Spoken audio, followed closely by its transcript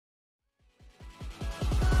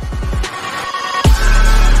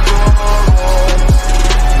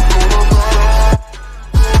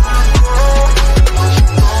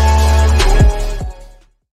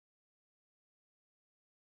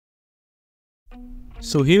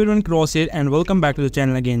So hey everyone, Crosshair, and welcome back to the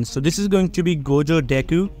channel again. So this is going to be Gojo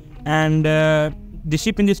Deku, and the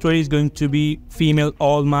ship in this story is going to be female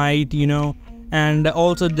All Might, and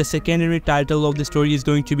also the secondary title of the story is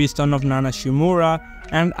going to be Son of Nana Shimura.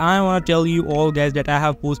 And I want to tell you all guys that I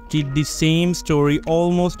have posted the same story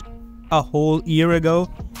almost a whole year ago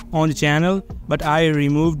on the channel, but I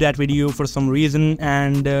removed that video for some reason.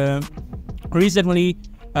 And recently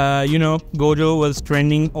Gojo was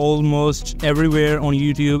trending almost everywhere on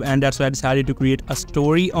YouTube, and that's why I decided to create a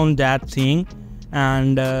story on that thing.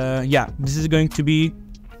 And this is going to be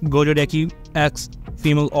Gojo Deku X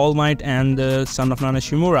female All Might and the Son of Nana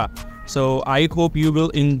Shimura. So I hope you will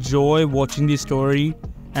enjoy watching this story,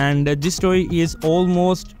 and this story is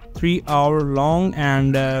almost 3 hours long,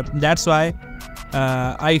 and that's why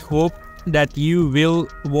I hope that you will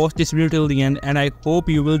watch this video till the end, and I hope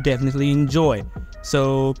you will definitely enjoy.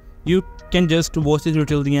 So you can just watch this video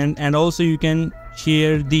till the end, and also you can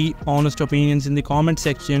share the honest opinions in the comment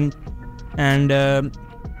section. And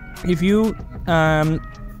if you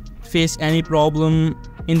face any problem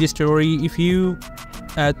in the story, if you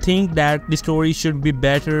think that the story should be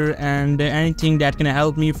better, and anything that can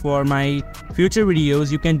help me for my future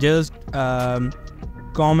videos, you can just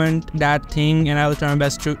comment that thing, and I will try my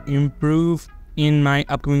best to improve in my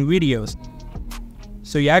upcoming videos.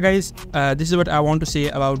 So yeah guys, this is what I want to say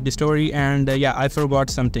about the story. And I forgot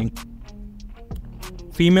something.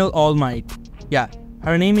 Female All Might. Yeah,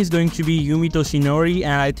 her name is going to be Yumi Toshinori,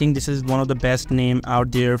 and I think this is one of the best name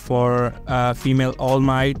out there for female All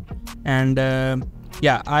Might. And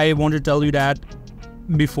I want to tell you that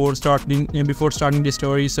before starting the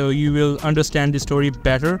story, so you will understand the story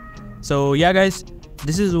better. So yeah guys,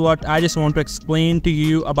 this is what I just want to explain to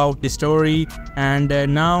you about the story. And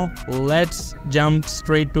now let's jump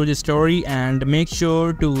straight to the story, and make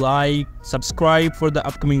sure to like, subscribe for the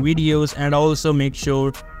upcoming videos, and also make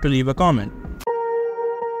sure to leave a comment.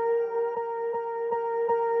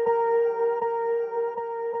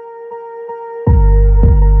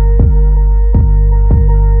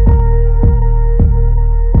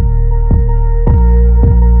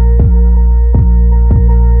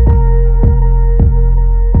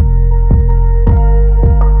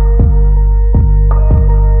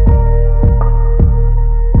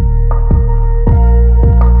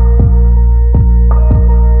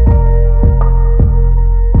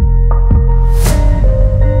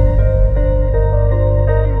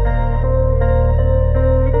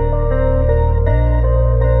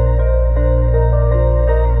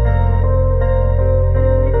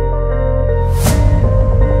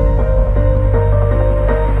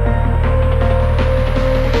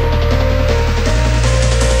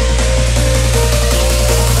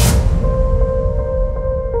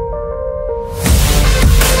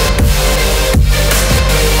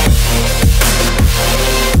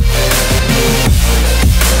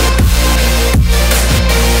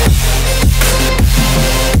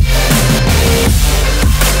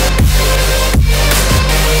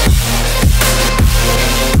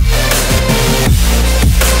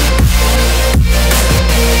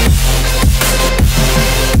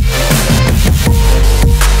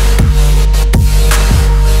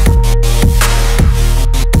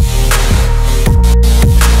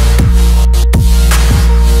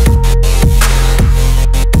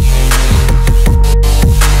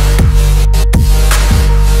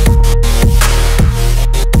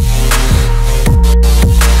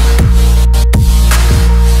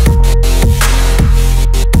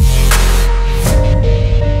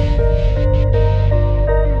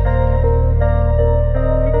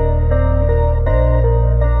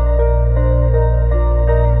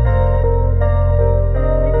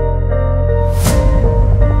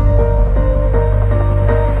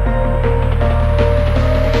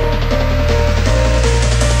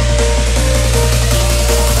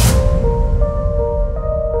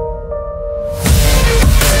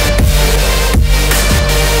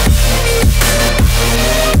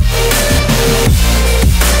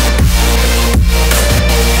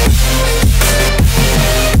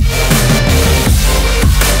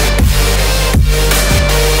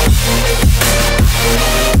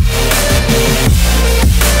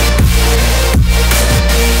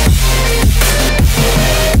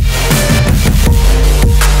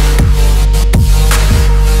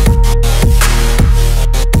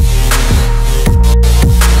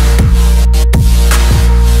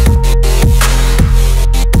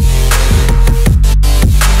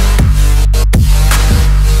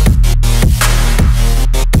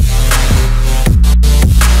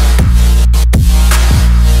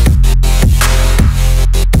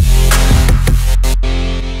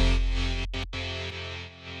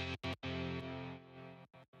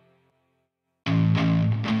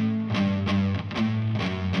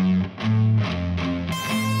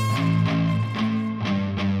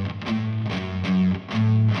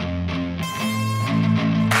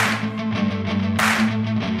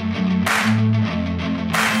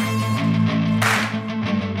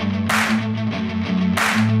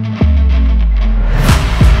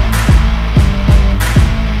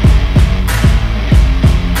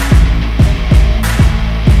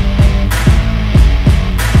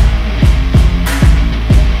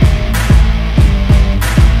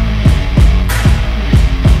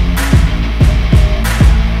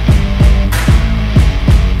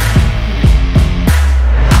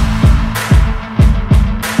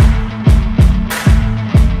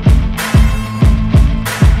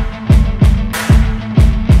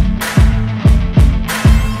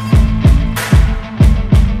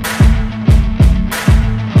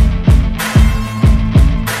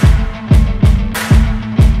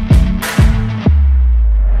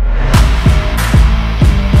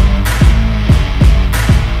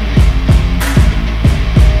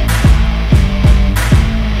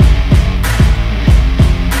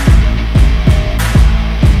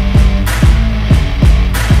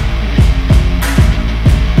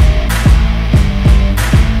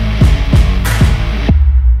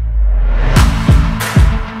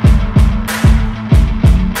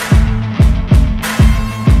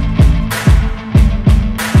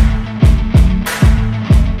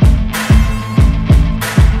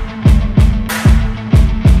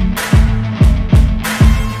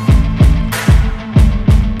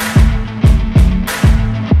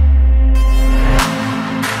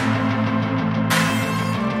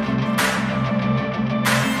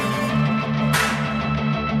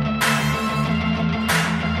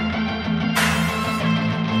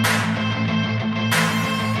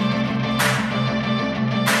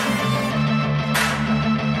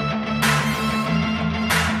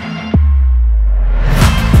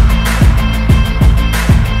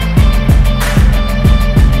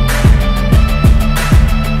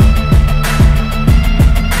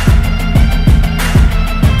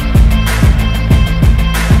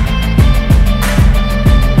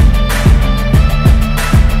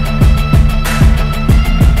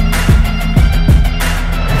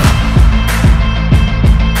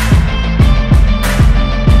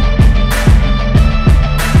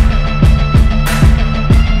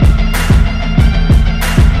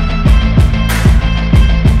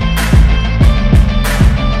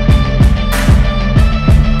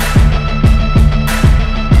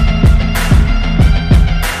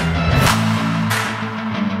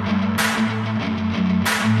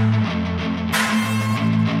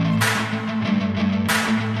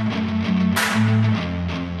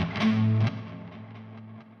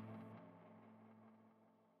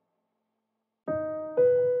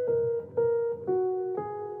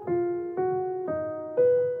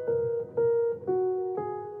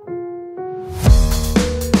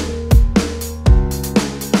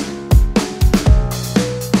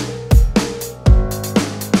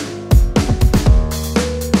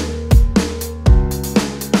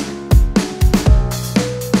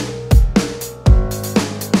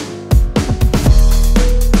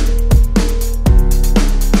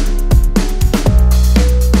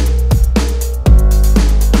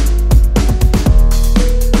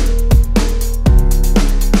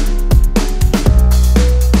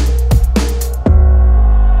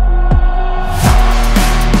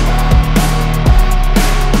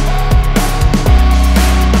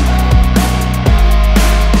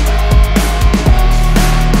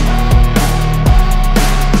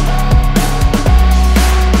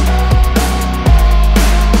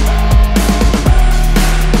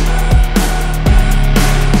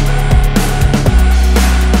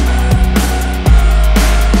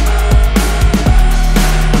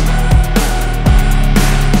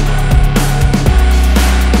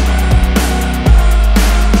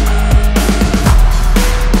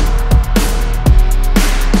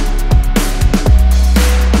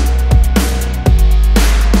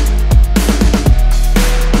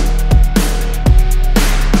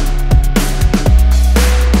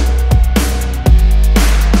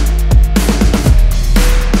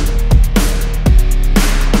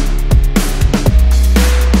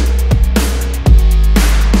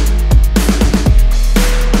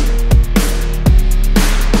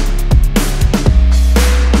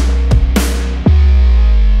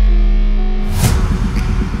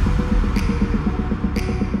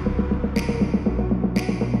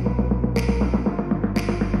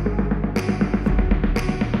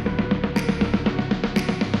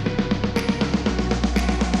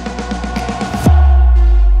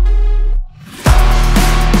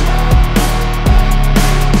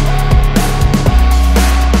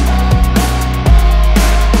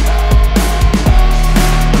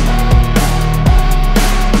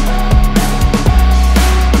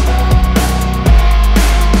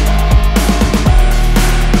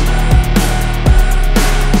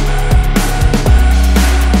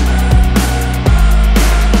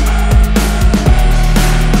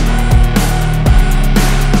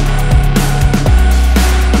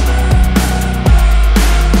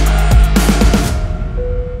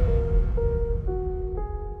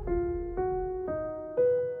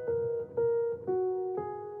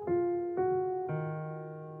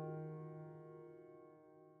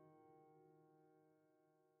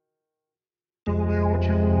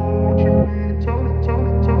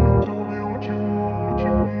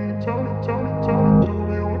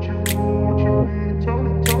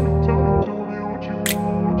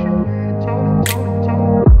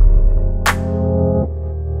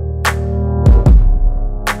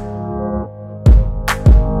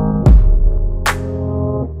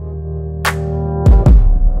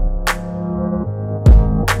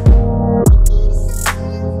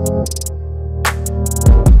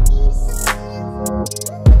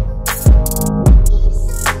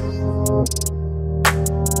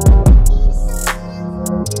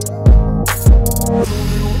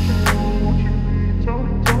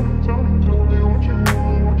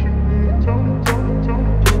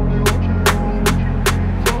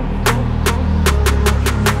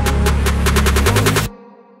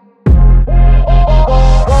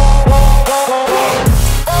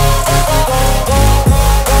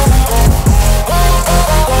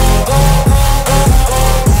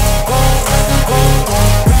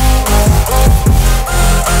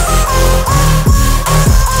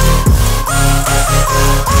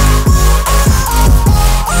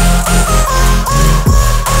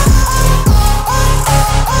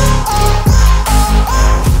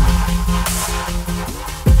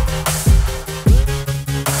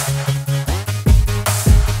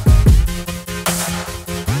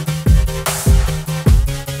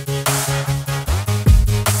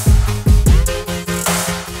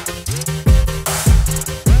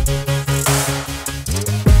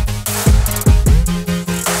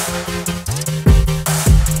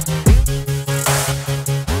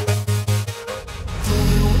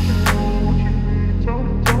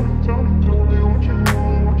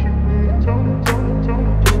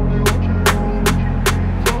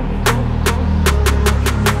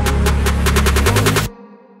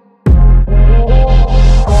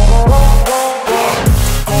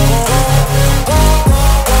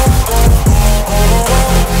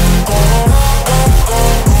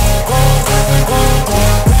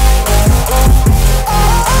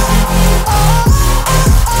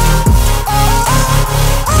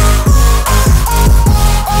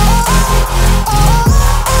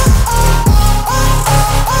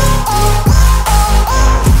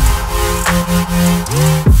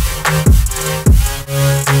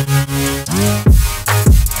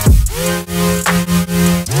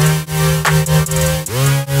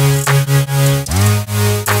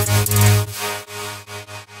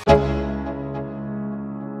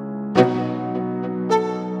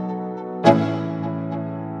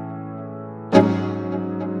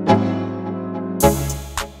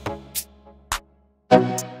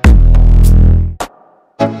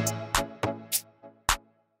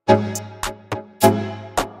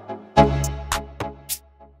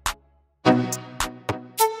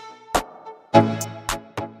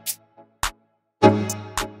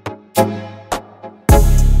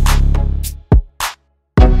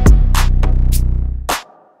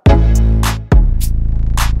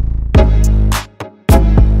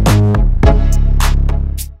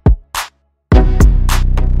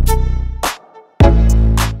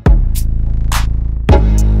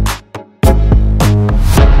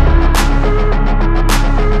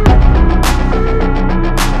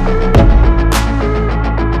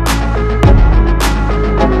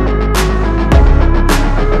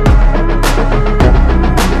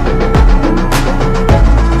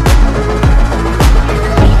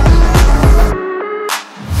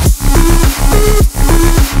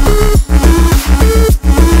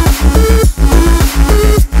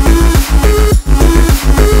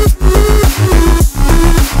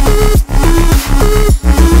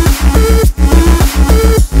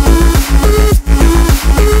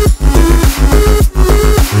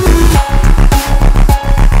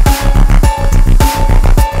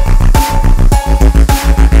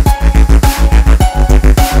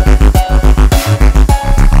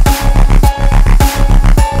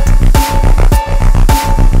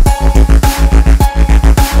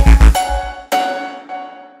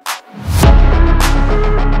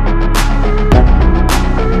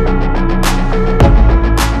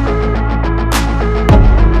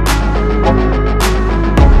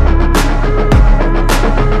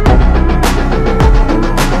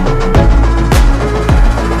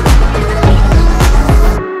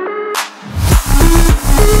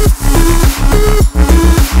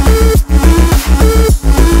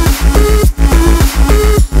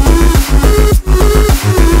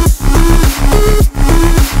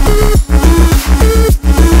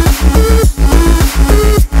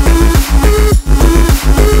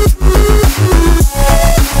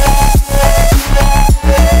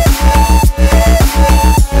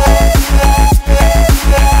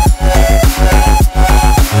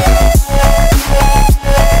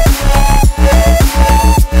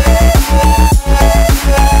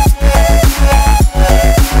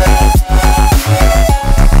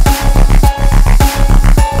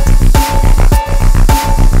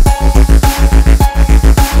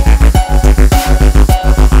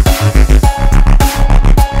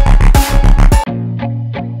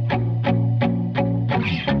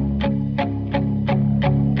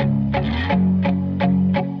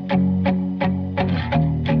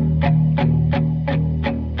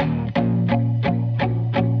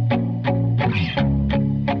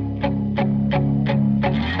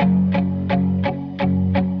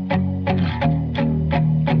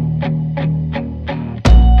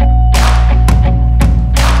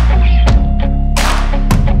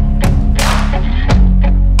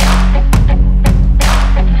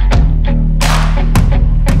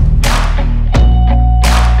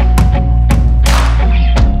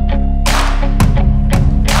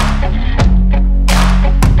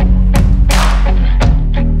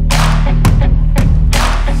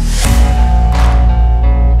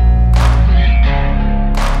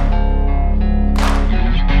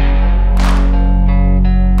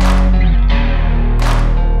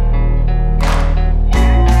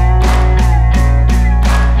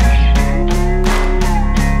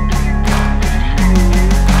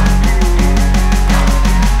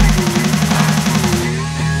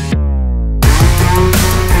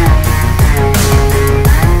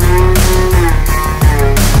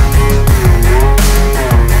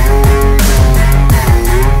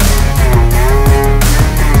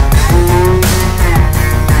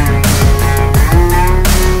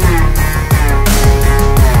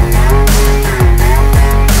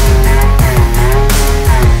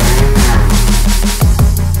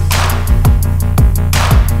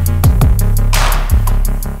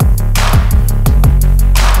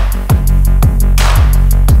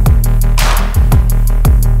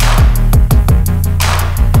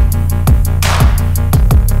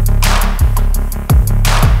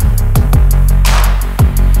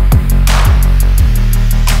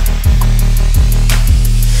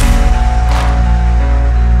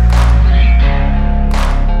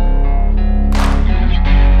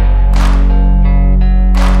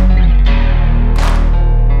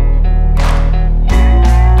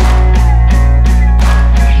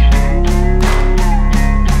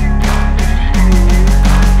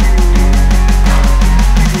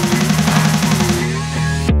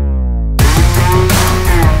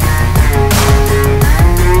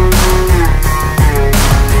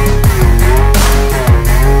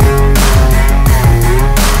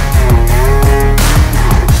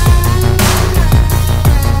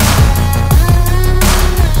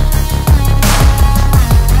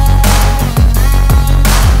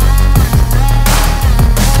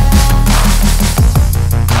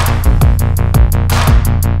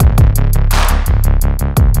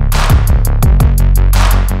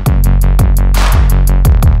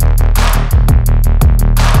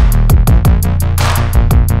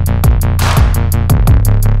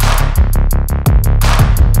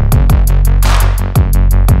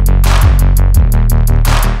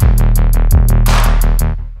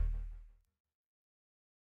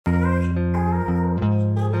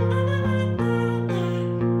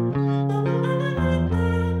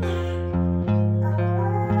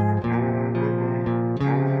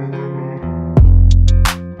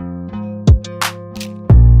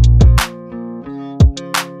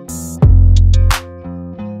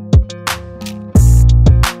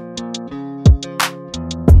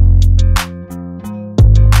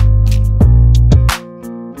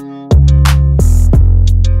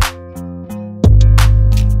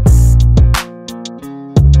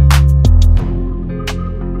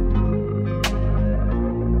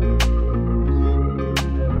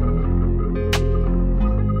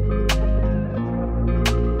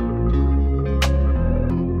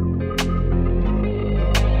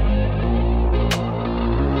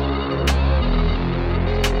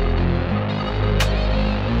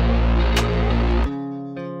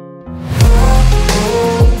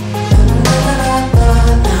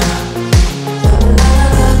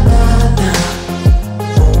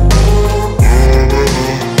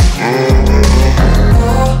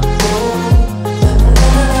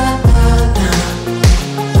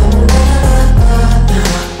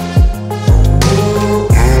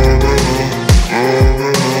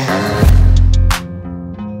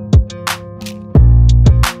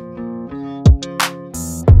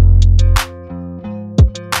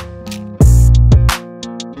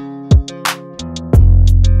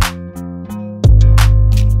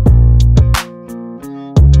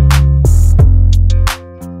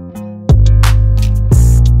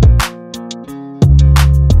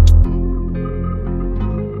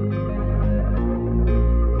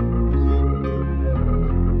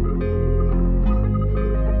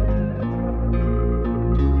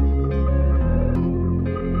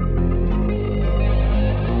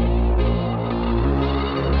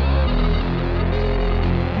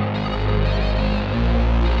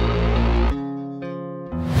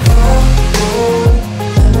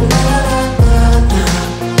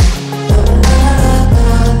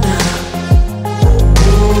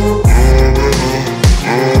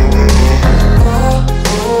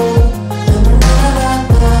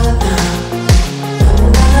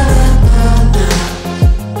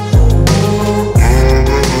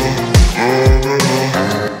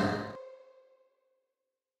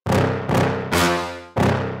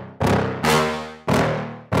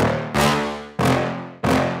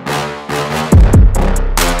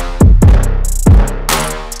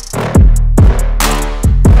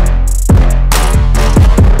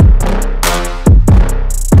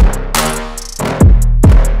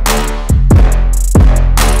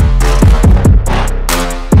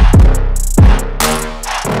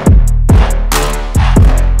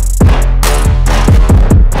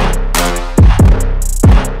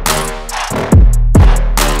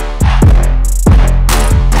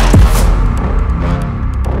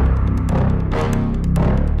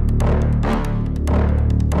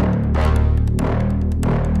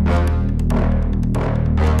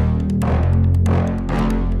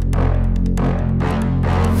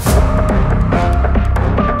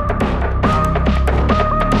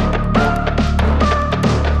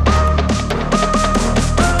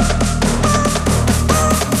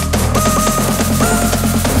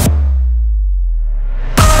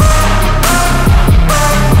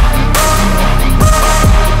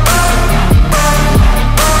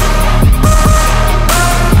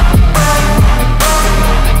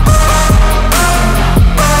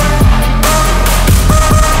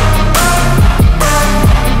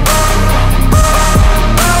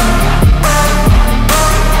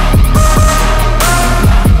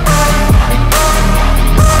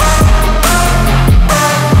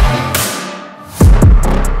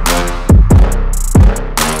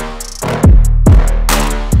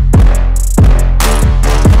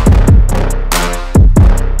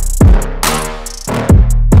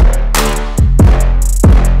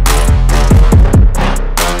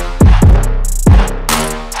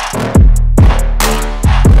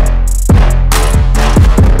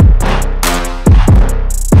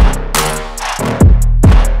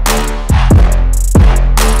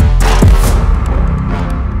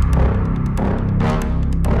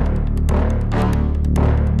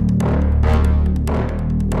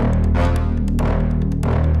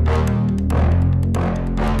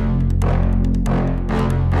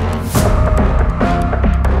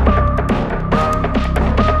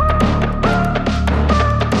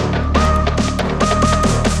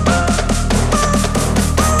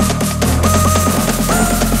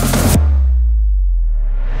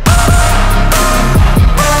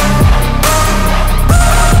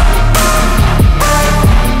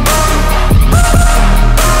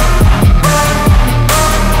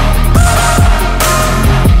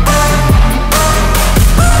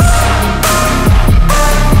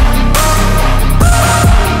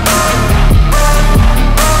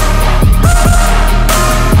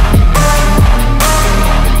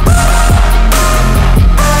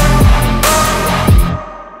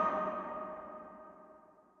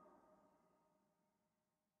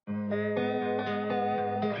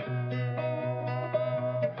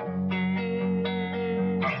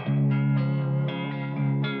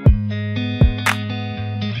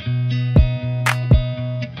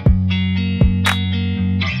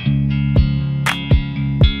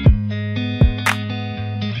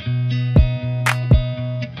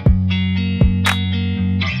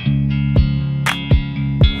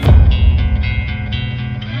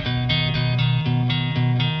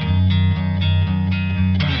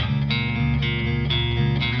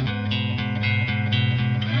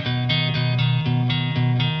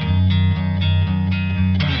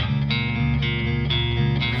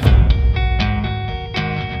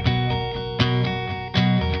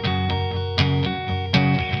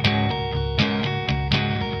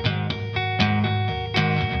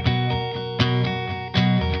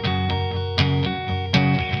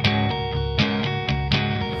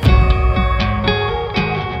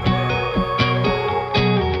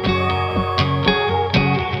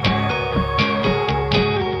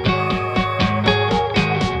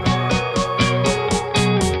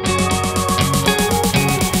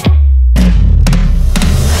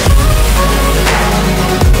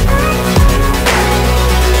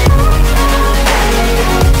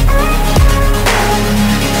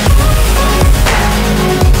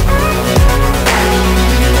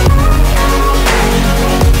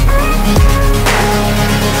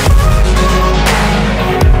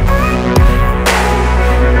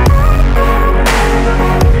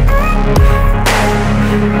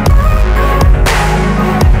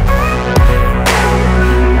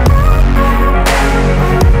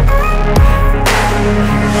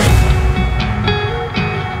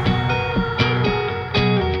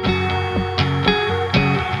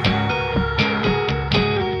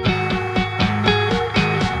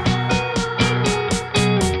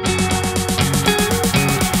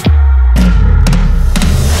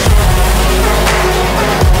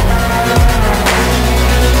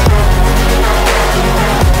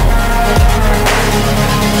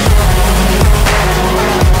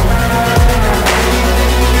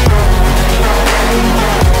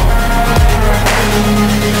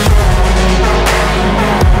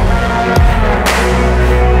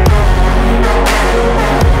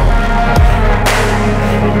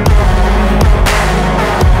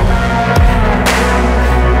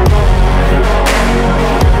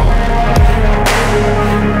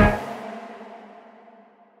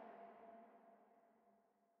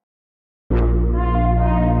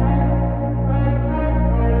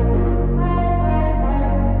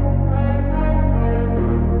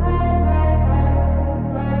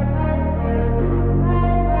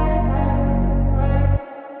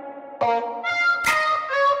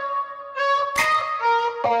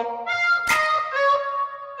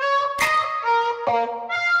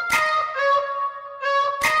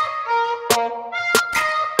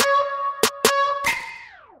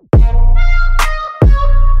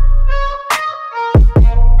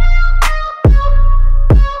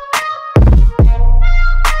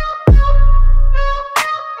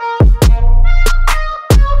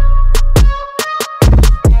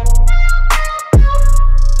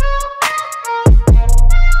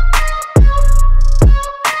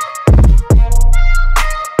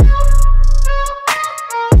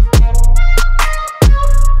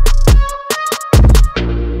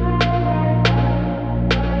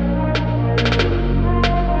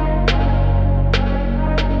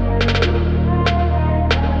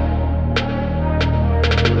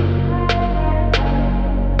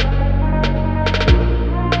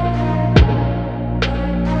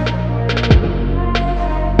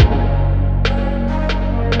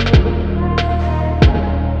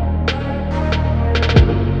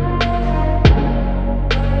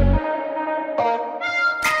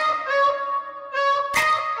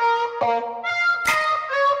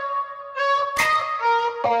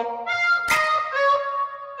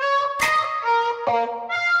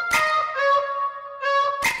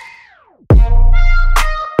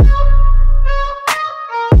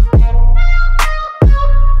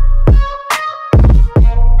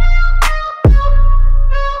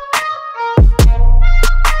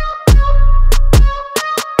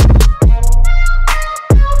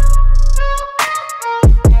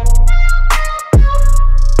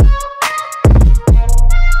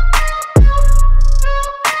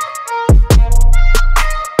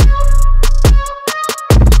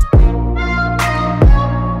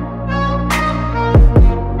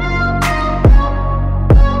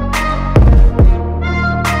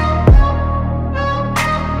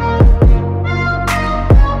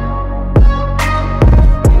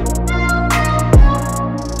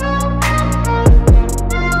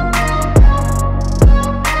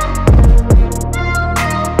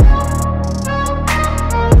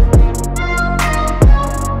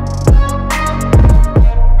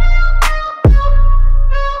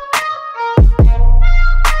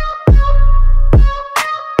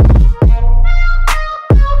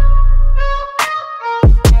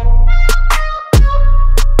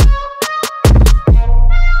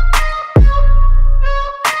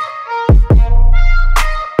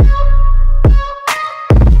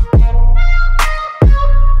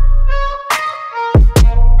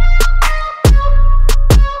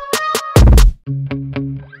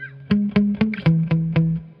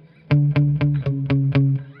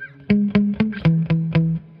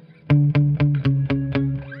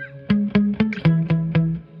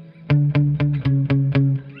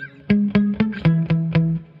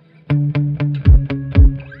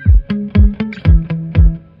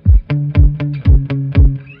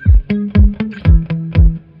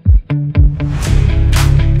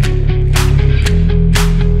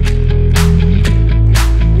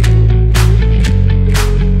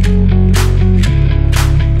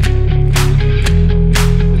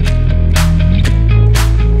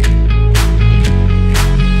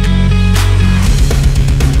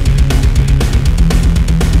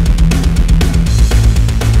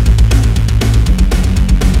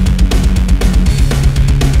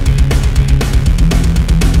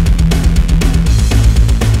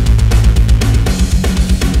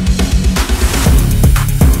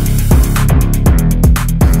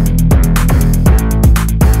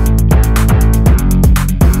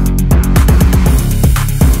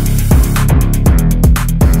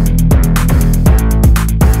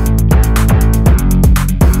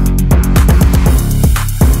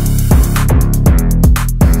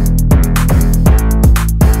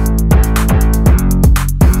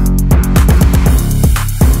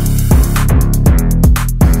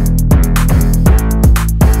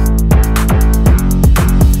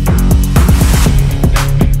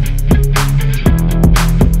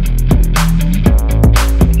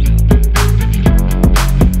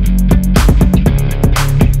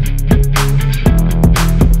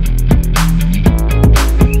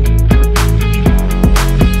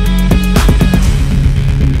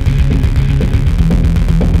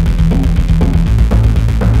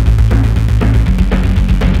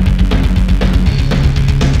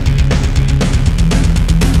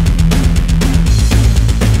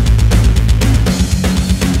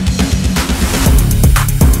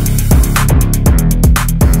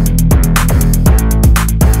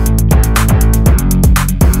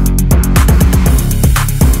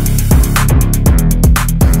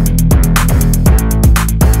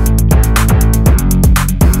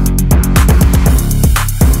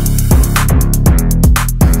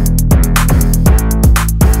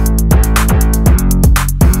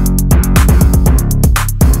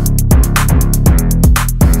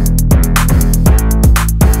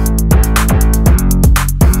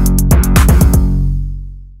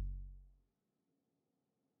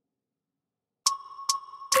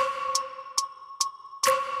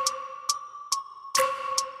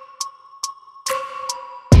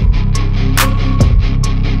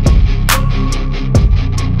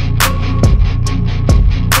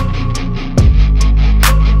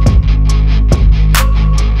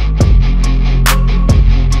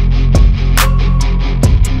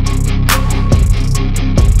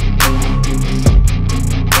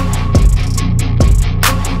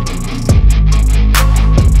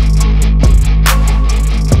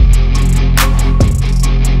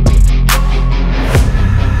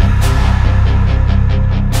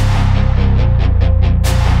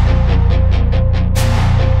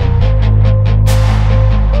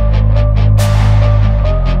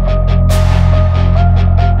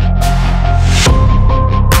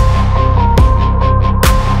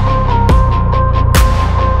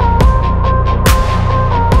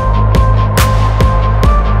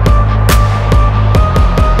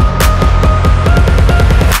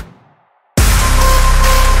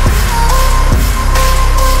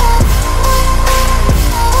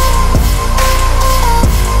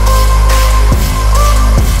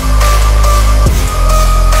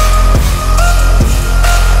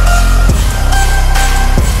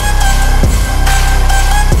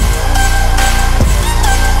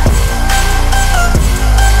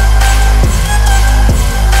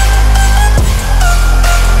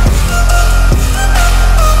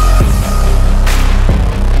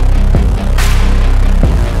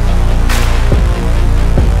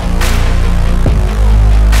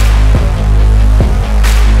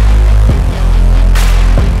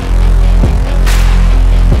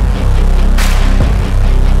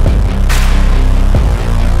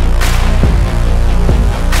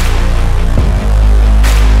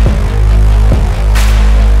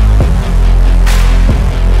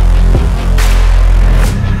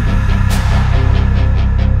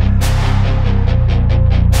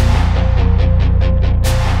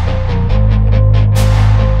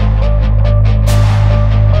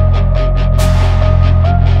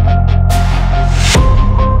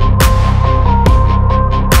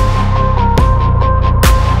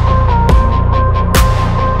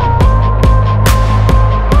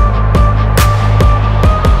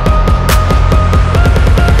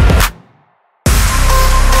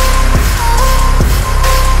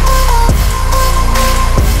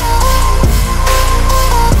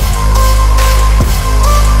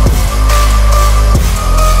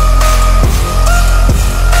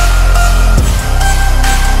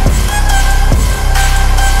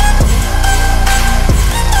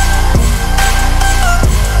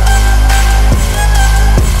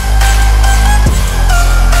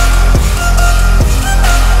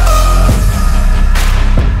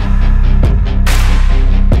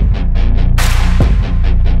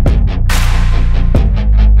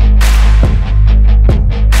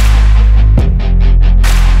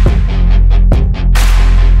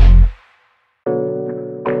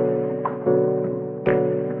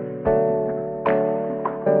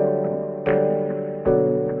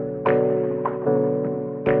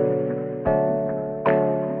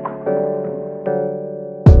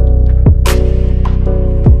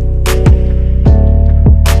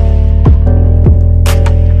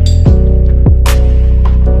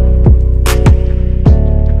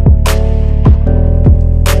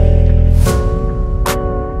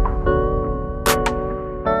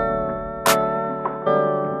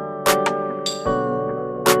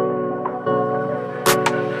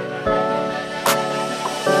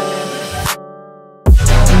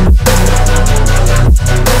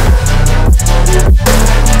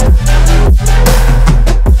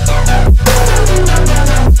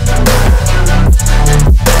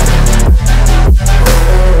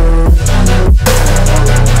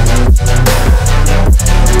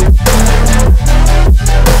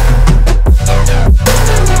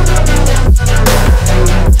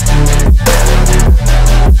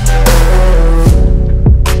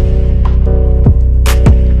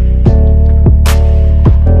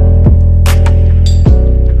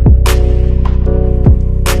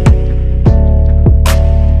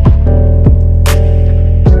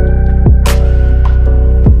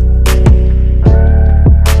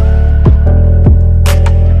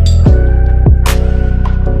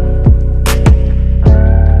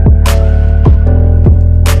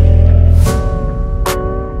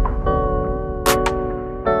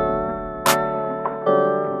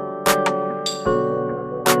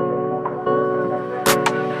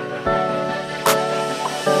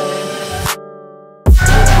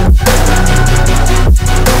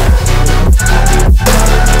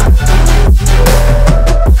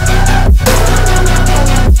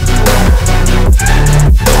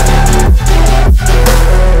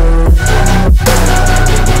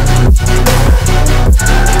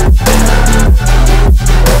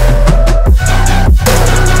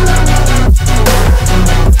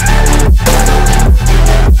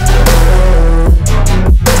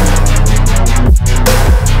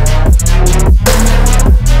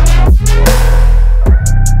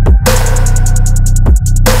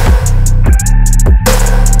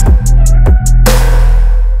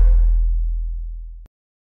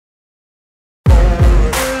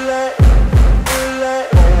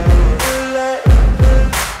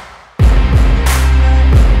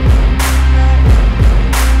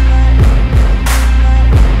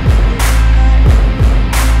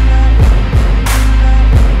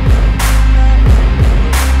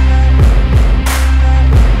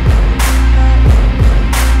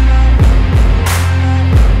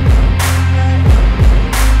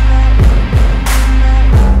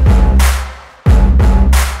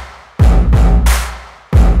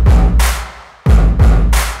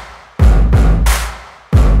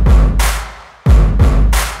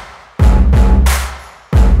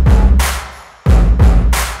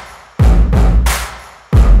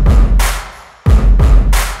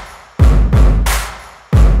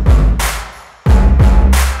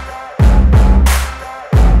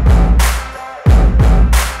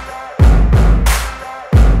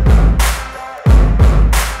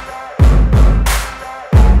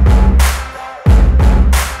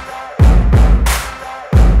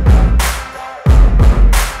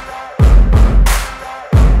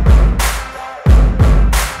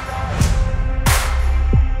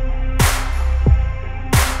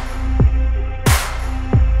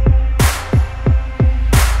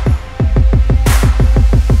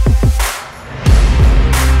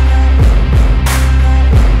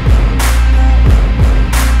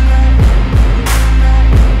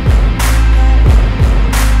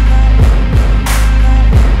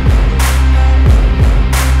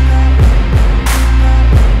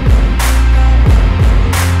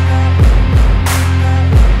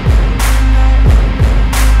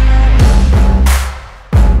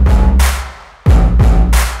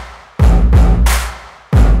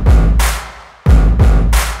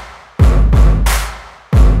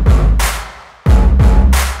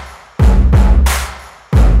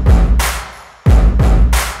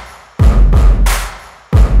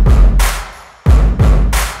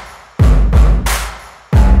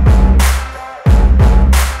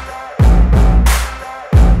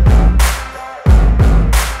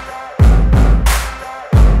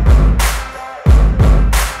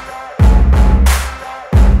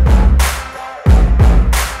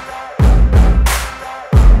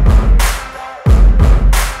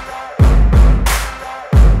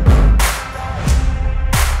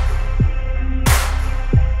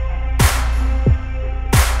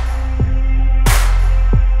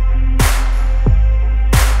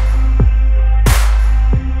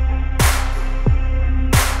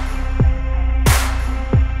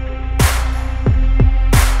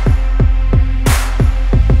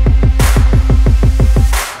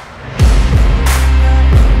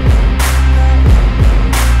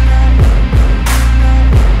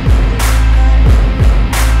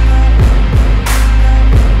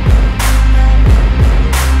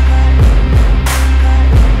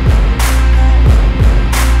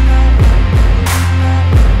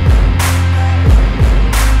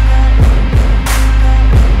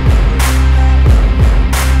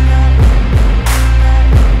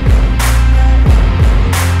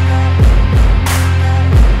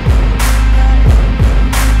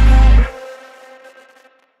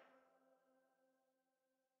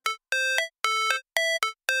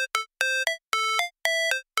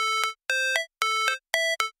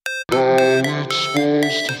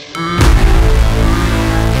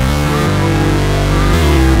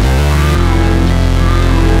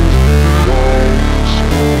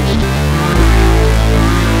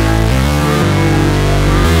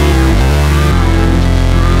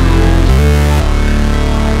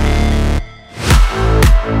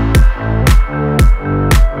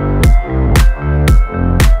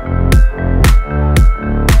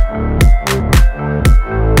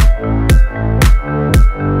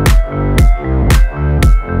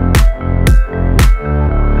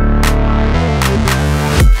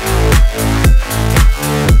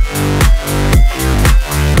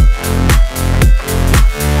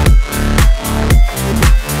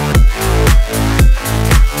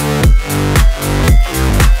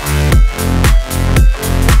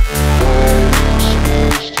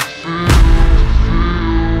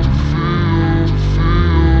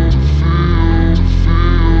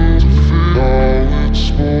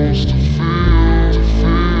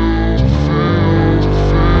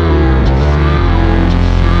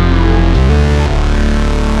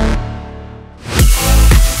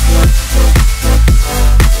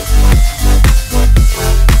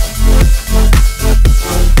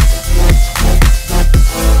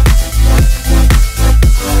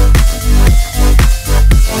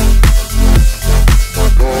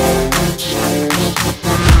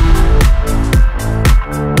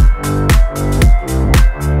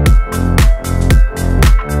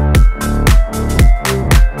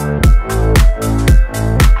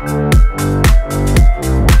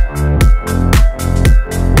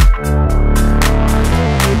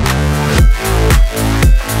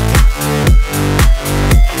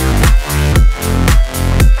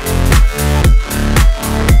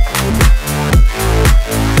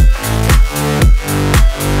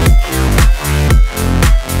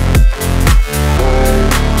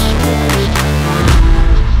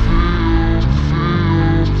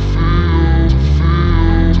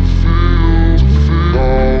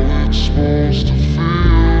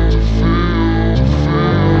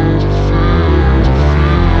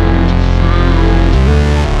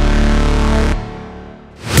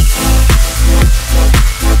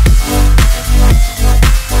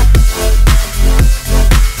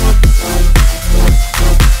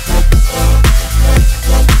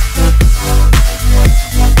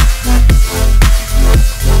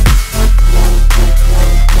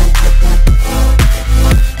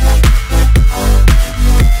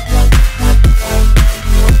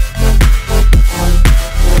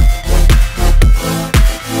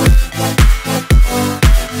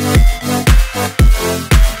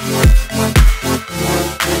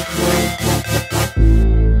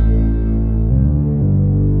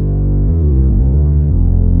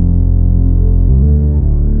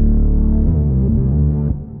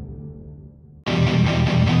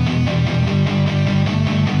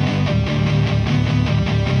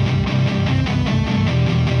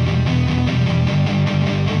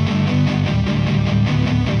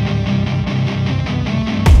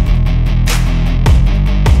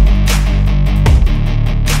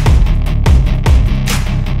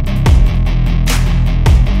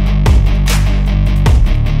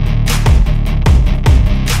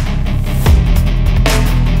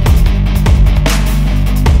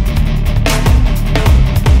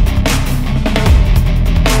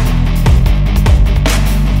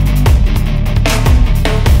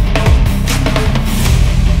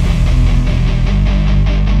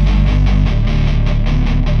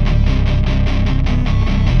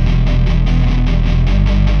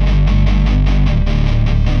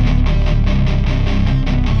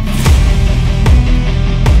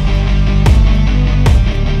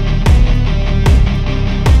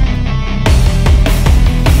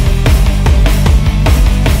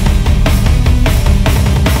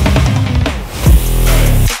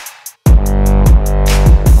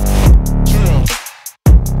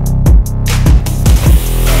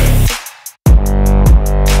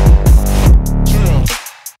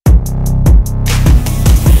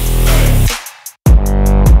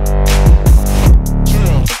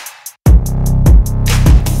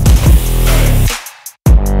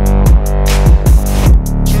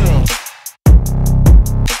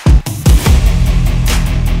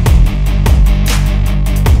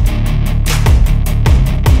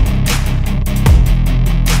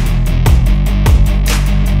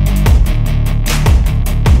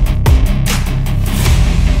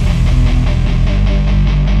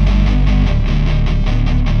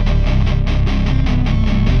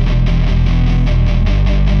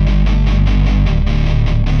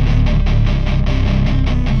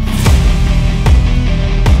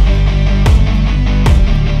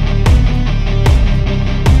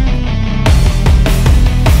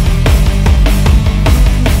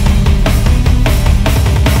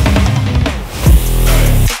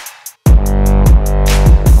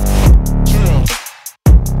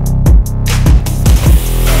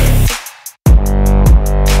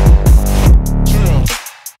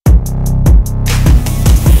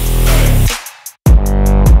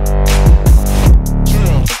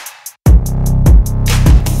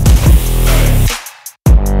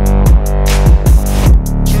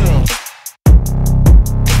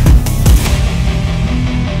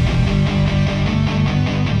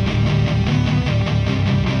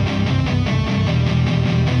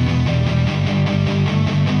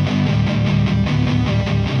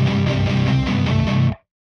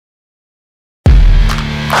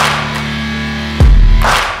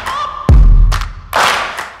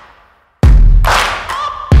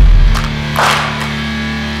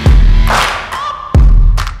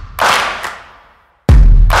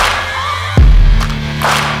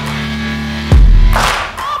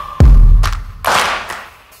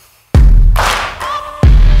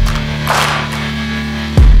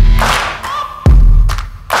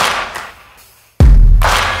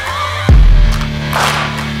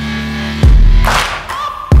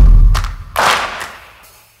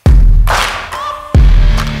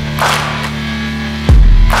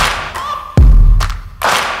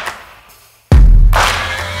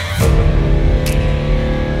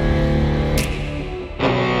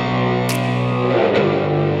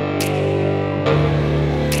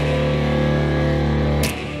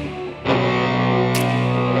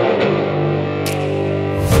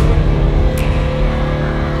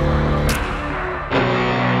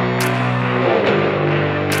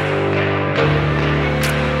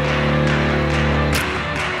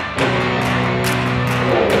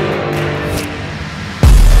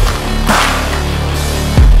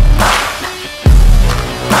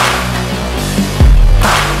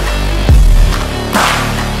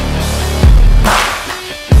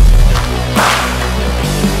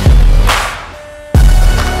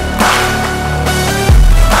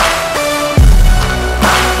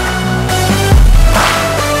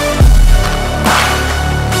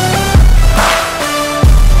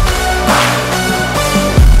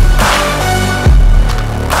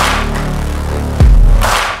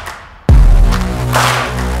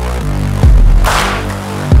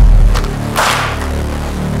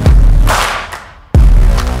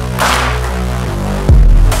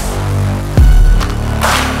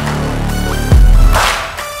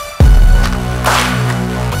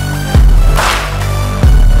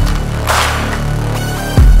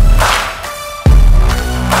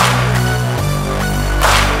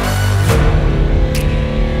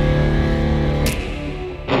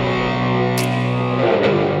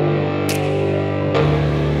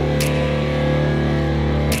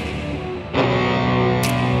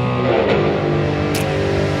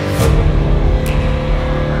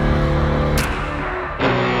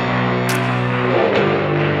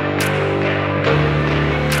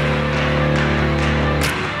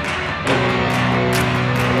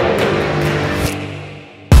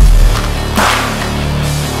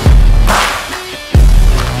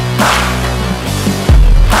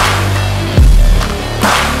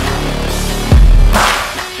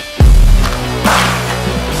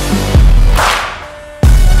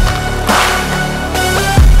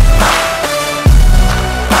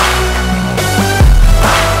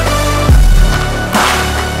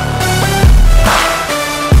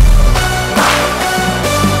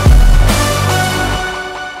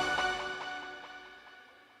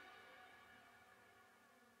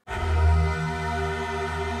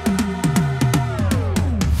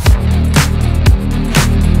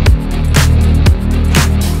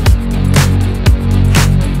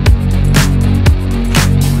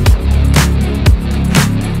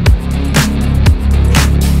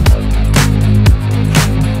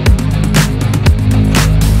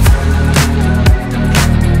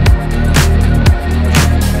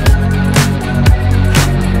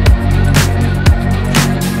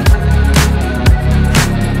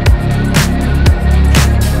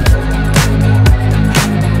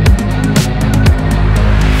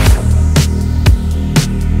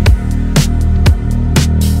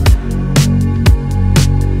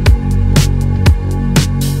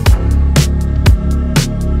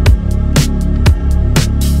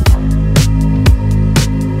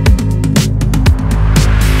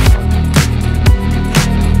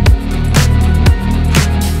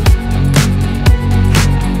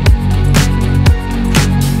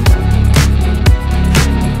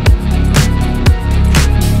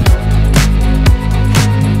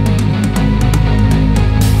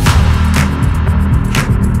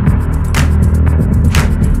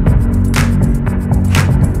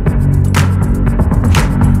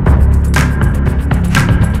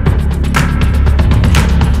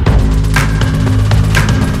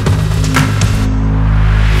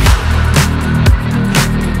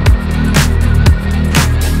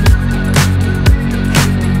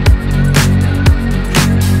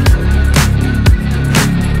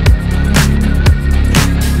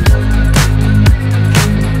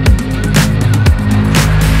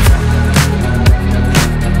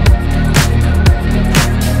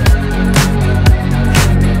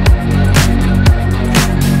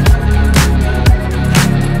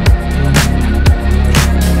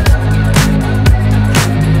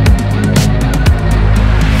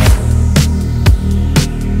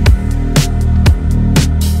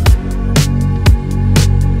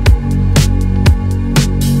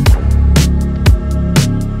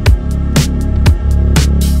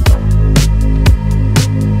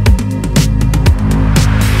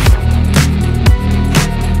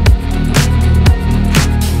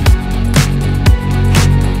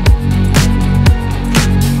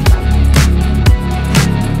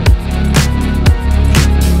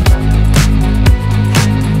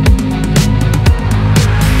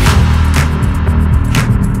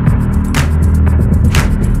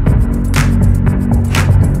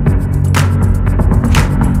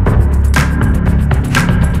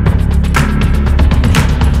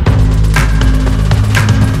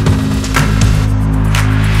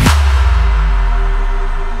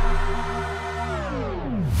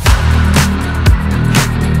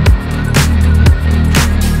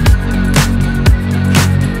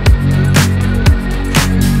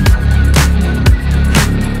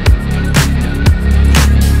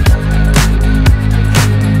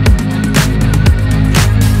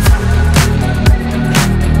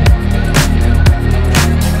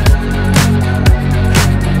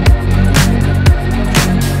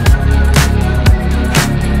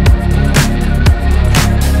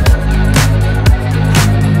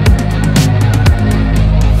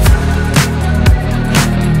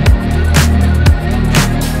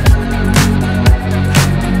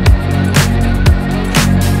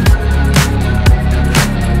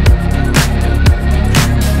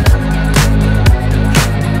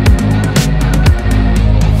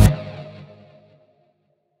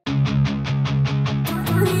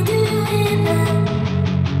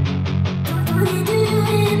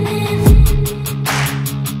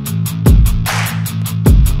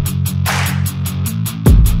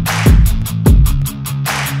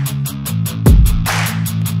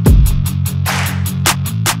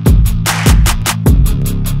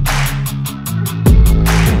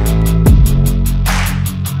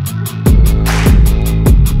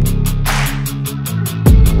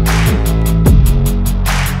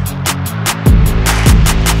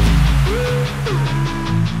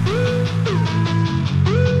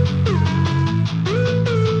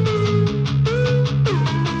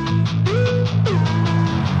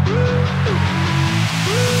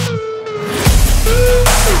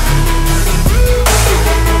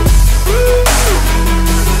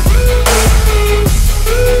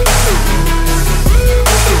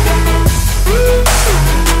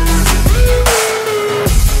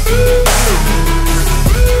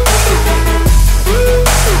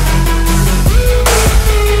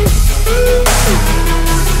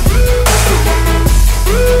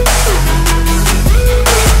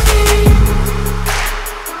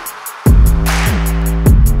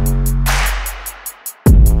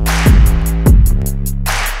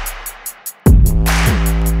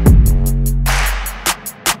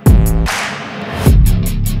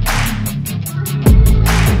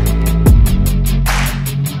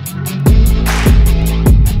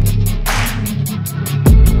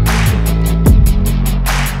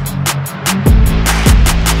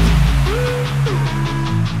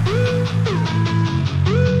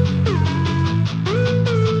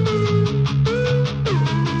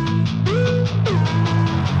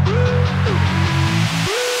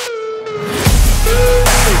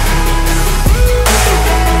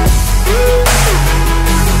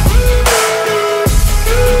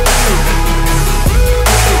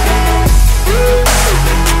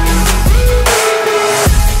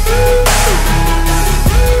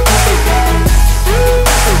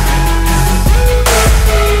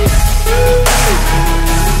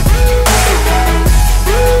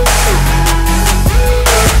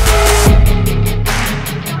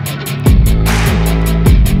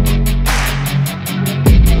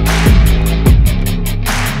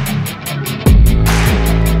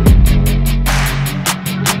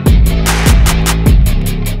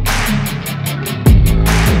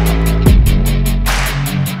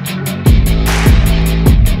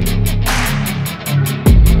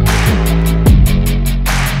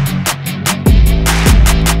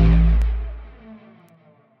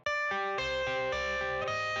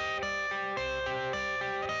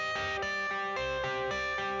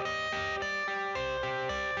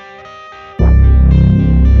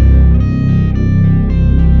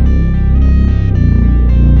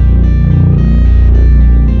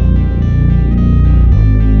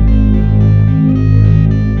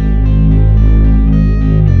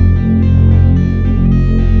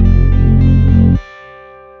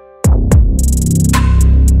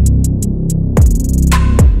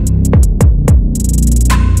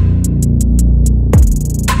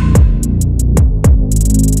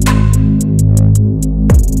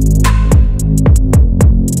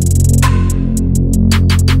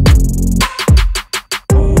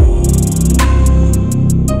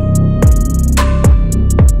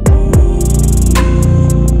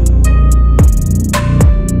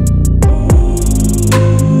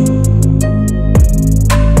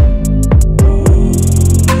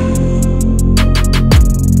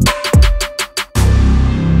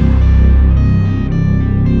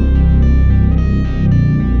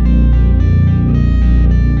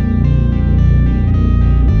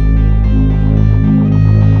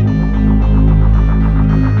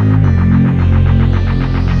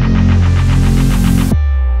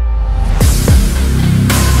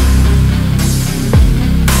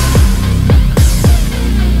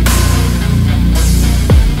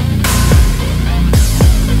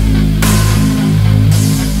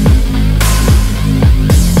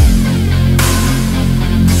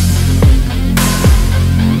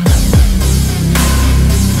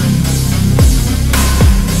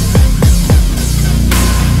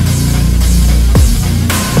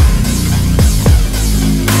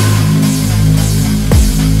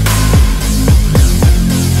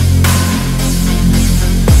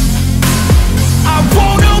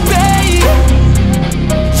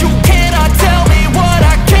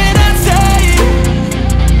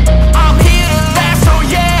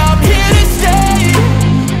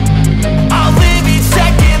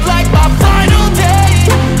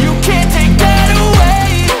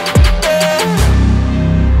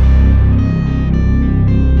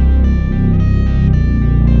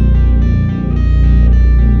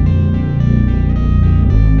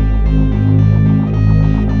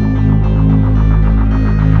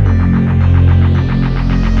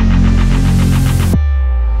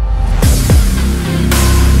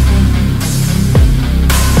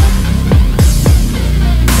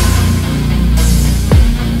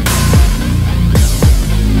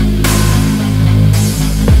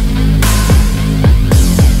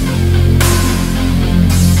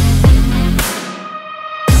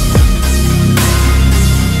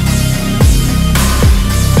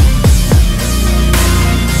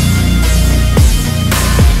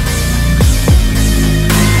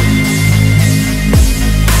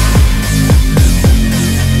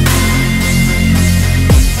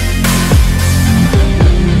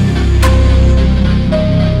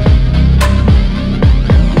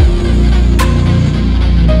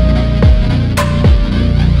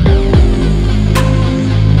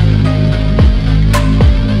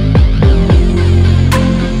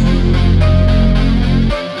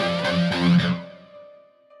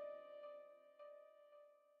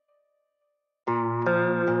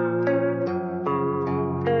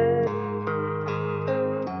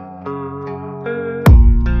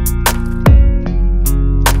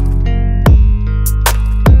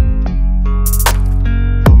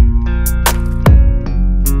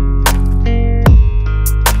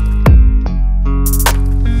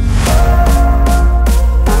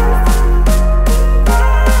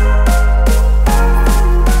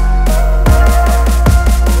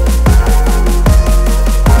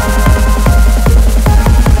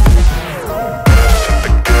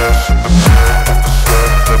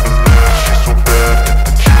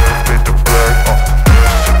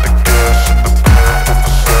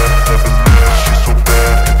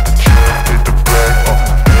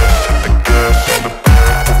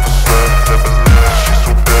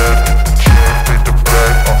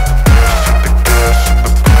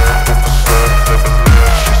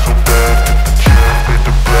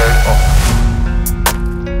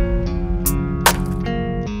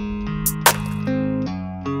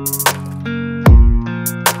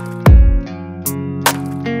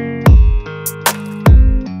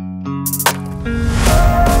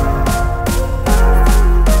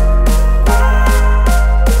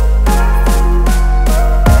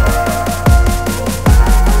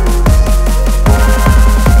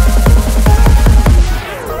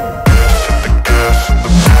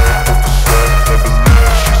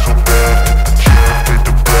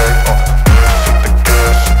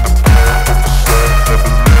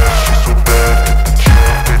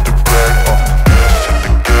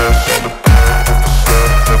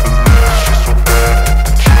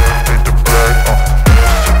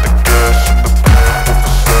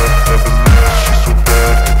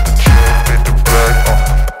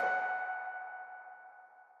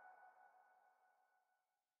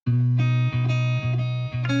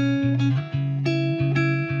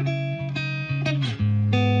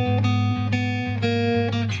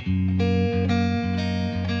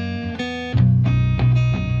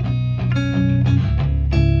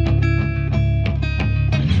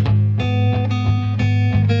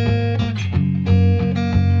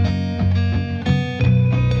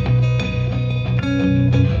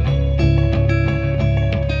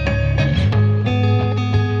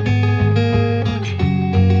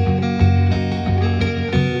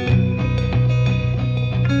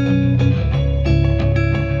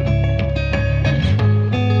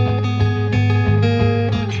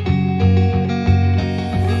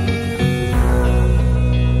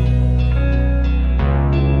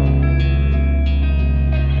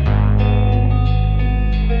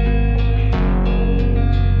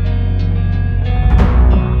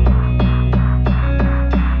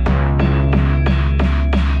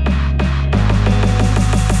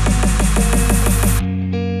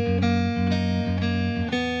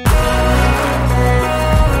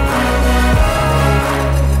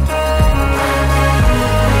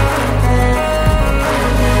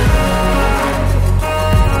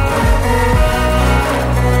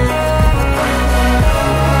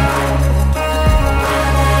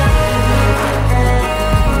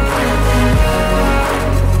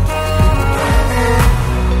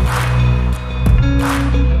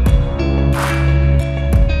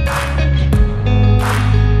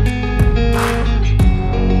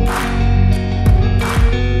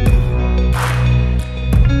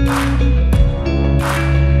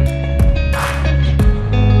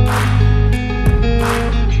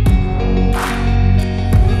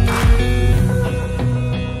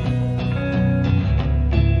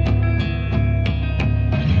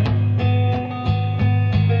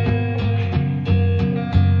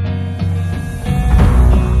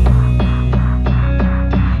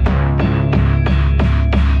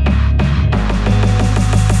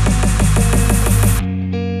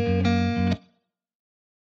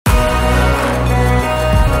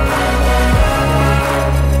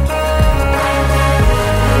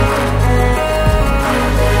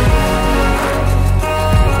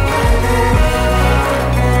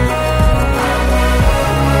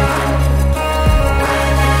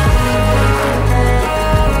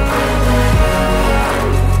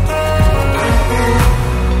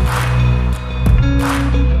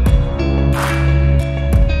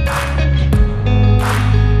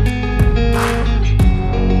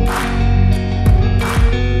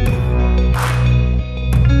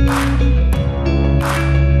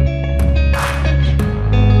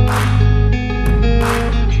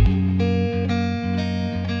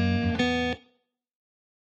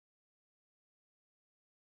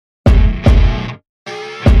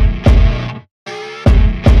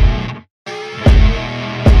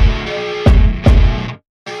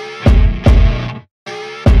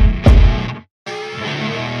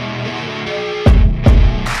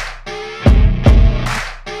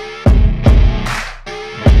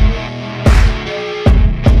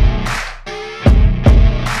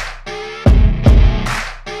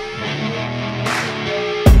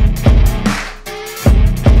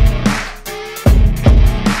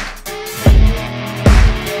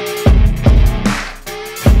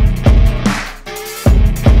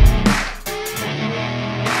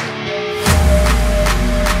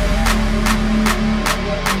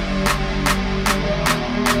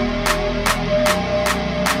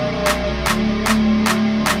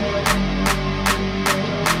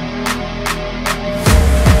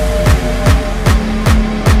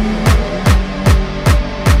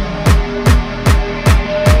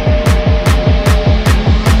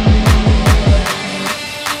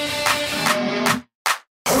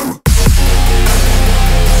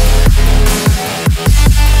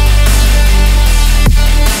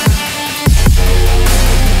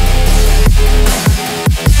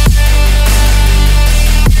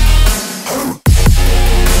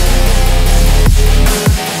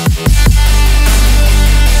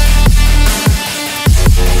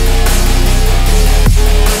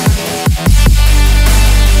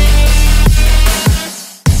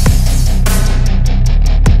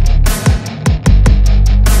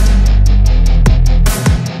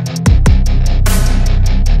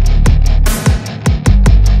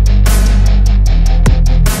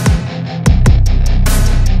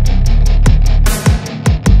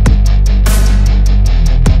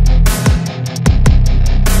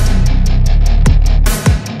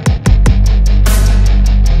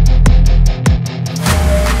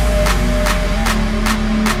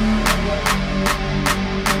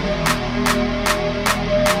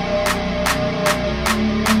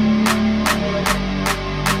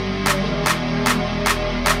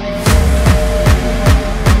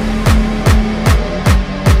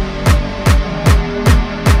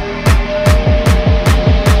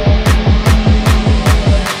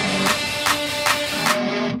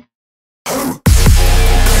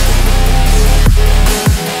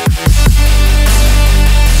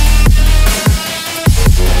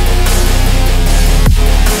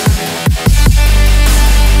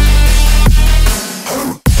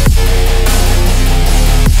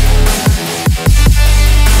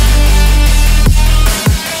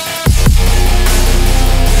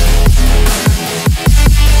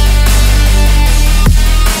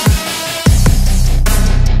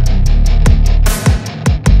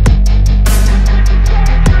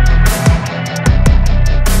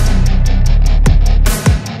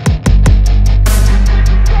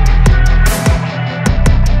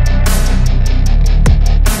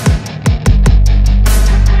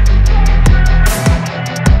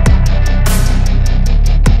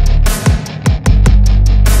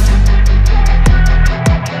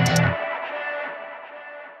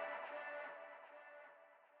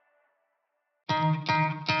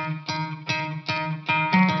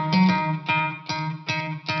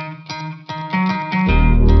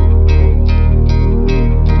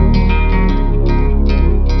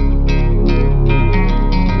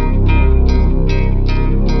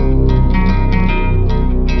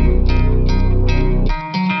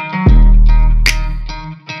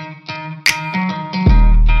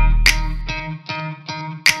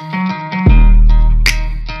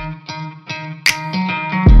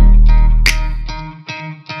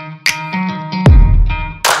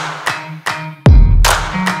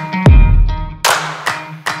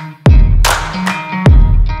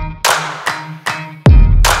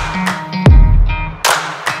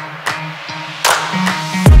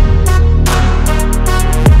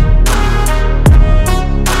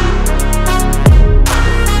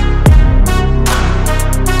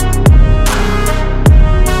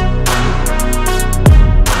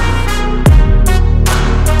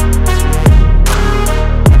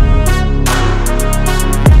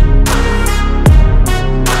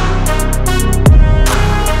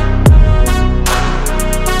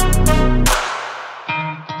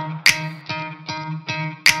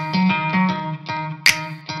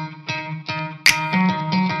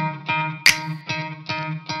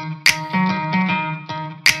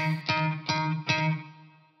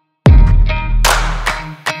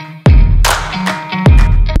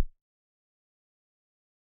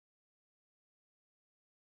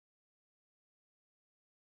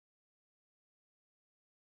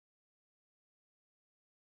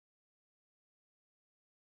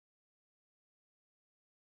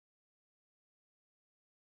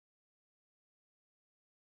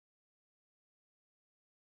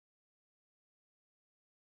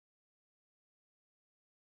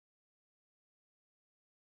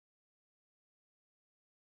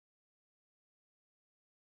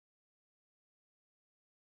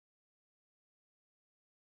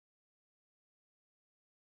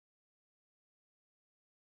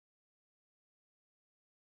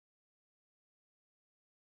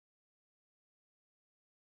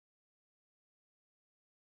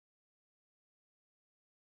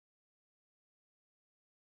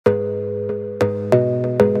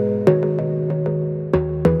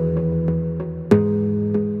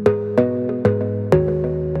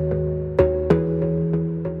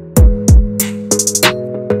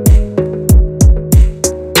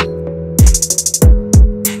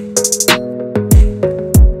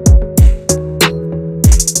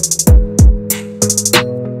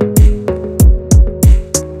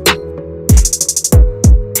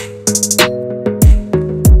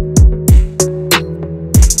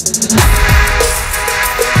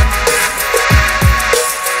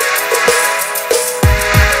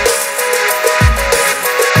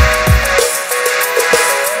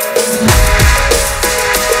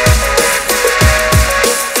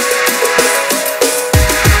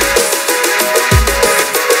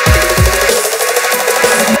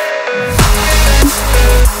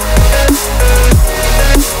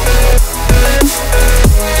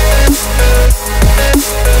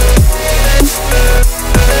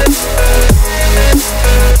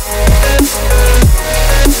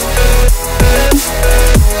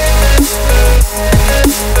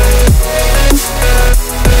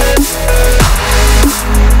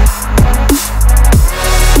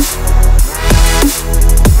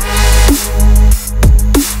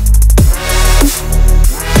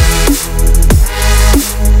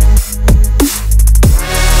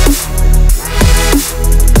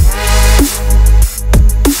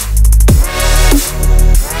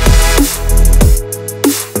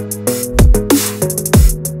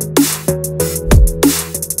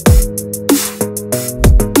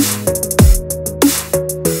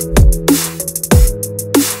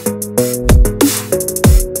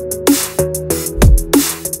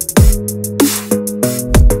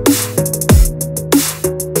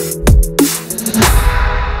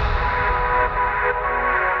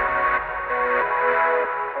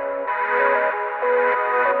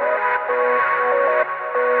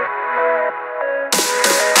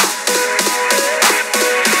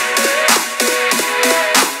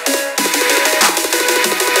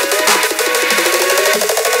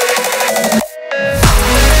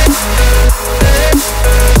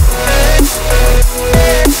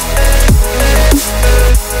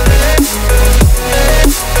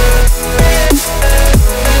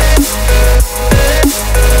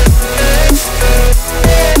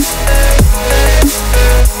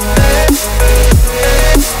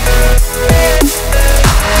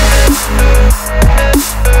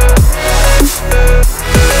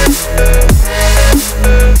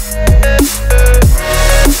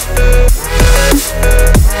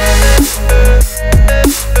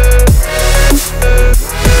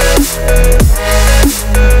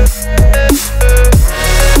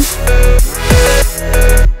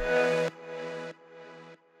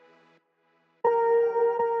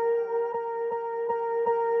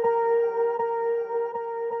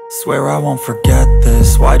 Swear I won't forget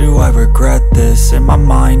this, why do I regret this? In my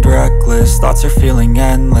mind reckless, thoughts are feeling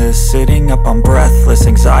endless. Sitting up, I'm breathless,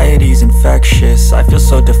 anxiety's infectious. I feel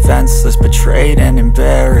so defenseless, betrayed and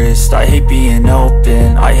embarrassed. I hate being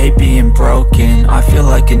open, I hate being broken. I feel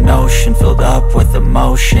like an ocean filled up with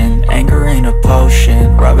emotion. Anger ain't a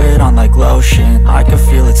potion, rub it on like lotion. I can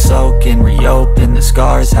feel it soaking, reopen, the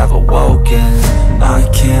scars have awoken. I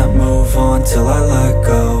can't move on till I let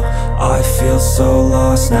go. I feel so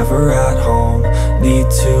lost, never at home. Need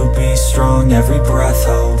to be strong, every breath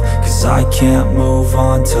hold. Cause I can't move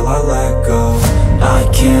on till I let go. I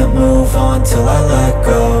can't move on till I let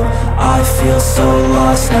go. I feel so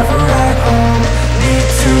lost, never at home. Need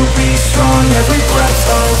to be strong, every breath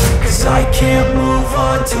hold. Cause I can't move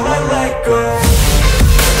on till I let go.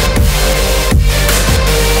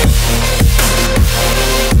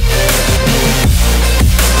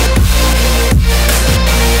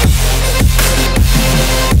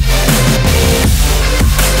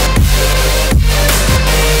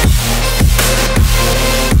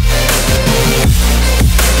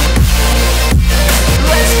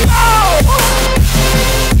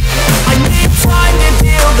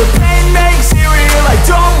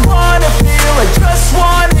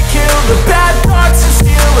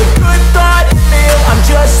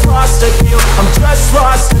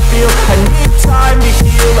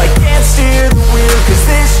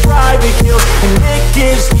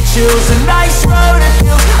 A nice road it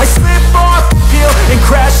feels. I slip off the peel and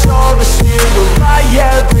crash all the steel. Will I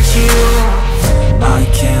ever heal? I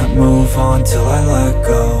can't move on till I let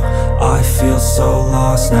go. I feel so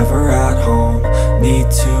lost, never at home.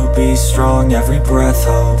 Need to be strong, every breath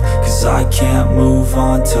hold. Cause I can't move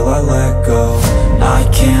on till I let go. I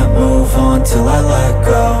can't move on till I let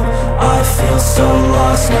go. I feel so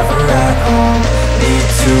lost, never at home. Need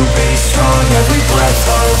to be strong, every breath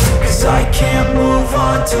hold. Cause I can't move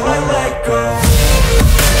on till I let go.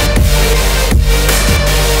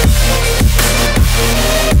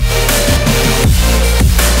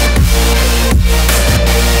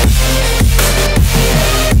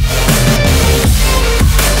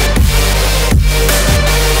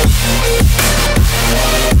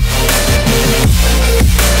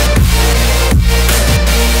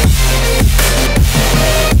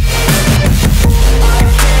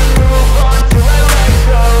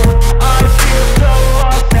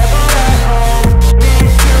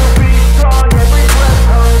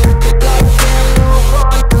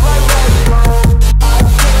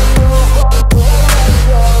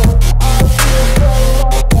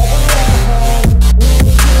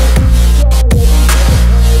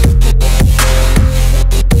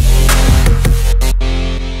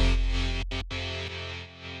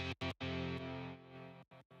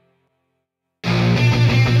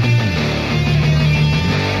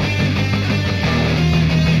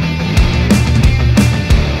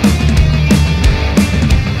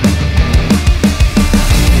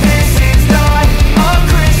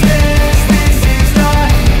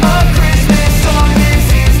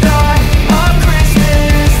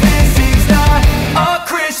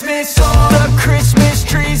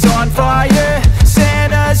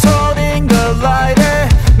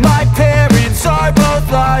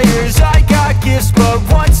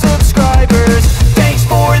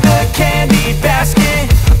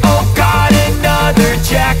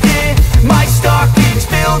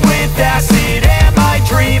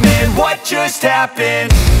 Just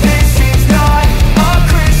happened. This is not a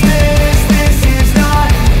Christmas. This is not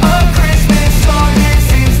a Christmas song. This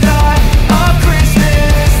is not a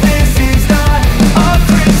Christmas. This is not a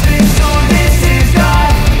Christmas song. This is not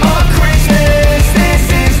a Christmas. This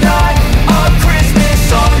is not a Christmas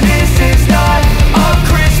song. This is not a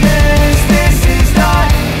Christmas. This is not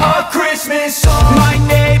a Christmas song. My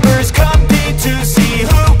neighbors compete to see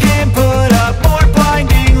who can put up more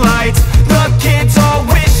blinding lights. The kids all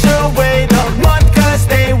wish away the month cause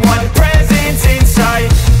they want presents in sight.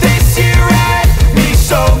 This year had me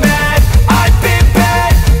so mad. I've been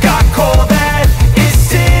bad, got coal that is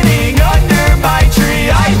sitting under my tree.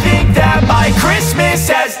 I think that my Christmas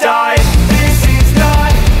has died. This is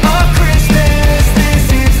not a Christmas. This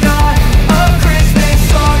is not a Christmas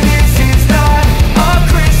song. This is not a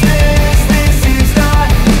Christmas. This is not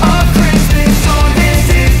a Christmas song. This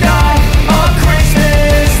is not a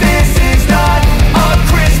Christmas. This is not a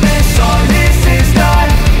Christmas song. This is not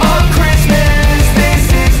a Christmas. This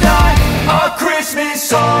is not a Christmas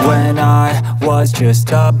song. When I was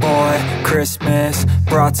just a boy, Christmas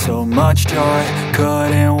brought so much joy.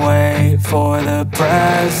 Couldn't wait for the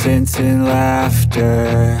presents and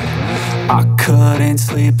laughter. I couldn't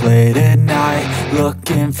sleep late at night,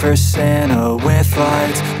 looking waiting for Santa with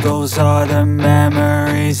lights. Those are the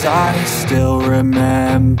memories I still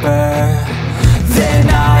remember. Then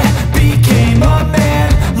I became a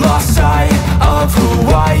man, lost sight of who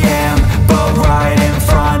I am, but right in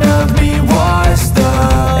front of me was the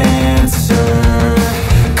answer.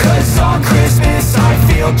 'Cause on Christmas I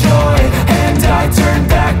feel joy, and I turn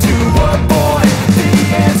back to a boy.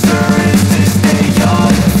 The answer is to stay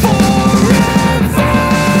young forever.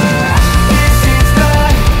 This is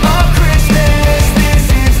not a Christmas, this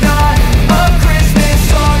is not a Christmas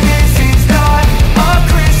song. This is not a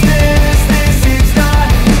Christmas, this is not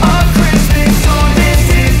a Christmas song. This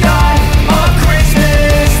is not a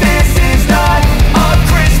Christmas, this is not a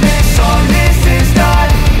Christmas song. This is not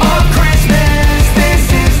a Christmas, this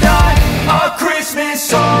is not a Christmas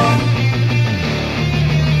song.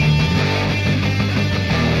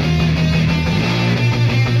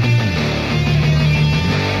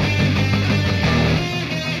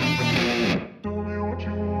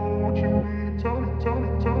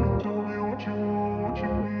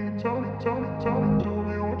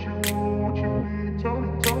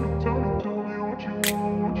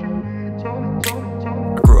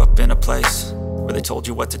 I grew up in a place where they told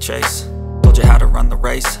you what to chase, told you how to run the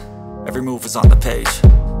race. Every move was on the page,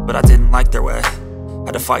 but I didn't like their way.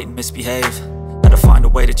 Had to fight and misbehave, had to find a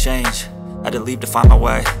way to change, had to leave to find my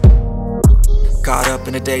way. Caught up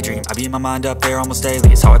in a daydream, I beat my mind up there almost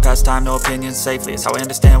daily. It's how I pass time, no opinions safely. It's how I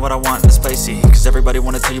understand what I want in this place, see. Cause everybody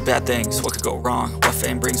wanna tell you bad things, what could go wrong, what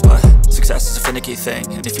fame brings. But success is a finicky thing,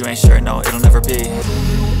 and if you ain't sure, no, it'll never be.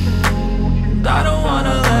 I don't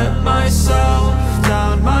wanna let myself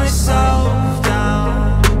down, myself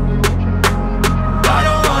down. I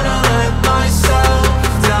don't wanna let myself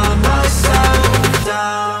down, myself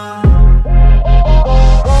down.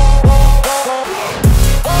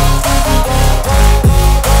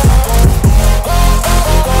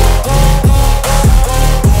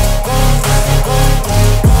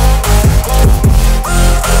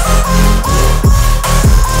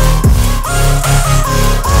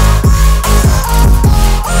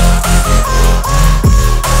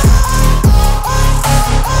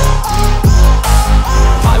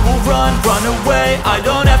 Run away, I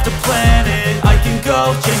don't have to plan it. I can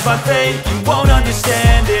go, change my fate, you won't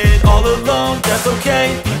understand it. All alone, that's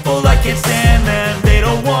okay, people I can't stand them. They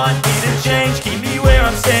don't want me to change, keep me where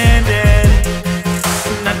I'm standing.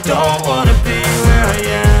 And I don't wanna be where I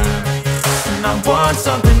am, and I want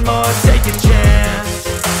something more, take a chance.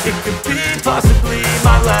 It could be possibly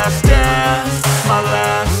my last dance, my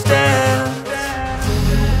last dance.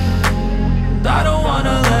 And I don't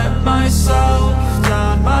wanna let myself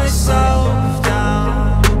down, myself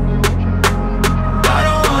down. I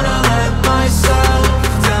don't wanna let myself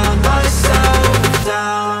down, myself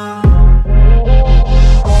down.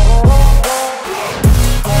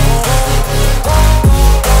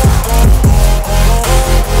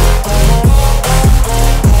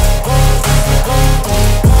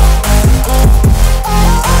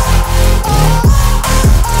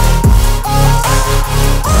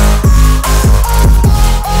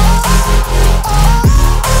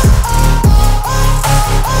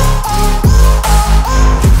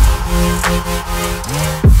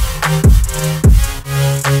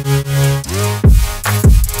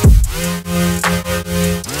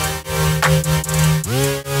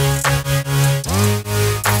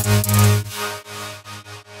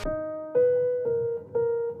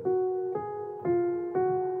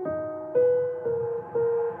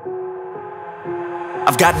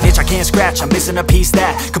 I've got an itch I can't scratch, I'm missing a piece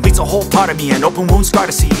that completes a whole part of me, an open wound scar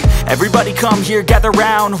to see. Everybody come here, gather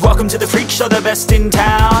round, welcome to the freak show, the best in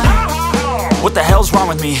town. What the hell's wrong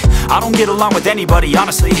with me? I don't get along with anybody,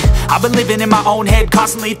 honestly. I've been living in my own head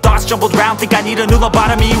constantly, thoughts jumbled round, think I need a new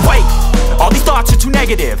lobotomy. Wait, all these thoughts are too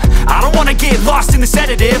negative, I don't wanna get lost in the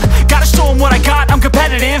sedative. Gotta show them what I got, I'm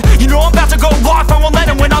competitive. You know I'm about to go off, I won't let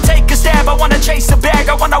them win, I'll take a stab. I wanna chase a bag,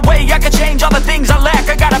 I wanna weigh, I can change all the things I lack.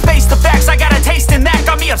 I gotta face the facts, I got a taste in that.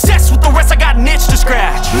 Got me obsessed with the rest, I got an itch to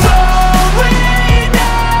scratch. I'll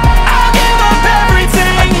give up everything.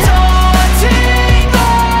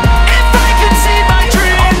 If I could see my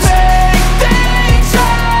dreams, I'll make things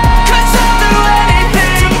right. 'Cause I'll do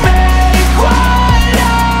anything to make what I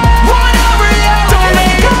want a reality. Don't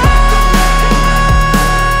let go.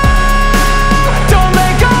 Don't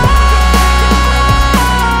let go.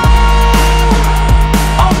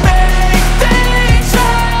 I'll make things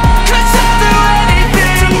right. 'Cause I'll do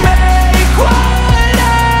anything to make what I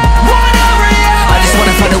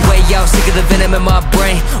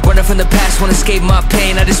my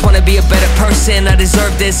pain. I just wanna be a better person, I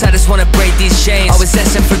deserve this, I just wanna break these chains. Always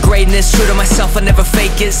asking for greatness, true to myself, I never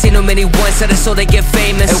fake it. Seen too many once that I so they get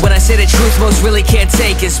famous. And when I say the truth, most really can't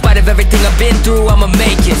take it. In spite of everything I've been through, I'ma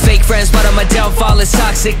make it. Fake friends, but on my downfall is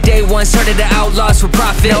toxic. Day one, started the outlaws for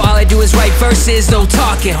profit. Now all I do is write verses, no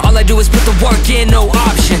talking. All I do is put the work in, no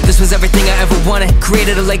option. This was everything I ever wanted.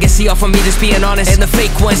 Created a legacy off of me just being honest. And the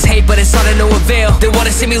fake ones hate, but it's all to no avail. They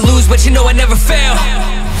wanna see me lose, but you know I never fail.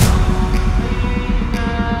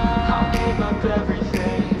 I'll give up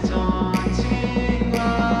everything, daunting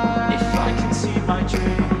life. If I can see my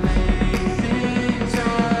dream, make things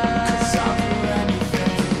right. 'Cause I'll do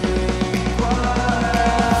anything.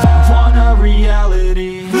 Want a reality.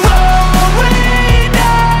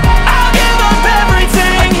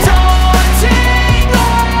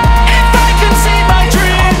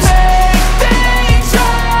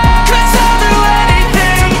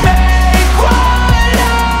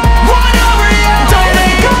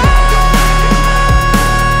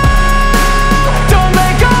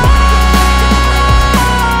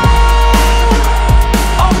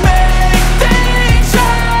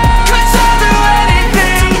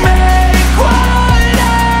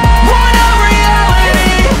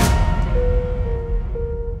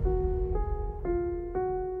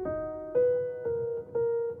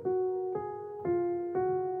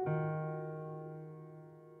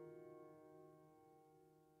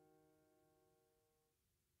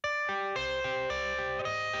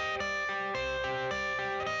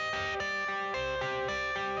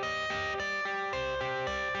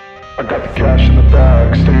 I got the cash in the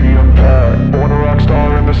bag, stadium packed. Born a rock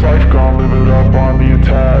star in this life, gon' live it up on the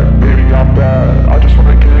attack. Baby, I'm bad, I just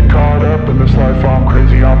wanna get caught up in this life. I'm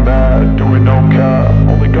crazy, I'm mad, doing no cap.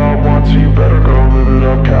 Only God wants you, better go live it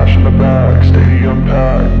up. Cash in the bag, stadium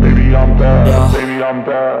packed. Baby, I'm bad, baby, I'm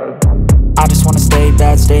bad. I just wanna stay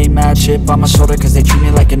bad, stay mad. Chip on my shoulder cause they treat me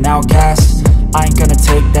like an outcast. I ain't gonna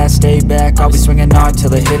take that, stay back. I'll be swinging hard till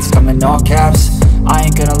the hits come in all caps. I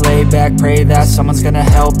ain't gonna lay back, pray that someone's gonna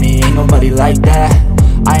help me. Ain't nobody like that.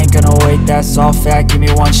 I ain't gonna wait, that's all fact. Give me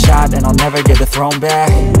one shot and I'll never get the throne back.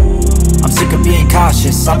 I'm sick of being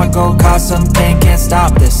cautious, I'ma go cause something, can't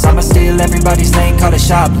stop this. I'ma steal everybody's lane, call it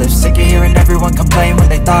shoplift. Sick of hearing everyone complain when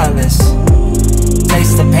they thoughtless.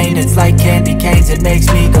 Taste the pain, it's like candy canes. It makes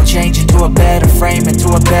me go change into a better frame, into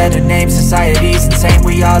a better name. Society's insane,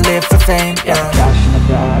 we all live for fame, yeah. Cash in the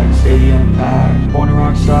bag, stadium packed. Born a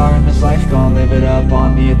rock star in this life, gon' live it up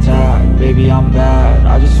on the attack. Baby, I'm bad,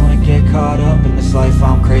 I just wanna get caught up in this life.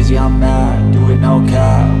 I'm crazy, I'm mad, do it no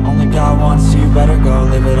cap. Only God wants you, better go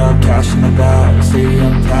live it up. Cash in the bag,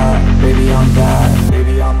 stadium packed. Baby, I'm bad,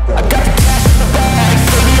 baby, I'm bad. I got the cash in the bag,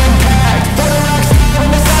 stadium packed. Born a rock star in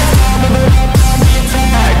this life, gon' live it up.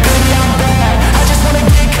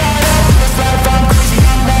 I'm crazy,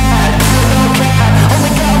 I'm mad, do it no cap.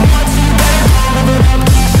 Only God wants you, better go live it up.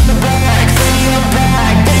 Cash in the bag, stadium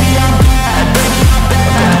packed. Baby, I'm bad, baby, I'm bad.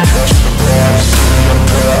 I got the cash in the bag, stadium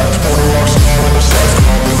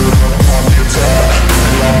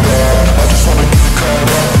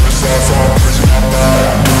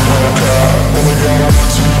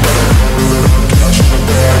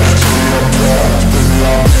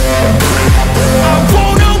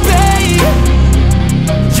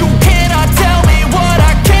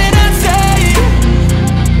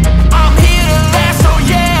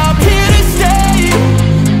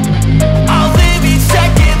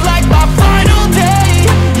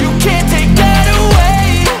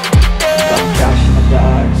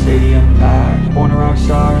packed. Born a rock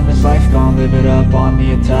star in this life, I'll live it up on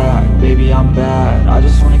the attack. Baby, I'm bad, I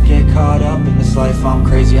just wanna get caught up in this life. I'm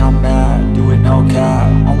crazy, I'm mad, do it no cap.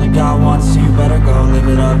 Only God wants you, better go live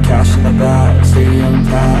it up. Cash in the bag, stadium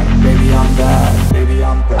packed. Baby, I'm bad, baby,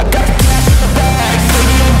 I'm bad. I got the cash in the bag,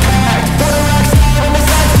 stadium packed. Born a rock star in this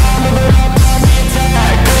life, I'll live it up on the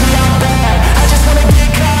attack. Baby, I'm bad, I just wanna get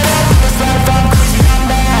caught up in this life. I'm crazy, I'm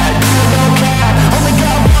mad, do it no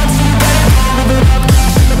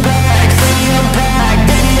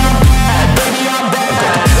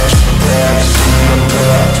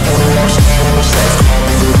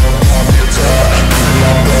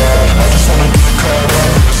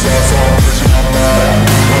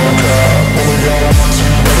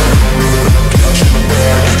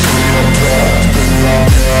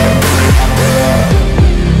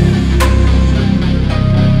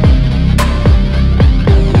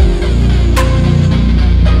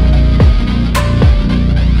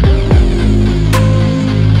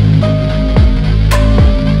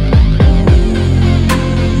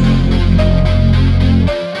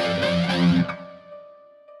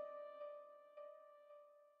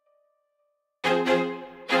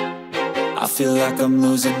I feel like I'm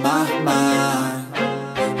losing my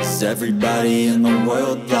mind. Is everybody in the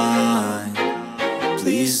world blind?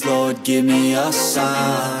 Please, Lord, give me a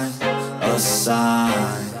sign, a sign.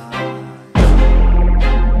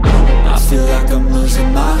 I feel like I'm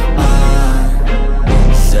losing my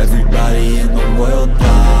mind. Is everybody in the world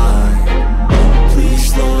blind?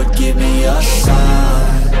 Please, Lord, give me a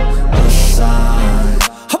sign, a sign.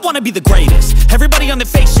 I wanna be the greatest. Everybody on the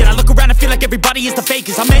fake shit. I look around and feel like everybody is the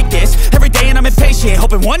fakest. I make this every day and I'm impatient,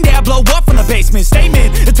 hoping one day I blow up from the basement.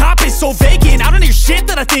 Statement, the top is so vacant. I don't hear shit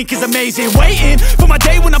that I think is amazing. Waiting for my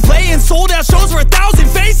day when I'm playing sold out shows for 1,000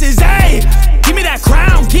 faces. Hey, give me that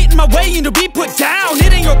crown, get in my way and to be put down.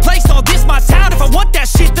 It ain't your place, all this my town. If I want that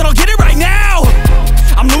shit, then I'll get it right now.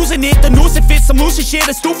 I'm losing it, the noose it fits. I'm losing shit,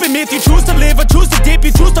 a stupid myth. You choose to live or choose to dip.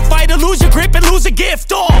 You choose to fight or lose your grip and lose a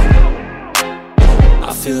gift.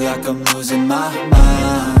 I feel like I'm losing my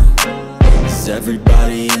mind. Is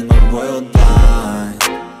everybody in the world blind?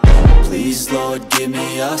 Please, Lord, give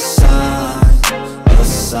me a sign, a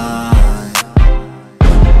sign.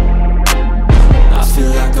 I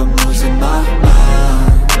feel like I'm losing my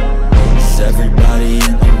mind. Is everybody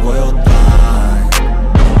in the world blind?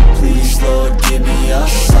 Please, Lord, give me a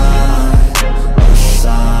sign, a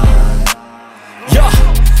sign. Yeah.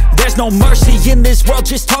 There's no mercy in this world,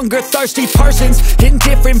 just hunger-thirsty persons in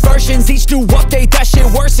different versions. Each new update, that shit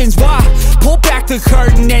worsens. Why? Pull back the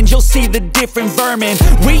curtain and you'll see the different vermin.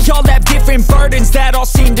 We all have different burdens that all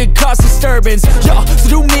seem to cause disturbance. Yo, so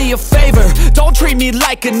do me a favor, don't treat me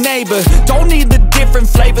like a neighbor. Don't need the different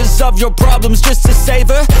flavors of your problems just to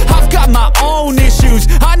savor. I've got my own issues,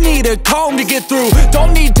 I need a comb to get through.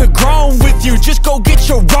 Don't need to groan with you, just go get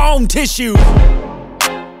your own tissue.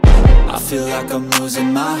 I feel like I'm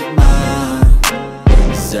losing my mind.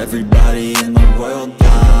 Is everybody in the world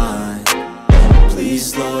blind?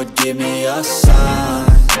 Please, Lord, give me a sign,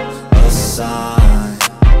 a sign.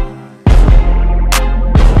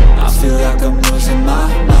 I feel like I'm losing my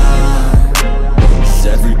mind. Is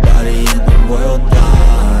everybody in the world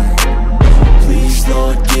blind? Please,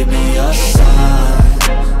 Lord, give me a sign,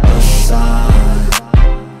 a sign.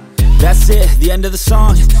 That's it, the end of the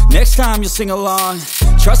song. Next time you'll sing along.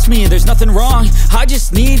 Trust me, there's nothing wrong. I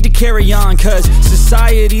just need to carry on, cause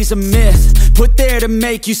society's a myth put there to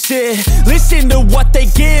make you sit. Listen to what they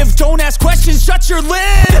give. Don't ask questions, shut your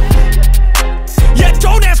lid. Yeah,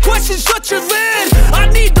 don't ask questions, shut your lid. I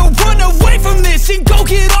need to run away from this and go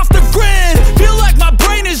get off the grid. Feel like my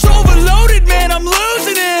brain is overloaded, man, I'm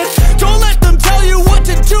losing it. Don't let them tell you what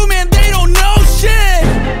to do, man, they don't know shit.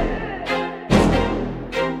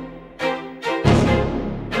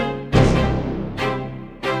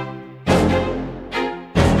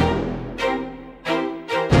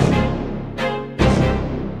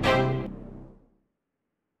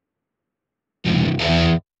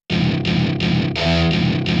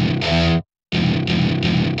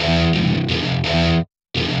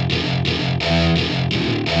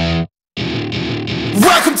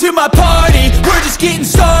 Welcome to my party, we're just getting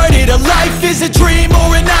started. A life is a dream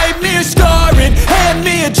or a nightmare scarring. Hand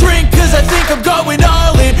me a drink cause I think I'm going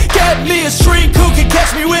all in. Get me a shrink who can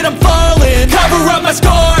catch me when I'm falling. Cover up my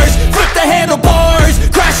scars, flip the handlebars.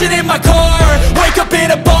 Crashing in my car, wake up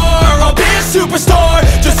in a bar. I'll be a superstar,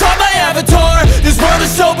 just on my avatar. This world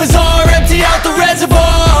is so bizarre, empty out the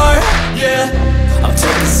reservoir. Yeah, I'm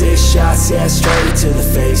taking 6 shots, yeah, straight to the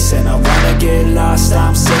face. And I wanna get lost,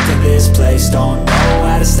 I'm sick of this place. Don't know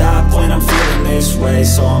how to stop when I'm feeling this way.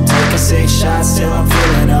 So I'm taking 6 shots till I'm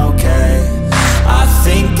feeling okay. I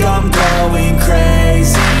think I'm going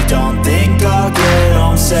crazy, don't think I'll get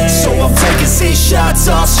home safe. So I'm taking 6 shots,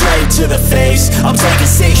 all straight to the face. I'm taking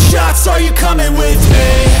 6 shots, are you coming with me?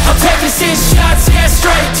 I'm taking 6 shots, yeah,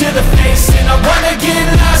 straight to the face. And I wanna get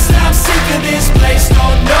lost, I'm sick of this place.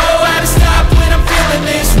 Don't know how to stop when I'm feeling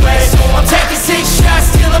this way. So I'm taking 6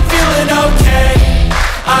 shots till I'm feeling okay.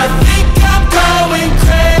 I think I'm going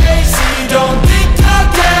crazy, don't think I'll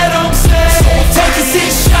get home safe. So I'm taking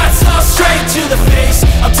 6 shots, all straight to the face.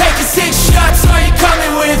 I'm taking 6 shots, are you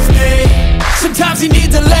coming with me? Sometimes you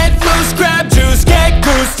need to let loose, grab juice, get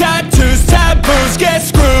goose, tattoos, taboos, get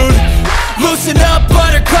screwed. Loosen up,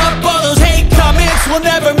 buttercup, all those hate comments will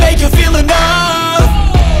never make you feel enough.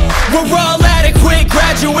 We're all adequate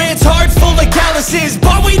graduates, heart full of calluses,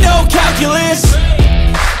 but we know calculus.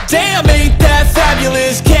 Damn, ain't that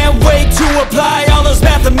fabulous? Can't wait to apply all those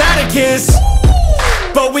mathematicus.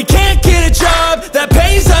 But we can't get a job that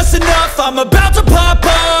pays us enough. I'm about to pop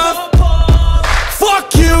off.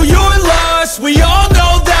 Fuck you, you're lost. We all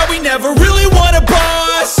know that we never really want a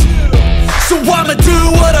boss. So I'ma do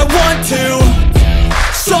what I want to,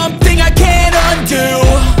 something I can't undo.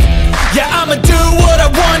 Yeah, I'ma do what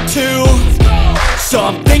I want to.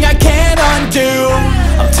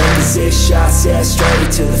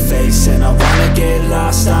 straight to the face. And I wanna get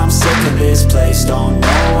lost, I'm sick of this place. Don't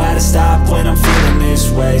know how to stop when I'm feeling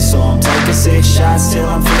this way. So I'm taking 6 shots till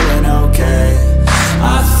I'm feeling okay.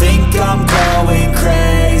 I think I'm going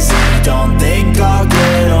crazy, don't think I'll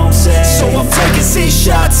get home safe. So I'm taking 6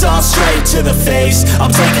 shots, all straight to the face. I'm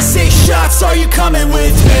taking 6 shots, are you coming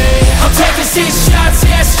with me? I'm taking 6 shots,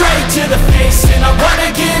 yeah, straight to the face. And I wanna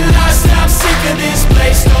get lost, I'm sick of this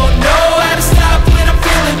place. Don't know how to stop when I'm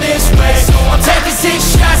feeling this way. So I'm taking 6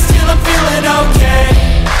 shots till I'm feeling okay.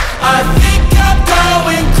 I think I'm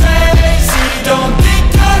going crazy, don't think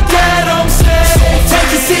I'll get home safe. So I'm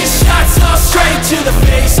taking 6 shots, all straight to the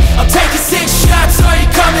face. I'm taking 6 shots, are you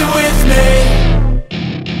coming with me?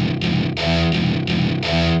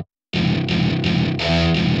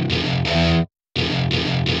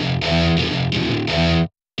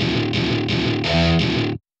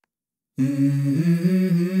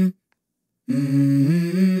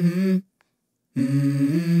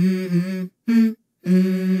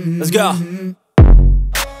 Let's go.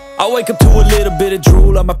 I wake up to a little bit of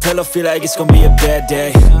drool on my pillow, feel like it's gonna be a bad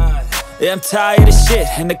day. Yeah, I'm tired of shit,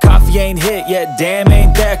 and the coffee ain't hit yet, damn,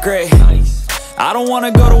 ain't that great. I don't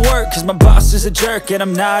wanna go to work, cause my boss is a jerk, and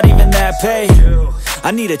I'm not even that paid.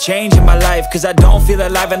 I need a change in my life, cause I don't feel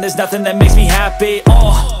alive, and there's nothing that makes me happy.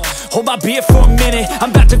 Hold my beer for a minute,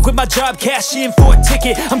 I'm about to quit my job, cash in for a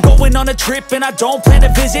ticket. I'm going on a trip and I don't plan to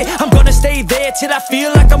visit. I'm gonna stay there till I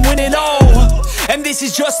feel like I'm winning, and this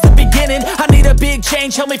is just the beginning. I need a big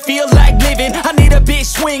change, help me feel like living. I need a big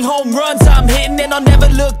swing, home runs I'm hitting. And I'll never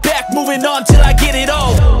look back, moving on till I get it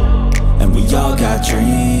all. And we all got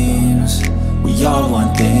dreams, we all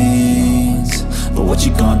want things. But what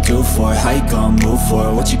you gonna do for it, how you gonna move for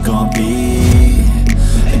it, what you gonna be?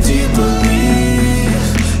 And do you believe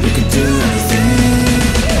you can do anything?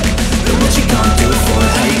 But what you gonna do for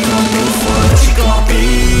it, how you gonna move for it, what you gonna be?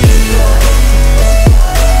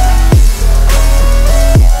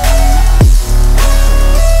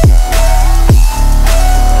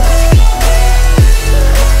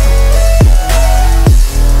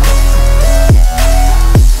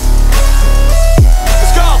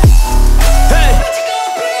 Let's go! Hey!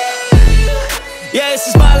 Yeah, this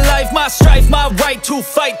is my life, my strife, my right to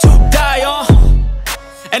fight, to die on.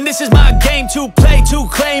 And this is my game to play, to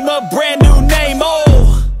claim a brand new name,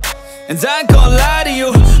 And I ain't gonna lie to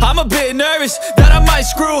you, I'm a bit nervous that I might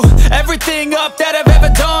screw everything up that I've ever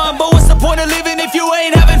done. But what's the point of living if you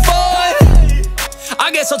ain't having fun?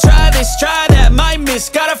 I guess I'll try this, try that, might miss,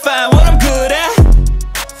 gotta find what I'm good at.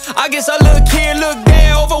 I guess I look here, look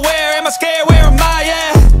there, over where am I scared, where am I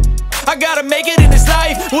at? I gotta make it in this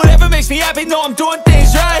life, whatever makes me happy, know I'm doing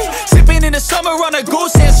things right. Sipping in the summer on a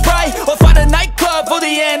goose and Sprite, or find a nightclub for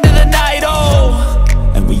the end of the night,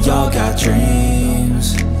 And we all got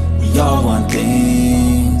dreams, we all want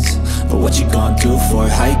things. But what you gonna do for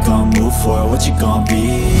it, how you gonna move for it, what you gonna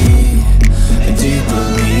be? And do you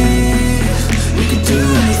believe you can do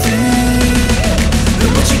anything?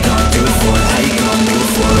 But what you gonna do for it, how you gonna move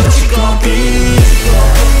for it, what you gonna be?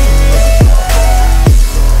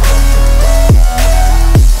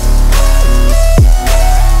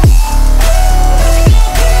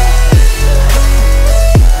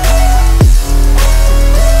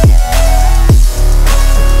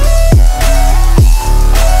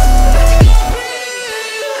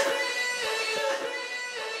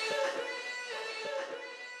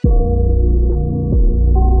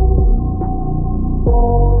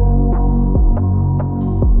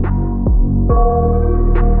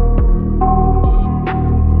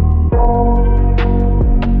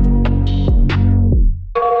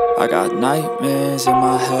 I got nightmares in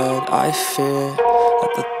my head, I fear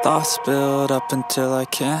that the thoughts build up until I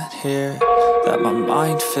can't hear, that my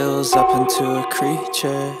mind fills up into a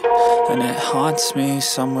creature, and it haunts me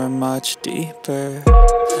somewhere much deeper.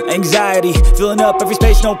 Anxiety, filling up every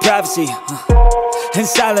space, no privacy. And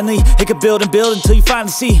silently, it could build and build until you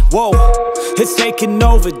finally see, whoa, it's taking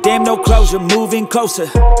over, damn no closure, moving closer.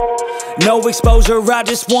 No exposure, I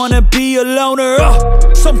just wanna be a loner.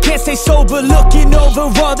 Some can't stay sober, looking over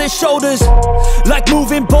all their shoulders, like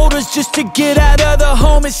moving boulders just to get out of the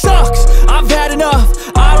home. It sucks, I've had enough,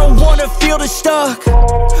 I don't wanna feel the stuck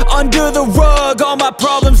under the rug, all my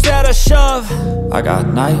problems that I shove. I got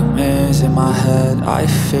nightmares in my head, I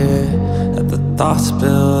fear that the thoughts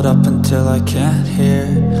build up until I can't hear,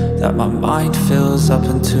 that my mind fills up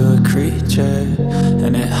into a creature,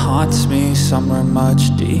 and it haunts me somewhere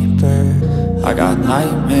much deeper. I got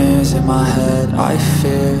nightmares in my head, I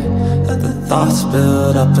fear that the thoughts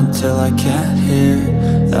build up until I can't hear,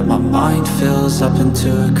 that my mind fills up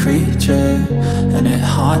into a creature, and it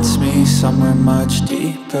haunts me somewhere much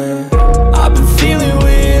deeper. I've been feeling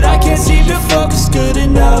weird, I can't seem to focus good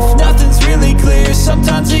enough. Nothing's really clear,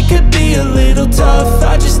 sometimes it could be a little tough.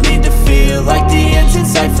 I just need to feel like the end's in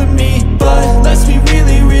sight for me. But let's be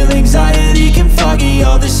really real, anxiety can foggy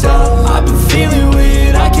all this stuff. I've been feeling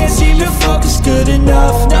weird, I can't seem to focus good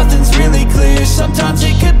enough. Nothing's really clear, sometimes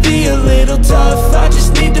it could be a little tough. I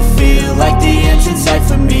just need to feel like the end's in sight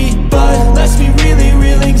for me. But let's be really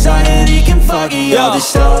real, anxiety can foggy all this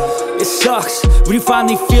stuff. It sucks when you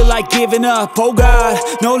finally feel like giving up. Oh God,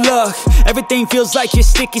 no luck. Everything feels like you're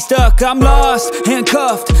sticky stuck. I'm lost,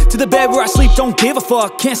 handcuffed to the bed where I sleep. Don't give a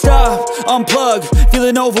fuck, can't stop. Unplug,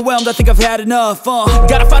 feeling overwhelmed. I think I've had enough.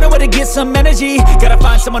 Gotta find a way to get some energy. Gotta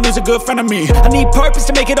find someone who's a good friend of me. I need purpose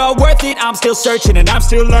to make it all worth it. I'm still searching and I'm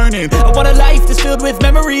still learning. I want a life that's filled with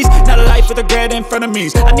memories, not a life with regret and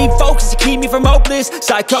frenemies. I need focus to keep me from hopeless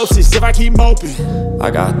psychosis if I keep moping. I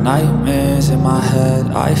got nightmares in my head,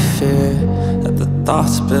 I fear that the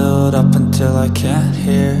thoughts build up until I can't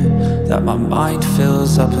hear, that my mind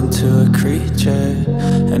fills up into a creature,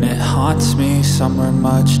 and it haunts me somewhere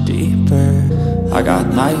much deeper. I got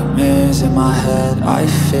nightmares in my head, I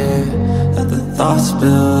fear that the thoughts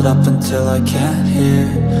build up until I can't hear,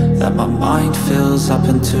 that my mind fills up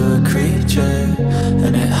into a creature,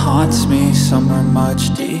 and it haunts me somewhere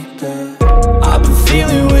much deeper. I've been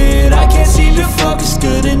feeling weird, I can't seem to focus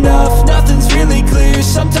good enough. Nothing's really clear,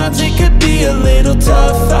 sometimes it could be a little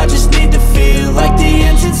tough. I just need to feel like the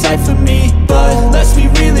end's in sight for me. But let's be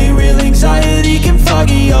really real, anxiety can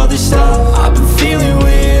foggy all this stuff. I've been feeling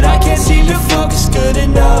weird, I can't seem to focus good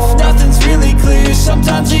enough. Nothing's really clear,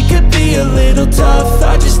 sometimes it could be a little tough.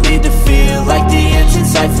 I just need to feel like the end's in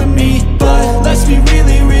sight for me. But let's be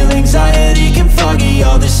really real, anxiety can foggy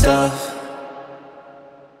all this stuff.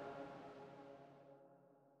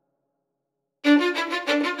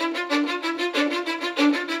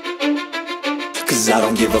 Cause I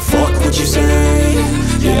don't give a fuck what you say.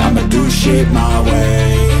 Yeah, I'ma do shit my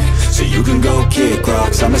way. So you can go kick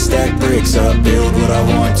rocks, I'ma stack bricks up, build what I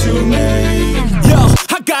want to make. Yo,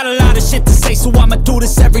 I got a lot of shit to say, so I'ma do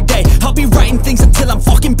this every day. I'll be writing things until I'm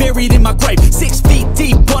fucking buried in my grave. 6 feet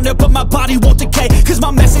deep under, but my body won't decay. Cause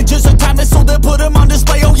my messages are timeless, so they'll put them on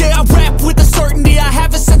display. Oh yeah, I rap with a certainty, I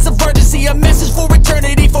have a sense of urgency. A message for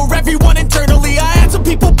eternity, for everyone internally. I had some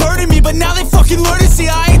people burning me, but now they fucking learn to see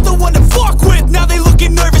I ain't the one to fuck with. Now they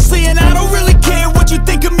looking nervously, and I don't really care what you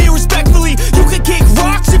think of me respectfully. You can kick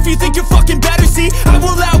rocks if you think you're fucking better, see. I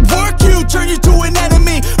will outwork you, turn you to an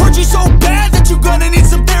enemy. Hurt you so bad that you're gonna need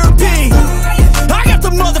some therapy. I got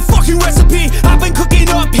the motherfucking recipe. I've been cooking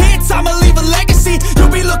up hits, I'ma leave a legacy.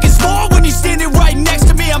 You'll be looking small when you're standing right next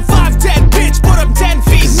to me. I'm 5'10", bitch, but I'm 10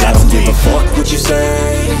 feet. Cause I don't give a fuck what you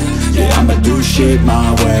say. Yeah, I'ma do shit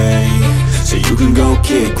my way. So you can go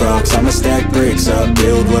kick rocks, I'ma stack bricks up,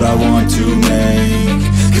 build what I want to make.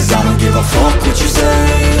 Cause I don't give a fuck what you say.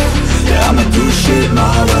 Yeah, I'ma do shit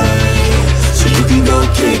my way. So you can go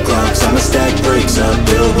kick rocks, I'ma stack bricks up,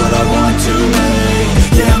 build what I want to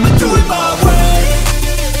make. Yeah, I'ma do it my way.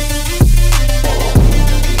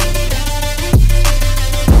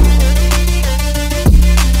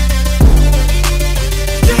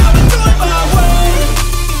 Yeah, I'ma do it my way.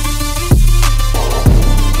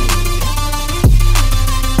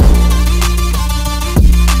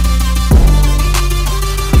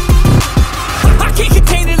 I can't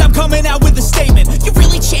contain it, I'm coming out with a statement. You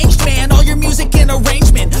really changed, man, all your music and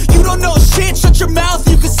arrangement. You don't know shit, shut your mouth,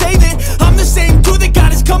 you can save it. I'm the same dude that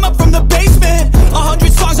got his come up from the basement.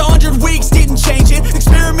 100 songs, 100 weeks, didn't change it.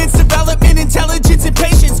 Experiments, development, intelligence, and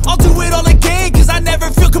patience. I'll do it all again, cause I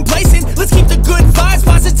never feel complacent. Let's keep the good vibes,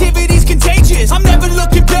 positivity's contagious. I'm never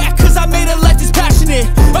looking back, cause I made a life that's passionate.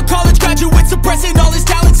 A college graduate suppressing all his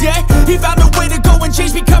talents, yeah. He found a way to go and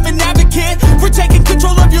change, become an advocate for taking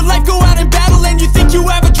control of your life, go out and battle. And you think you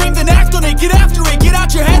have a dream, then act on it. Get after it, get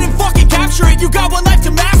out your head and fucking capture it. You got one life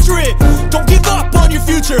to master it. Don't give up on your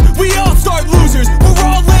future, we all start losers. We're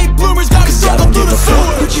all late bloomers, gotta struggle through the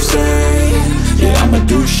sewer. What you say? Yeah, I'ma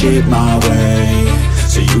do shit my way.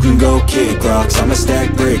 So you can go kick rocks, I'ma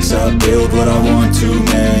stack bricks up, build what I want to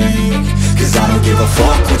make. Cause I don't give a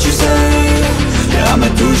fuck what you say. Yeah, I'ma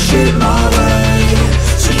do shit my way.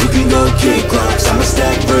 So you can go kick rocks, I'ma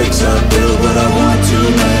stack bricks up, build what I want to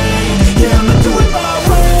make. Yeah, I'ma do it my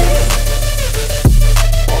way.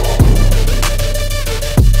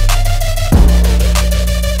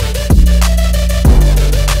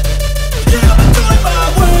 Yeah, I'ma do it my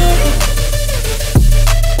way.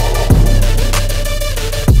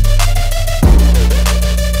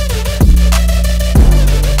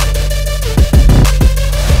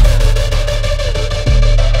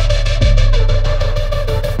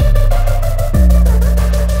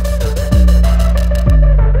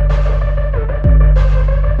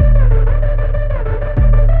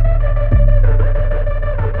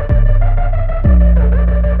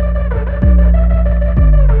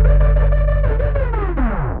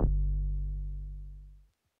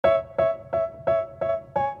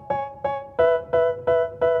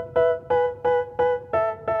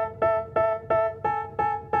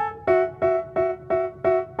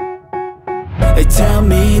 They tell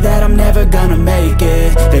me that I'm never gonna make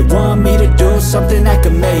it. They want me to do something that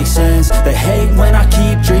could make sense. They hate when I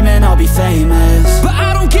keep dreaming I'll be famous, but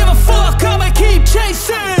I don't give a fuck, I'ma keep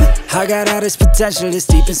chasing. I got all this potential that's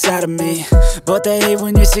deep inside of me, but they hate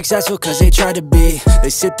when you're successful cause they try to be. They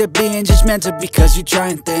sit there being judgmental because you're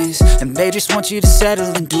trying things, and they just want you to settle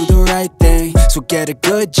and do the right thing. So get a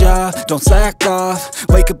good job, don't slack off.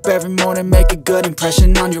 Wake up every morning, make a good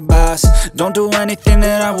impression on your boss. Don't do anything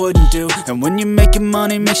that I wouldn't do, and when you're making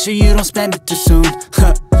money, make sure you don't spend it too soon.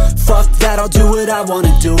 Fuck that, I'll do what I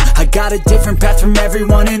wanna do. I got a different path from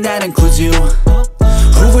everyone, and that includes you.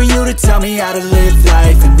 Who are you to tell me how to live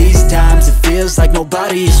life? In these times it feels like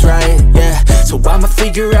nobody's right, yeah. So I'ma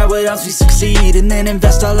figure out what else we succeed, and then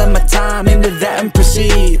invest all of my time into that and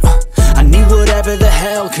proceed. I need whatever the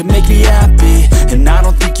hell could make me happy, and I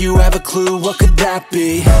don't think you have a clue what could that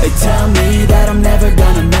be. They tell me that I'm never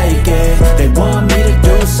gonna make it. They want me to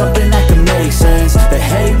do something that can make sense. They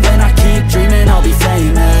hate when I keep dreaming I'll be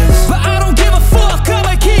famous, but I don't give a fuck,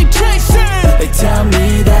 I'ma keep chasing. They tell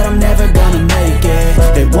me that I'm never gonna make it.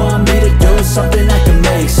 They want me to do something that can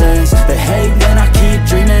make sense. They hate when I keep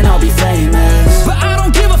dreaming I'll be famous, but I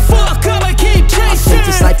don't give a fuck, I'ma keep chasing. I think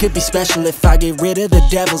this life could be special if I get rid of the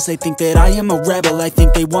devils. They think that I am a rebel, I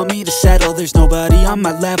think they want me to settle. There's nobody on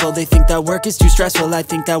my level. They think that work is too stressful, I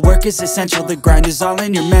think that work is essential. The grind is all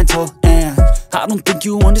in your mental, and I don't think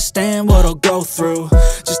you understand what I'll go through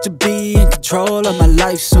just to be in control of my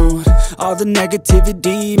life soon. All the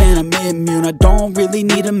negativity, man, I'm immune. I don't really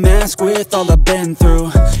need a mask with all I've been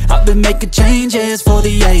through. I've been making changes for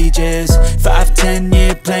the ages. 5-10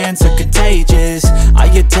 year plans are contagious. I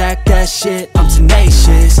attack that shit, I'm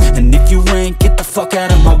tenacious. And if you ain't, get the fuck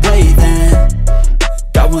out of my way then.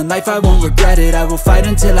 Got one life, I won't regret it. I will fight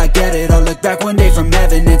until I get it. I'll look back one day from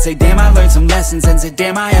heaven and say, damn, I learned some lessons. And say,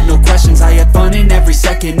 damn, I had no questions. I had fun in every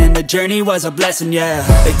second, and the journey was a blessing, yeah.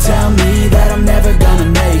 They tell me that I'm never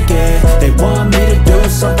gonna make it. They want me to do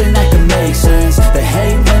something that can make sense. They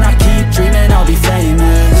hate when I keep dreaming I'll be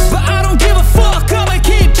famous, but I don't give a fuck, I'ma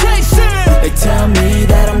keep chasing. They tell me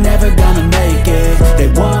that I'm never gonna make it.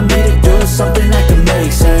 They want me to do something that can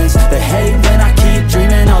make sense. They hate when I keep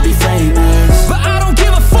dreaming I'll be famous, but I don't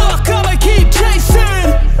give a fuck, I'ma keep chasing.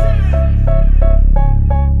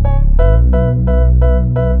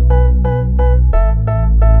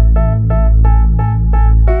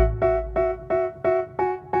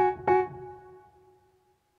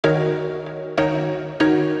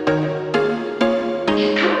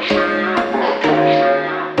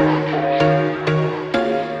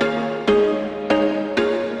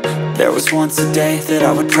 There was once a day that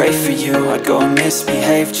I would pray for you. I'd go and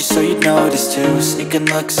misbehave just so you'd notice too. Sneaking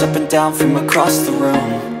looks up and down from across the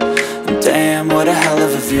room. And damn, what a hell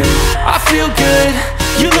of a view. I feel good,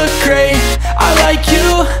 you look great, I like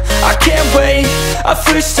you, I can't wait. A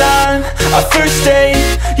first time, a first date.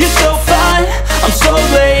 You're so fine, I'm so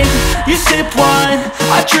late. You sip wine,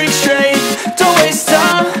 I drink straight. Don't waste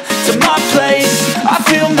time to my place. I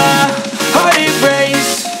feel my heart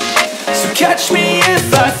erase. So catch me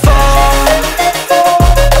if I fall.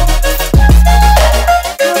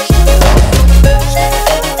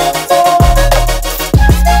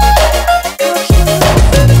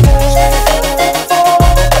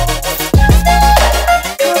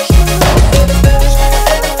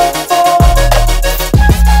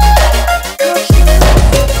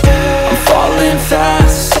 I'm falling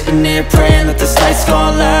fast, sitting here praying that this night's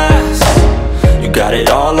gonna last. You got it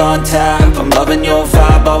all on tap, I'm loving your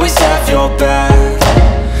vibe, always have your back.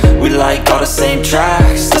 We like all the same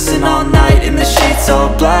tracks, listen all night in the sheets all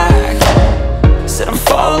black. Said I'm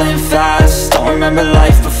falling fast, don't remember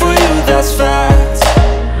life before you, that's fact.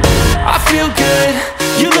 I feel good,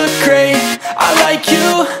 you look great, I like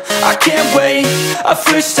you, I can't wait. A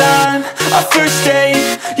first time, a first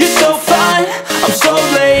date. You're so fine, I'm so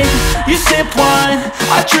late. You sip wine,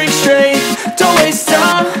 I drink straight. Don't waste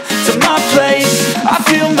time to my place. I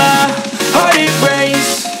feel my heart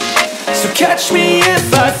erase. So catch me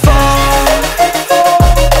if I fall.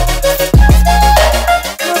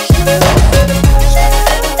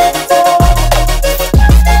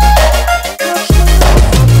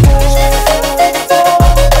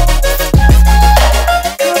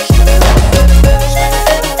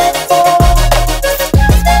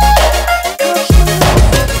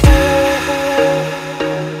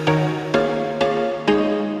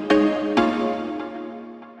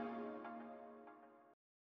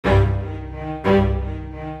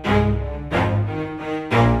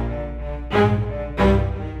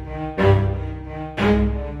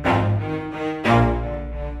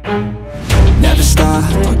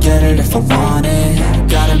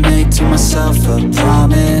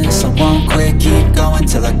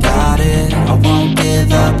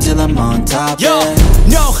 I'm on top, Yo, yeah.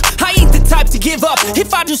 no, I ain't the type to give up.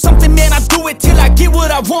 If I do something, man, I do it till I get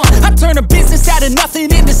what I want. I turn a business out of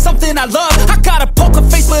nothing into something I love. I got a poker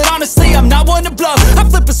face, but honestly, I'm not one to bluff. I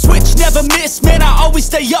flip a switch, never miss, man, I always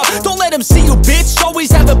stay up. Don't let them see you, bitch,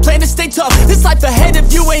 always have a plan to stay tough. This life ahead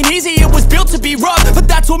of you ain't easy, it was built to be rough. But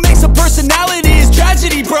that's what makes a personality, is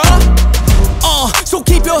tragedy, bruh. So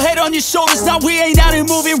keep your head on your shoulders. Now we ain't out here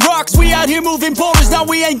moving rocks, we out here moving boulders. Now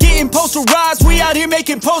we ain't getting posterized, we out here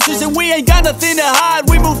making posters. And we ain't got nothing to hide,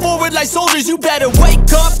 we move forward like soldiers. You better wake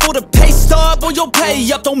up for the pay stub, or you'll pay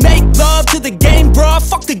up. Don't make love to the game, bruh,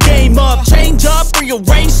 fuck the game up. Change up,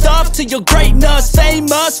 rearrange stuff to your greatness.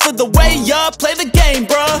 Famous for the way up, play the game,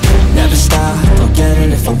 bruh. Never stop, I'll get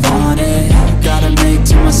it if I want it. Gotta make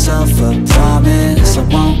to myself a promise. I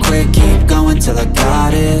won't quit, keep going till I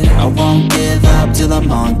got it. I won't give up till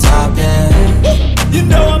I'm on top, yeah. You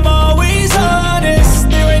know I'm always honest,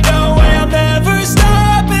 there ain't no way I'm ever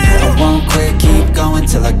stopping. I won't quit, keep going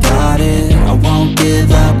till I got it. I won't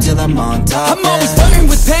give up till I'm on top, I'm always flirting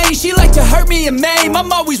with pain, she like to hurt me and maim.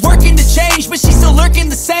 I'm always working to change, but she's still lurking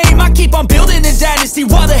the same. I keep on building a dynasty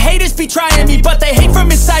while the haters be trying me. But they hate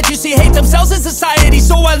from inside, you see, hate themselves in society.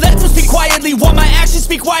 So I let them speak quietly while my actions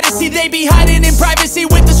speak wider. See, they be hiding in privacy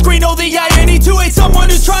with the screen. Oh, the irony to hate someone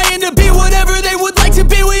who's trying to be whatever they would like to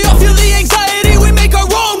be. We all feel the anxiety, we make our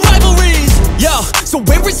own rivalries. Yo, so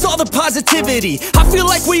where is all the positivity? I feel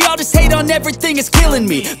like we all just hate on everything, it's killing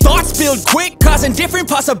me. Thoughts build quick, causing different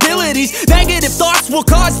possibilities. Negative thoughts will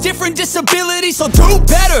cause different disabilities. So do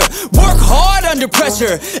better, work hard under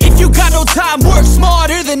pressure. If you got no time, work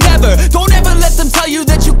smarter than ever. Don't ever let them tell you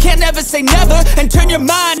that you can't ever say never. And turn your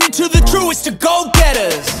mind into the truest of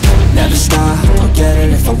go-getters. Never stop, I'll get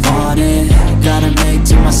it if I want it. Gotta make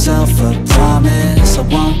to myself a promise. I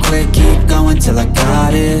won't quit, keep going till I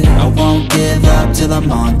got it. I won't give up till I'm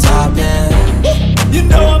on top, yeah. You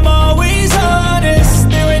know I'm always honest,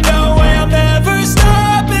 there ain't no way I'm ever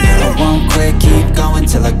stopping. I won't quit, keep going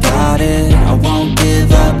till I got it. I won't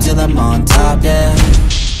give up till I'm on top, yeah.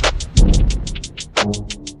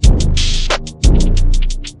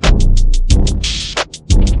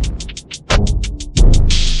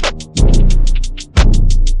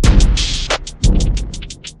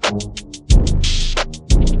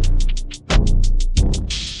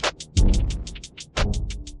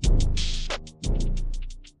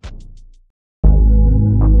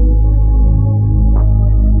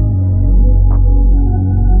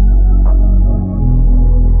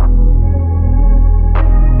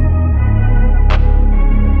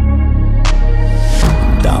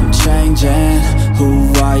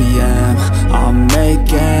 Who I am, I'm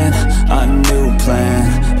making a new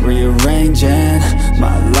plan, rearranging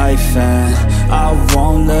my life, and I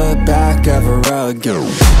won't look back ever again.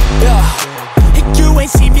 Yeah, you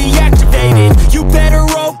ain't see me activated. You better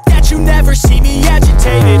hope that you never see me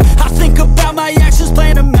agitated. I think about my actions,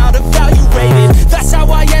 plan them out, evaluated. That's how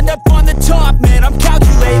I end up on the top, man, I'm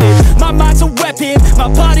calculated. My mind's a weapon,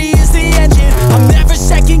 my body is the engine. I'm never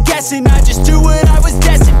second guessing, I just do what I was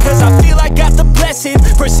destined. Cause I feel I got the blessing,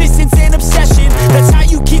 persistence and obsession. That's how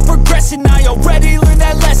you keep progressing, I already learned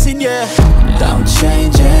that lesson, yeah. I'm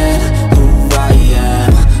changing who I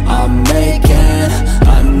am, I'm making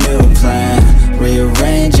a new plan,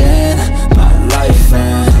 rearranging my life,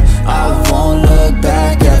 and I won't look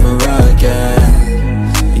back ever again.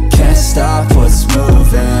 You can't stop what's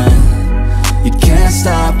moving, you can't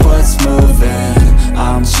stop what's moving.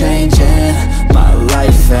 I'm changing my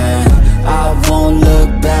life, and I won't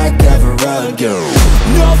look back ever again.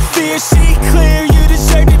 No fear, see clear, you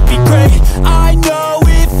deserve to be great. I know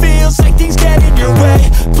it feels like things get in your way.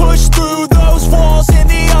 Push through those walls and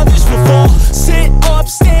the others will fall. Sit on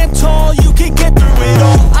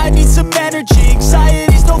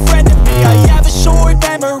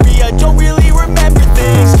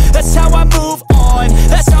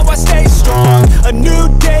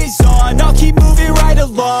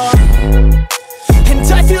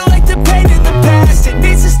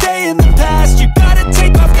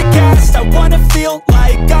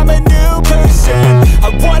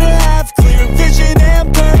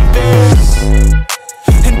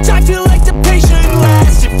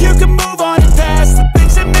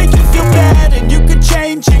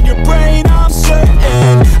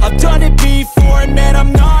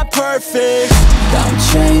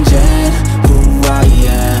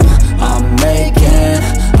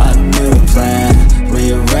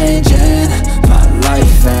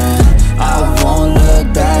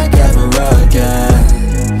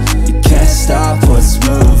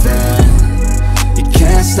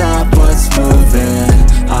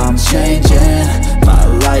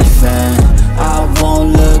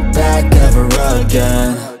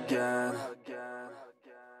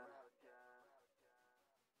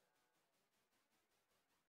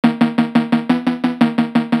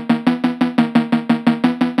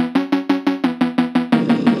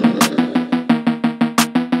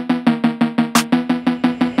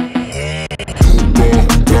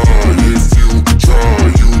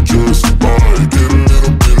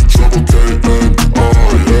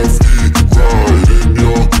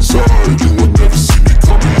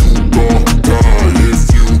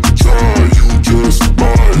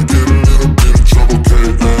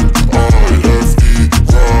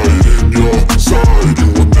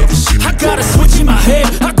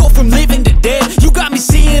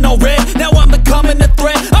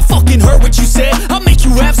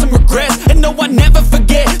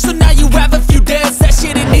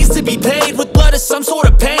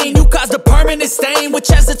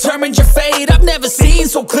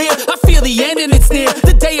clear. I feel the end and it's near.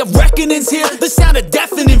 The day of reckoning's here. The sound of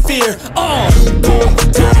deafening fear. You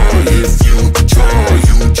won't die if you try.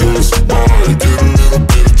 You just might get a little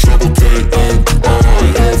bit of trouble.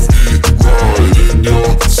 K-N-I-F-E, right in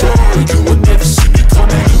your side. You will never see me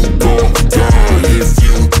coming. You won't die if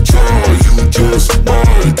you try. You just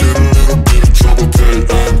might get a little bit of trouble.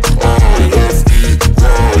 K-N-I-F-E,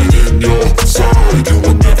 right in your side. You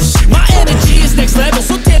will never see me My coming. energy is next level,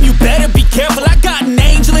 so damn you better be careful. I got an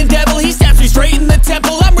angel and devil, he stabs me straight in the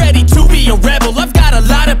temple. I'm ready to be a rebel, I've got a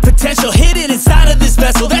lot of potential hidden inside of this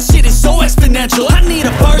vessel. That shit is so exponential. I need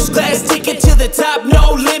a first class ticket to the top,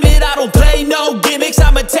 no limit. I don't play no gimmicks,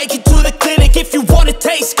 I'ma take you to the clinic. If you want a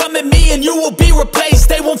taste, come at me and you will be replaced.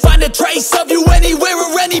 They won't find a trace of you anywhere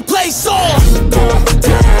or any place. You won't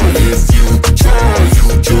die if you try.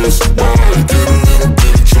 You just might get a little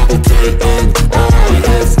bit of trouble. K-N-I-F-E,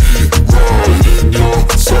 right in your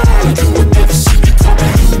side. You will never see me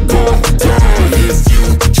coming. You won't die if you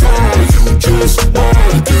try. You just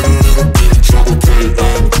might get a little bit of trouble.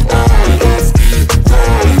 K-N-I-F-E,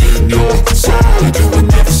 right in your side. You will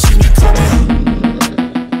never see me coming.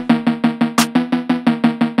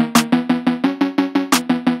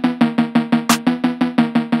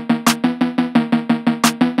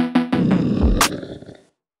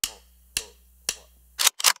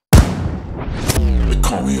 They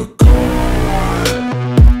call me a god.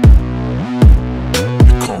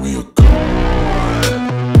 They call me a god.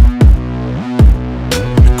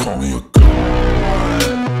 They call me a god.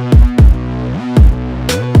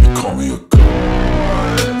 They call me a god.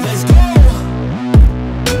 Let's go!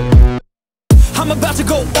 I'm about to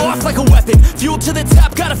go off like a weapon. Fuel to the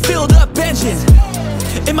top, got a filled up engine.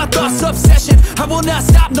 In my thoughts, obsession. I will not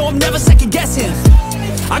stop, no, I'm never second guessing.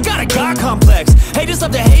 I got a God complex. Haters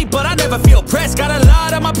love to hate, but I never feel pressed. Got a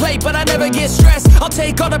lot on my plate, but I never get stressed. I'll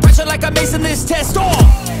take all the pressure like I'm acing this test.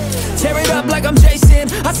 Tear it up like I'm Jason.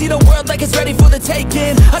 I see the world like it's ready for the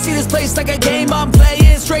taking. I see this place like a game I'm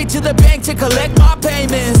playing. Straight to the bank to collect my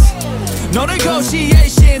payments. No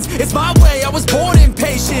negotiations, it's my way, I was born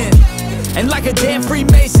impatient. And like a damn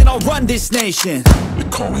Freemason, I'll run this nation. They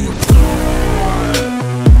call me a god.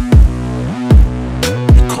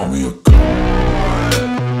 They call me a god.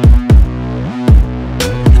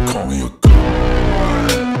 They call me a god.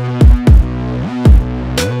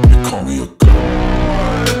 They call me a god.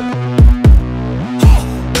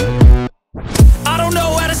 I don't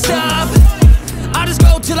know how to stop, I just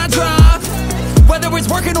go till I drop. Whether it's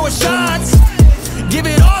working or shots, give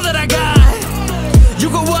it all that I got. You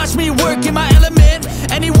can watch me work in my element.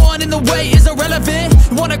 Anyone in the way is irrelevant.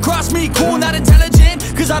 You wanna cross me, cool, not intelligent.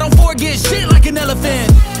 Cause I don't forget shit like an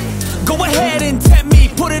elephant. Go ahead and tempt me,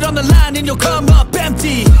 put it on the line and you'll come up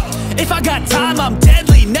empty. If I got time, I'm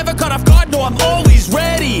deadly. Never caught off guard, no, I'm always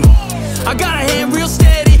ready. I got a hand real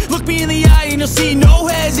steady. Look me in the eye and you'll see no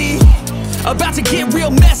hezzy. About to get real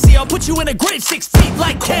messy, I'll put you in a grave 6 feet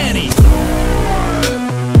like Kenny.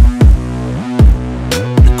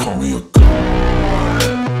 They call me a god.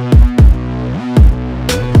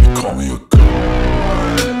 They call me a god.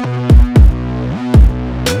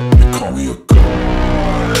 They call me a god.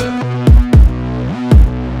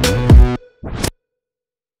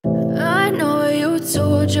 I know you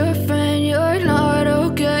told your friend you're not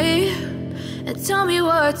okay. And tell me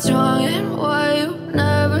what's wrong and why you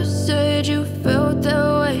never said you felt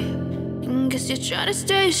that way. And guess you're trying to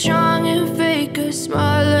stay strong and fake a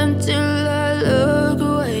smile until I look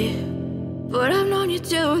away. But I've known you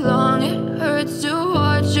too long, it hurts to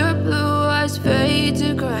watch your blue eyes fade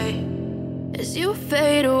to gray as you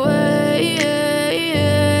fade away.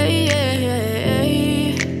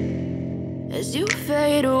 As you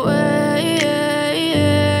fade away.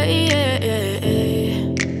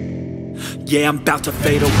 Yeah, I'm about to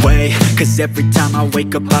fade away. Cause every time I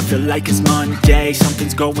wake up I feel like it's Monday.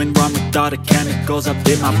 Something's going wrong with all the chemicals up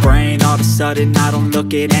in my brain. All of a sudden I don't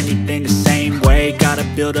look at anything the same way. Gotta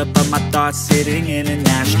build up of my thoughts sitting in an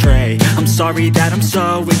ashtray. I'm sorry that I'm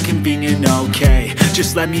so inconvenient, okay.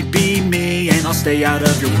 Just let me be me and I'll stay out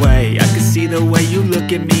of your way. I can see the way you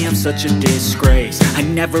look at me, I'm such a disgrace. I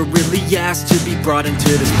never really asked to be brought into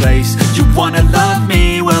this place. You wanna love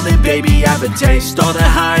me? Well then baby I have a taste. All the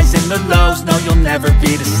highs and the lows, no you'll never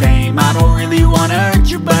be the same. I don't really wanna hurt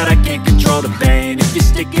you but I can't control the pain. If you're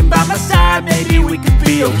sticking by my side maybe we could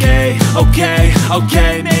be okay.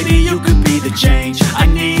 Okay, maybe you could be the change I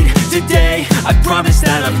need today. I promise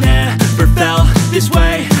that I've never felt this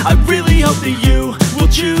way. I really hope that you will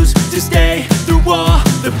choose to stay through all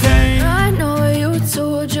the pain. I know you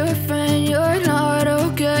told your friend you're not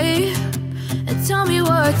okay. And tell me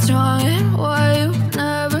what's wrong and why you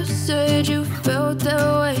never said you felt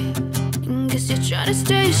that way. And guess you're trying to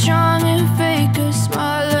stay strong and fake a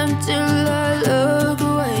smile until I look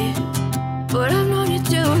away. But I've known you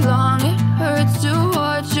too long, it hurts to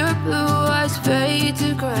watch your blue eyes fade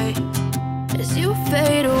to gray as you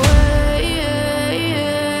fade away.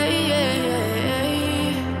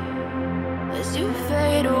 As you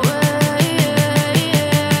fade away.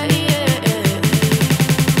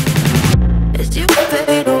 As you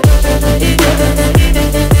fade away.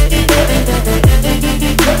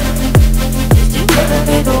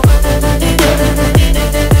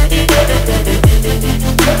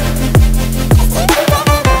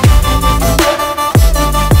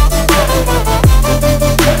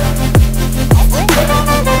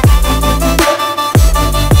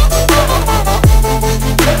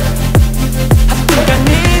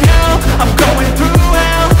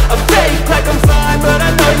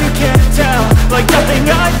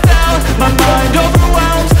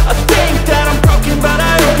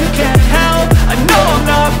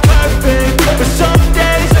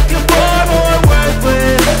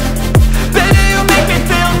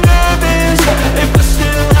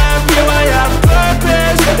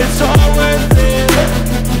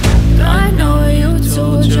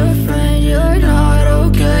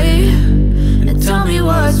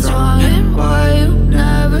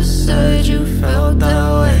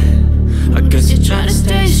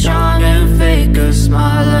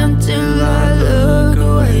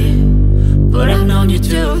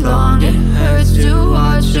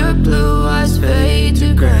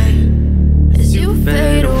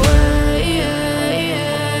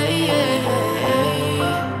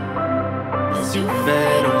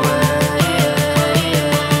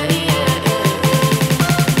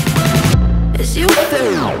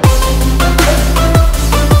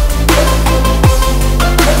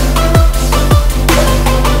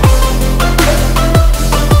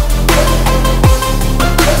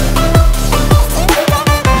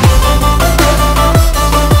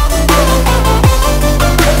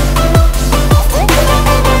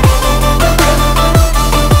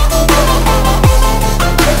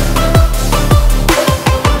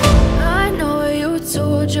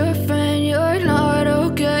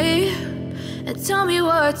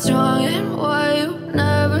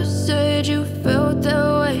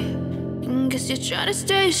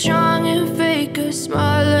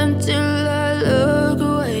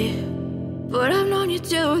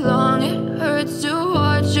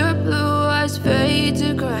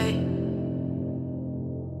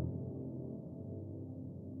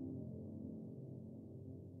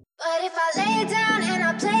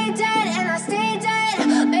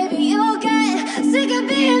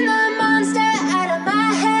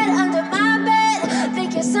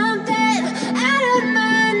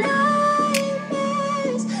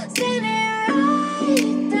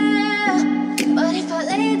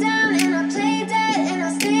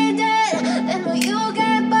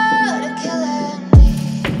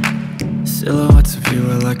 Silhouettes of you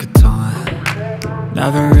are like a taunt.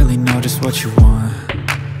 Never really know just what you want.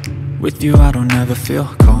 With you I don't ever feel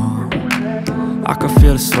calm. I can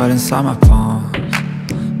feel the sweat inside my palms.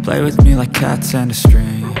 Play with me like cats and a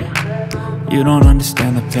string. You don't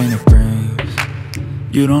understand the pain it brings.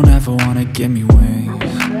 You don't ever wanna give me wings.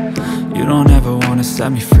 You don't ever wanna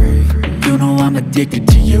set me free. You know I'm addicted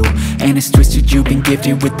to you, and it's twisted, you've been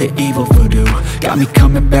gifted with the evil voodoo. Got me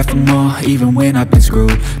coming back for more, even when I've been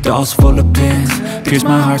screwed. Dolls full of pins, pierce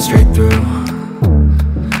my heart straight through.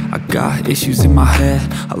 I got issues in my head,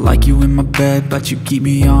 I like you in my bed, but you keep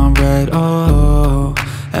me on red. Oh,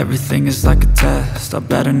 everything is like a test, I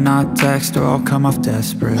better not text or I'll come off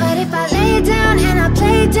desperate. But if I lay down and I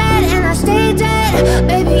play dead and I stay dead,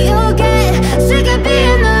 baby you'll get sick of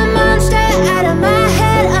being the monster out of my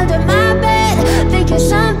head, under my bed, thinking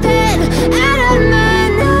something out of my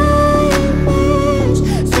nightmares,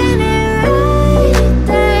 standing right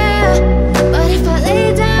there. But if I lay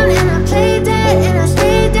down and I play dead and I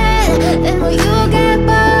stay dead, then will you get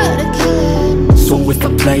bored of killing? So if I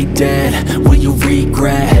play dead, will you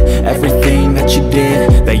regret everything that you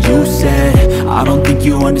did, that you said? I don't think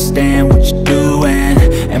you understand what you're doing,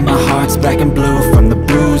 and my heart's black and blue from the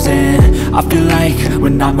bruising. I feel like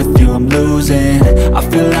when I'm with you I'm losing. I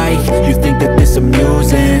feel like you think that this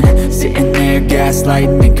amusing, sitting there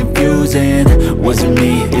gaslighting and confusing. Was it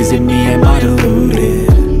me? Is it me? Am I deluded?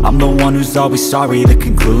 I'm the one who's always sorry, the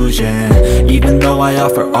conclusion. Even though I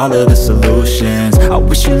offer all of the solutions, I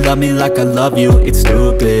wish you loved me like I love you, it's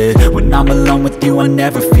stupid. When I'm alone with you I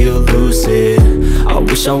never feel lucid. I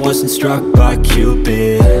wish I wasn't struck by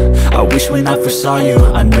Cupid. I wish when I first saw you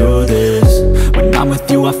I knew this. When I'm with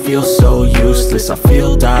you I feel so useless, I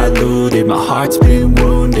feel diluted, my heart's been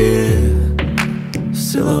wounded.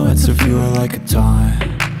 Silhouettes of you are like a taunt.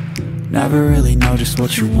 Never really know just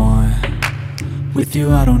what you want. With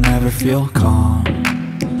you I don't ever feel calm.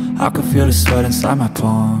 I can feel the sweat inside my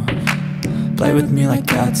palm. Play with me like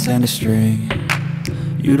cats and a string.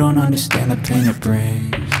 You don't understand the pain it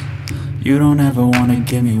brings. You don't ever wanna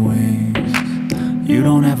give me wings. You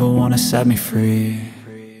don't ever wanna set me free.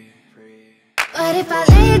 But if I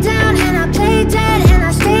lay down and I play dead and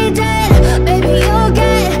I stay dead, baby you'll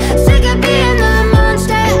get sick of being the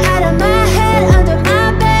monster out of my head, under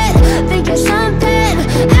my bed, thinking something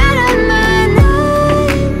out of my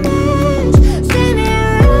nightmares. See me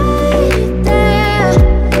right there.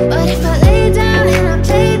 But if I lay down and I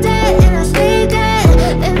play dead and I stay dead,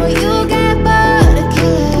 then will you get bored of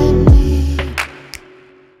killing me?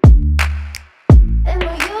 Then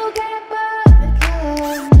will you get bored of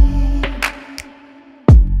killing me?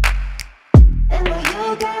 And will you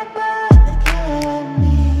get bored of killing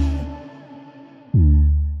me?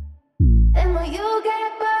 And will you get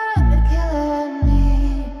bored of killing me?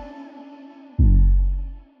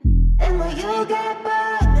 And will you get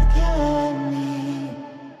bored of killing me?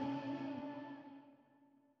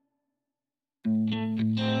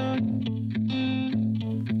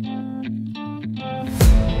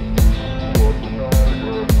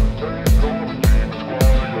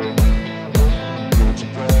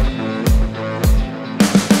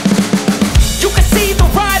 You can see the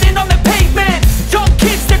writing on the pavement. Young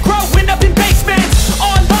kids, they're growing up in basements.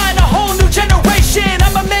 Online, a whole new generation.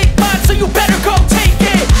 I'ma make mine, so you better go take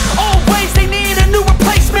it. Always, they need a new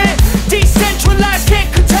replacement. Decentralized,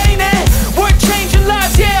 can't contain it. We're changing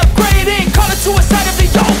lives, yeah, upgrading. Call it suicide of the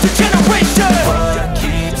older generation. What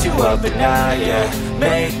keeps you up at night, yeah?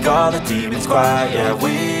 Make all the demons quiet, yeah.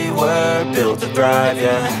 We were built to thrive,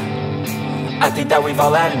 yeah. I think that we've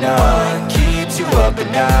all had enough. What keeps you up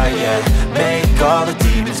at night, yeah? Make all the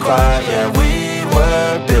demons quiet, yeah. We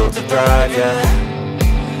were built to thrive, yeah.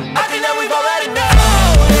 I think that we've all had enough.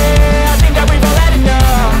 Oh, yeah, I think that we've all had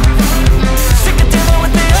enough. Sick of dealing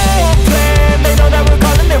with the old plan. They know that we're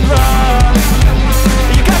calling it wrong.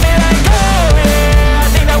 You got me like, oh yeah, I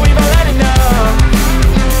think that we've all had enough.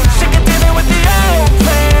 Sick of dealing with the old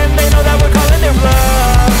plan. They know that we're calling it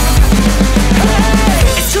wrong.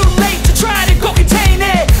 Hey, it's too late to try to go contain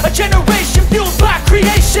it. A generation fueled by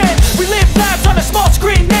creation. We live lives on a small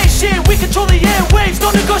screen nation. We control the airwaves,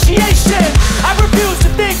 no negotiation. I refuse to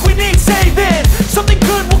think we need saving. Something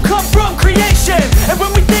good will come from creation. And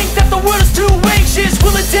when we think that the world is too anxious,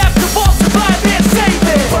 we'll adapt, evolve, survive and save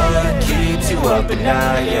it. What keeps you up at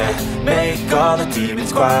night, yeah? Make all the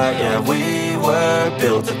demons quiet, yeah. We were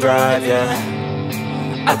built to thrive, yeah.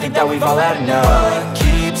 I think that we've all had enough. What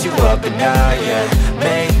keeps you up at night, yeah?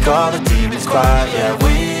 Make all the demons quiet, yeah.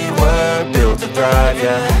 We were built to thrive,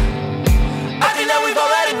 yeah. I think that we've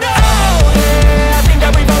all had enough. Oh, yeah, I think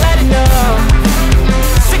that we've all had enough.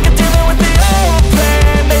 Sick of dealing with the old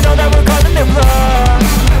plan. They know that we're calling it wrong.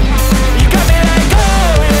 You got me like,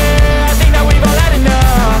 oh yeah, I think that we've all had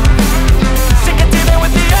enough. Sick of dealing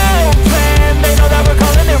with the old plan. They know that we're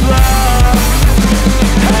calling it wrong.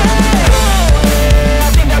 Hey, oh yeah, I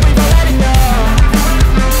think that we've all had enough.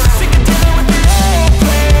 Sick of dealing with the old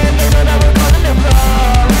plan. They know that we're calling it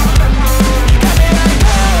wrong. You got me like,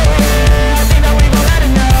 oh yeah, I think that we've all had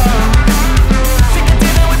enough. Sick of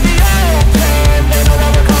dealing with the old plan. They know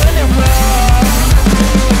that we're calling it wrong.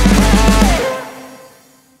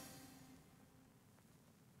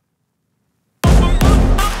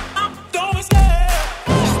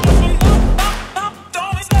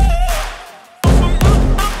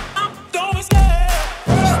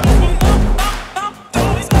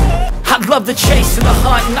 I love the chase and the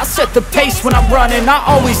hunt, and I set the pace when I'm running. I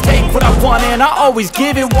always take what I want and I always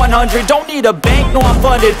give it 100. Don't need a bank, no I'm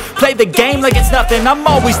funded. Play the game like it's nothing. I'm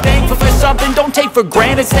always thankful for something. Don't take for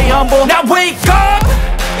granted, stay humble. Now wake up!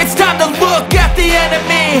 It's time to look at the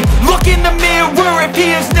enemy. Look in the mirror if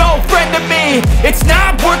he is no friend to me. It's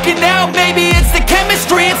not working out, maybe it's the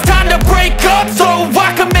chemistry. It's time to break up so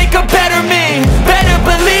I can make a better me. Better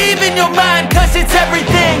believe in your mind, cause it's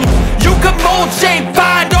everything. You can mold, shape,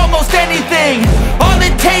 find almost anything. All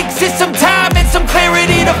it takes is some time and some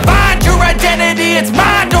clarity to find your identity. It's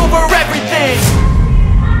mind over everything.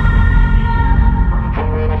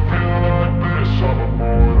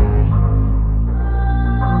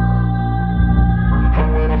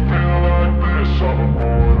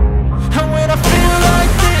 And when I feel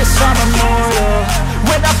like this, I'm immortal.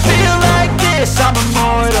 When I feel like this, I'm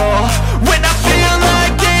immortal. When I feel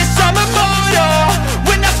like this, I'm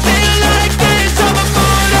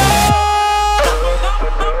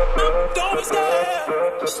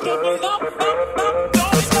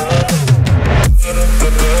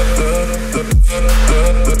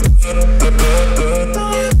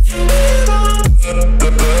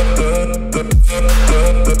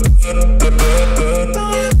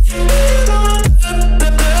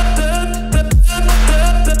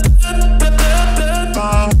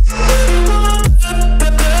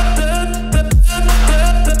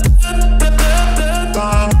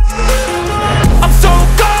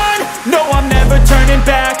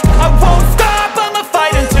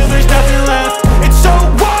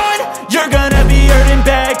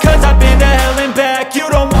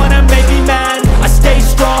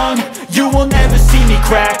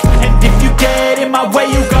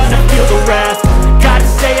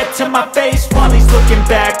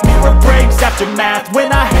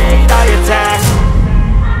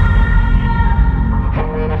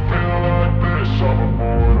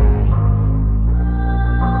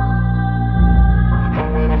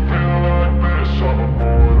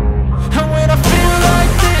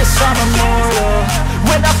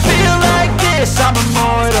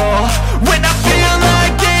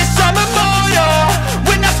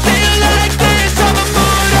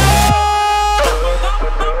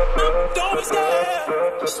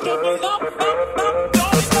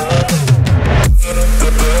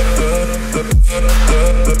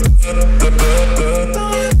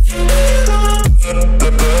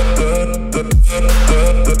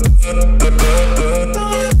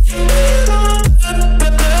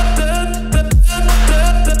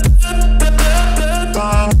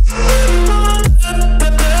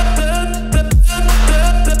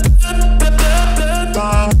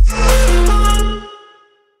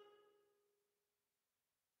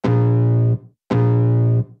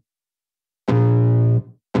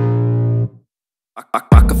I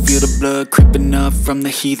can feel the blood creeping up from the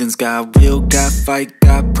heathens. Got will, got fight,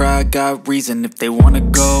 got pride, got reason. If they wanna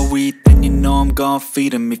go eat, then you know I'm gon'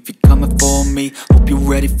 feed them. If you're coming for me, hope you're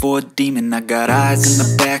ready for a demon. I got eyes in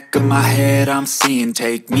the back of my head, I'm seeing.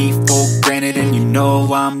 Take me for granted and you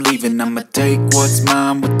know I'm leaving. I'ma take what's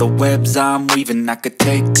mine with the webs I'm weaving. I could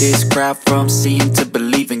take this crowd from seeing to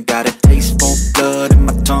believing. Got a taste for blood and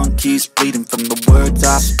my tongue keeps bleeding. From the words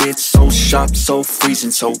I spit, so sharp, so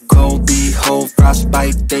freezing. So cold, behold,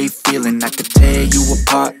 frostbite they feeling. I could tear you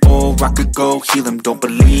apart or I could go heal them. Don't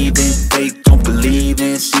believe in fate, don't believe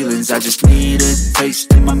in ceilings. I just need a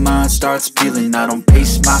taste and my mind starts peeling. I don't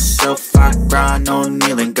pace myself, I grind on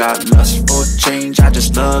kneeling. Got lust for change, I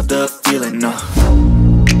just love the feeling.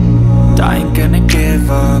 I ain't gonna give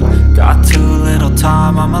up. Got too little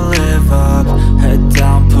time, I'ma live up. Head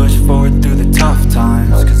down, push forward through the tough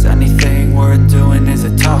times. Cause anything worth doing is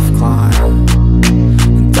a tough climb.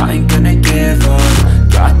 And I ain't gonna give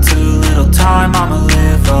up. Got too little time, I'ma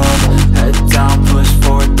live up. Head down, push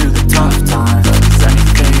forward through the tough times. Cause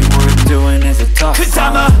anything worth doing is a tough climb. Cause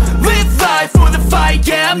I'ma live life for the fight,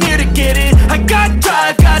 yeah, I'm here to get it. I got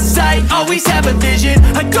drive, got sight, always have a vision.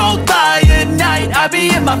 I go by at night, I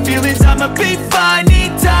be in my feelings. I'ma be fine,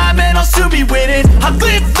 need time and I'll soon be winning. I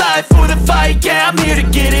live life for the fight, yeah, I'm here to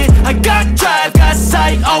get it. I got drive, got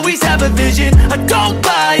sight, always have a vision. I go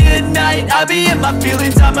by at night, I be in my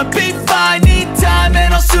feelings. I'ma be fine, need time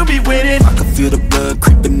and I'll soon be winning. I can feel the blood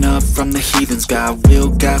creeping up from the heathens. Got will,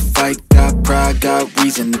 got fight, got pride, got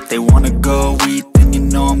reason. If they wanna go eat, then you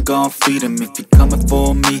know I'm gon' feed them. If you're coming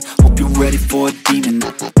for me, hope you're ready for a demon.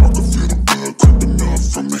 I can feel the blood creeping up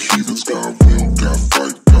from the heathens. Got will, got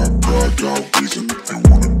fight, got pride, got reason. If they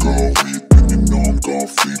wanna go eat, then you know I'm gon'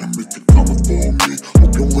 feed them. If you're coming for me,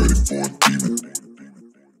 hope you're ready for a demon.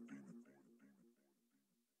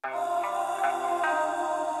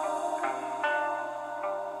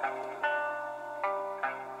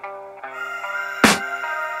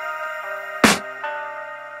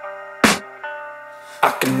 I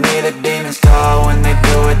can hear the demons call when they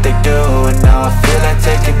do what they do. And now I feel like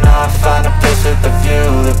taking off, find a place with a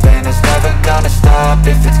view. The pain is never gonna stop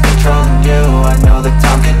if it's controlling you. I know that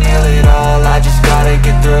time can heal it all, I just gotta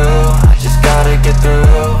get through. I just gotta get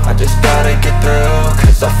through, I just gotta get through.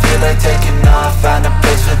 Cause I feel like taking off, find a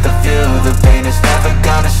place with a view. The pain is never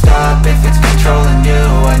gonna stop if it's controlling you.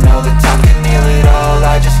 I know that time can heal it all,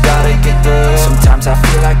 I just gotta get through. Sometimes I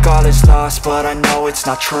feel like all is lost, but I know it's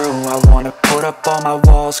not true. I wanna put up all my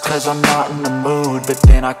walls cause I'm not in the mood. But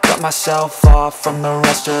then I cut myself off from the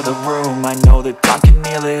rest of the room. I know that time can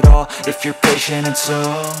heal it all if you're patient and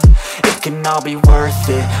soon. It can all be worth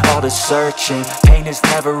it, all the searching. Pain is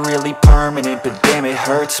never really permanent, but damn it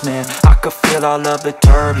hurts, man. I could feel all of the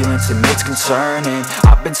turbulence and it's concerning.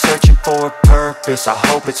 I've been searching for a purpose, I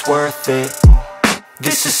hope it's worth it.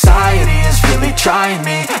 This society is really trying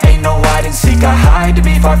me. Ain't no hide and seek, I hide to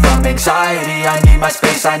be far from anxiety. I need my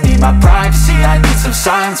space, I need my privacy. I need some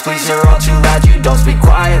silence, please, you're all too loud. You don't speak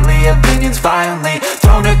quietly, opinions violently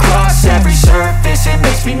thrown across every surface. It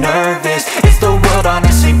makes me nervous, is the world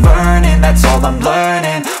honestly burning? That's all I'm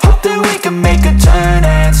learning. Hope that we can make a turn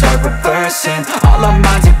and start reversing all our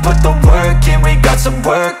minds and put the work in. We got some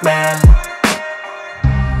work, man.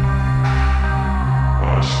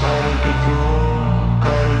 I started to do.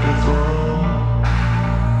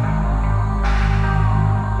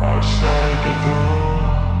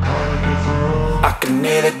 I can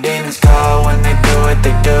hear the demons call when they do what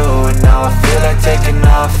they do. And now I feel like taking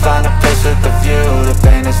off, find a place with a view. The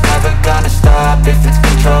pain is never gonna stop if it's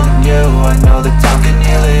controlling you. I know that time can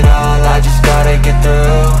heal it all, I just gotta get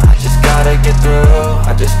through. I just gotta get through,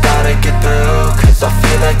 I just gotta get through. Cause I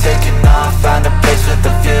feel like taking off, find a place with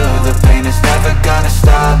a view. The pain is never gonna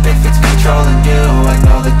stop if it's controlling you. I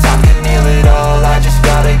know that time can heal it all, I just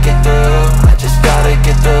gotta get through. I just gotta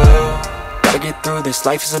get through. Gotta get through this,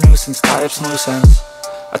 life is a nuisance, tie up some loose ends.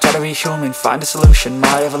 I try to be human, find a solution,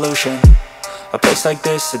 my evolution. A place like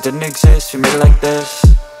this, it didn't exist, we made it like this.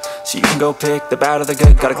 So you can go pick the bad or the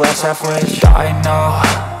good, got a glass half wish. I know,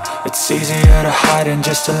 it's easier to hide than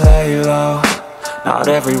just to lay low. Not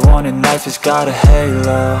everyone in life has got a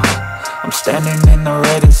halo. I'm standing in the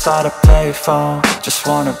red inside a payphone, just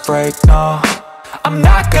wanna break, no. I'm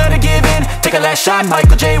not gonna give in, take a last shot,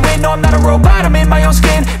 Michael J. Win. No, I'm not a robot, I'm in my own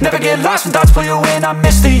skin. Never get lost when thoughts pull you in. I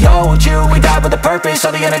miss the old you, we died with a purpose.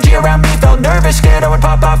 All the energy around me felt nervous, scared I would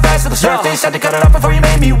pop out fast to the surface. Had to cut it off before you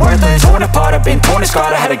made me worthless. Torn apart, I've been torn and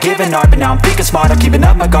scarred. I had a given art, but now I'm thinking smart. I'm keeping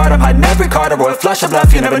up my guard, I'm hiding every card. A royal flush of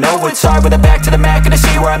bluff, you never know what's hard. With a back to the mat, gonna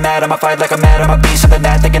see where I'm at. I'ma fight like I'm mad, I'ma be something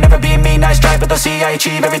that they can never be me. Nice try, but they'll see I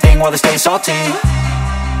achieve everything while they stay salty.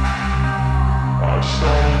 I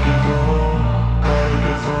started to do.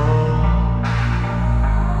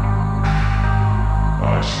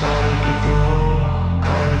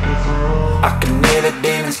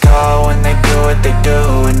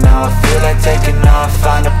 taking off,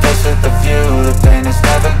 find a place with a view. The pain is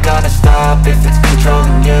never gonna stop if it's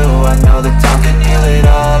controlling you. I know that time can heal it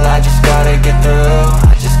all, I just gotta get through.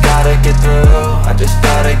 I just gotta get through, I just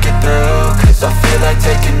gotta get through. Cause I feel like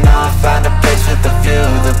taking off, find a place with a view.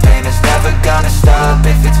 The pain is never gonna stop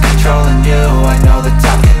if it's controlling you. I know that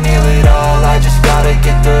time can heal it all, I just gotta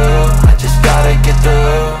get through. I just gotta get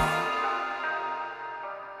through.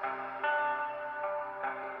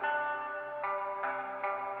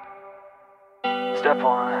 Step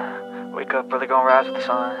 1, wake up early, gon' rise with the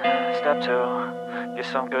sun. Step 2, get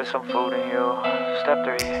some good, some food in you. Step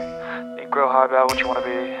 3, think real hard about what you wanna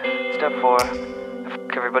be. Step 4,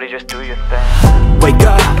 fuck everybody, just do your thing. Wake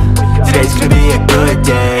up, today's gonna be a good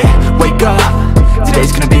day. Wake up,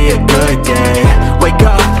 today's gonna be a good day. Wake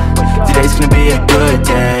up, today's gonna be a good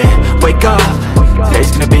day. Wake up,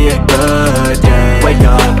 today's gonna be a good day. Wake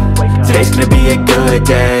up, today's gonna be a good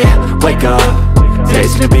day. Wake up,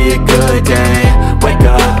 today's gonna be a good day. Wake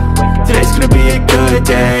up, today's gonna be a good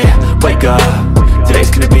day. Wake up,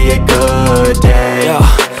 today's gonna be a good day. Yo,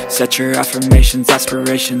 set your affirmations,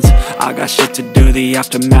 aspirations. I got shit to do, the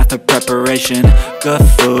aftermath of preparation. Good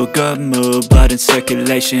food, good mood, blood in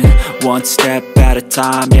circulation. One step at a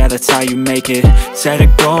time, yeah, that's how you make it. Set a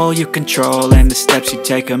goal you control and the steps you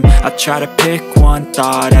take them. I try to pick one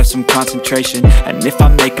thought, have some concentration. And if I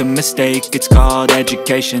make a mistake, it's called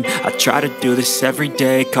education. I try to do this every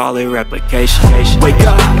day, call it replication. Wake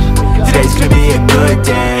up, today's gonna be a good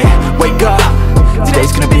day. Wake up,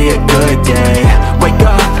 today's gonna be a good day. Wake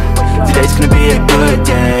up, today's gonna be a good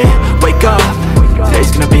day. Wake up,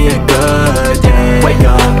 today's gonna be a good day. Wake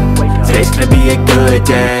up, today's gonna be a good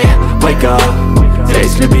day. Wake up,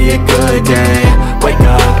 today's gonna be a good day. Wake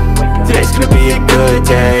up, today's gonna be a good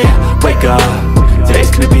day. Wake up,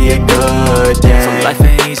 today's gonna be a good day. So life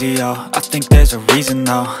ain't easy, yo, I think there's a reason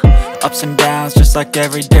though. Ups and downs, just like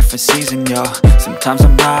every different season, yo. Sometimes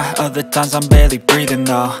I'm high, other times I'm barely breathing,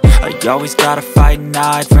 though. I always gotta fight and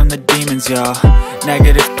hide from the demons, yo.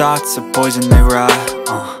 Negative thoughts are poison, they rot.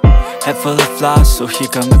 Head full of flies, so here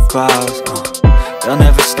come the clouds. They'll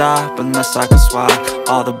never stop unless I can swap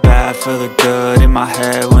all the bad for the good in my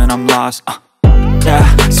head when I'm lost. Yeah,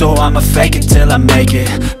 so I'ma fake it till I make it.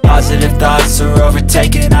 Positive thoughts are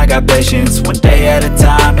overtaken, I got patience. One day at a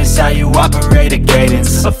time is how you operate a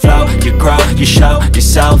cadence. A flow, you grow, you show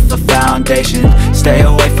yourself a foundation. Stay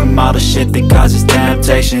away from all the shit that causes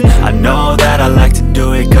temptation. I know that I like to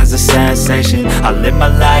do it cause it's sensation. I live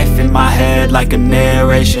my life in my head like a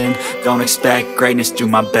narration. Don't expect greatness, do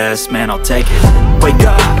my best, man, I'll take it. Wake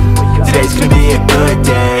up, today's gonna be a good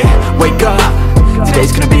day. Wake up,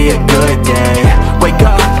 today's gonna be a good day. Wake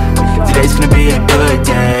up, today's gonna be a good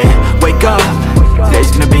day. Wake up,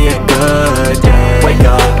 today's gonna be a good day. Wake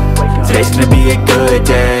up, today's gonna be a good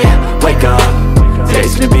day. Wake up,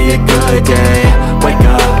 today's gonna be a good day. Wake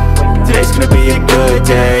up, today's gonna be a good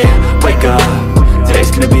day. Wake up,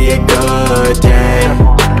 today's gonna be a good day.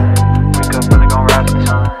 Wake up early, gon' rise with the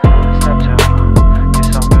sun. Step 2, get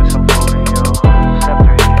some good, some food in you. Step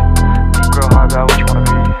 3, think real hard about what you wanna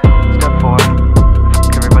be. Step 4,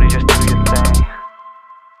 fuck everybody, just do your thing.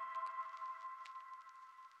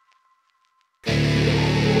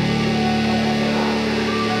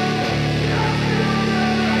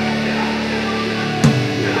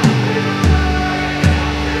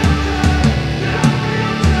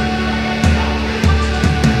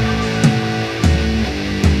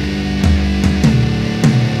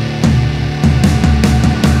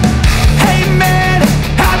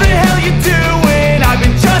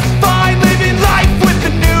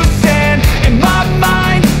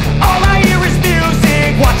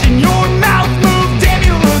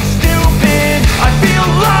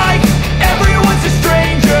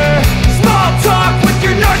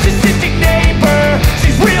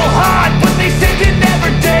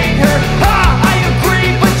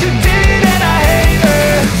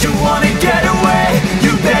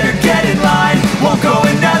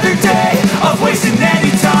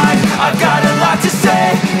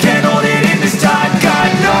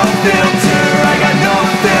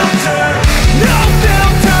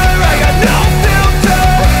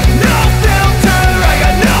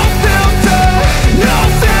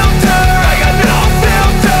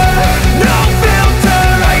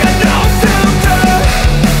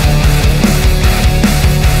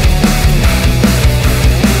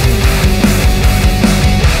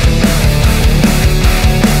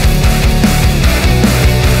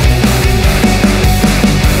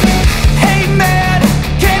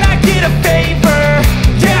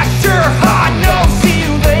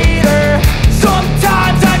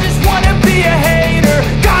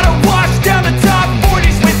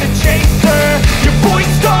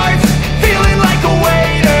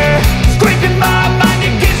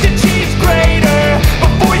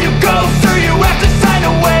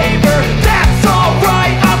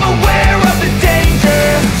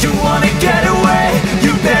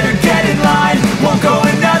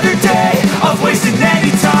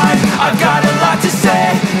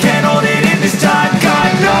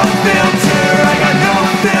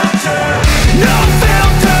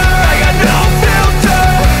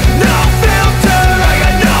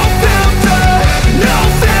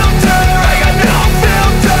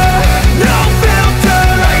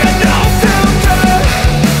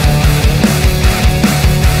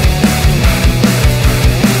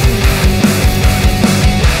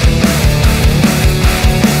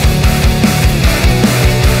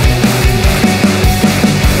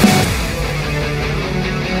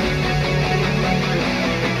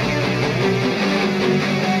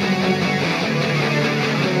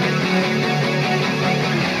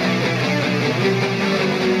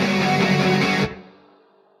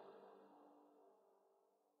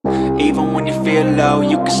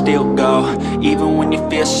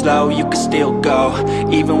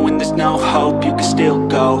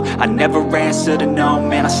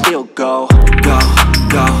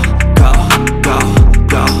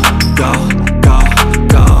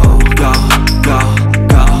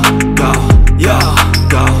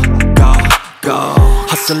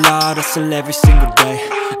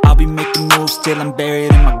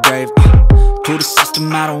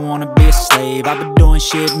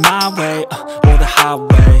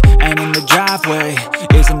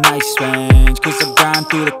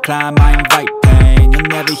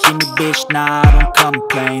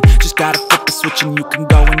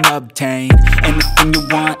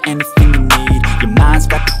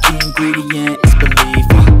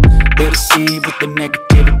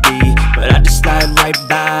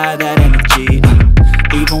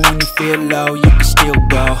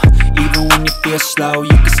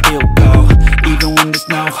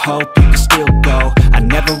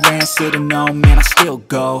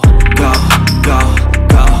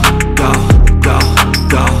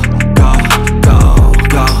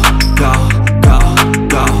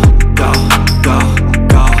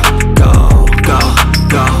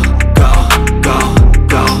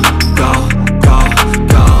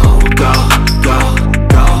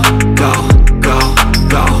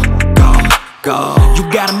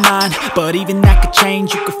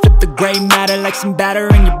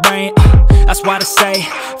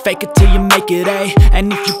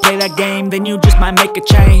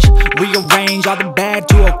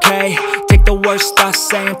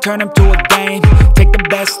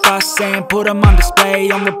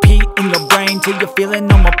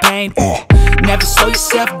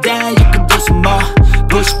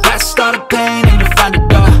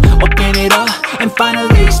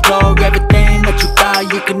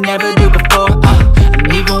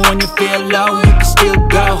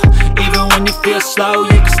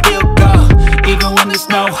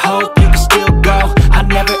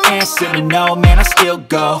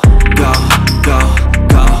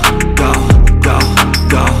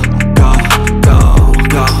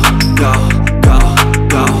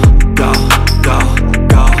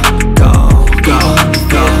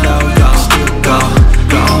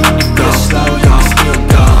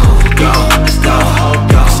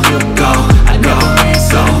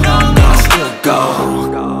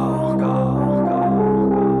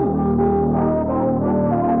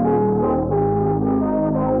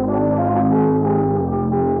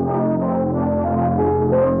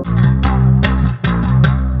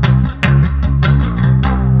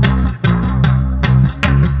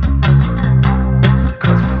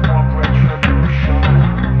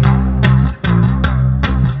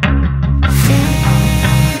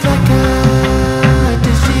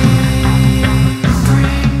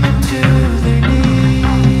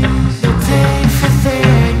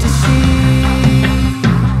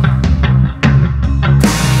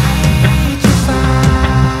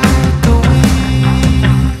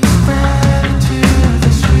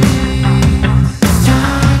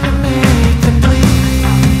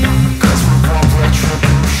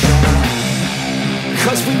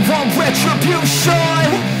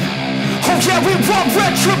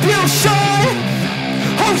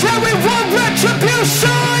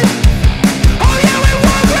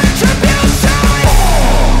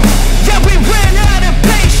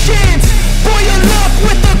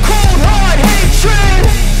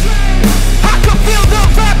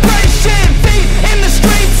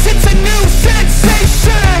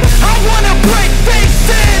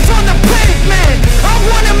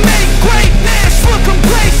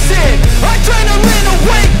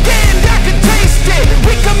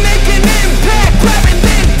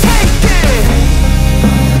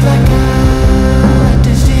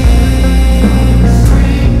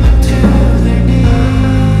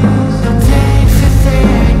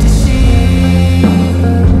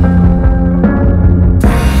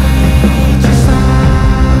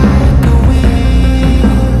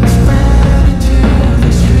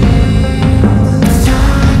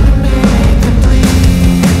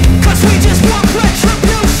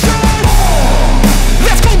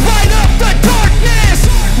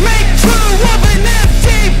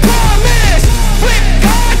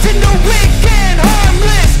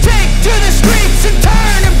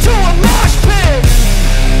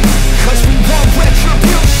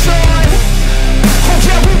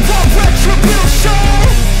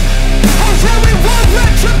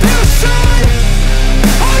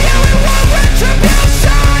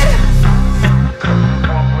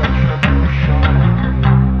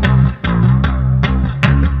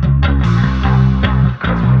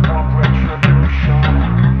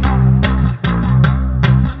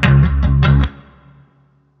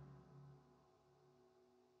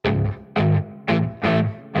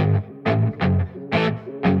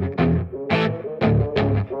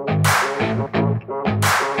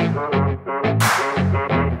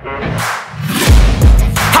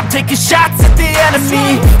 taking shots at the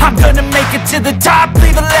enemy. I'm gonna make it to the top,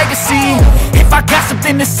 leave a legacy. If I got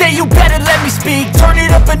something to say, you better let me speak. Turn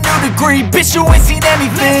it up a new degree, bitch, you ain't seen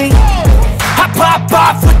anything. I pop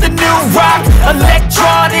off with the new rock,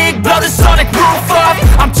 electronic, blow the sonic roof up.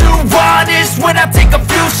 I'm too honest when I take a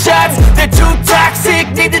few shots. They're too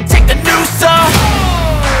toxic, need to take a new song.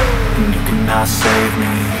 And you cannot save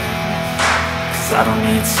me, 'cause I don't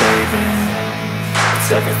need saving.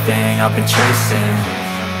 It's everything I've been chasing,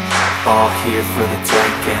 all here for the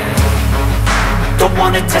taking. Don't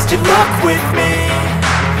wanna test your luck with me,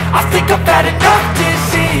 I think I've had enough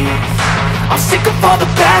disease. I'm sick of all the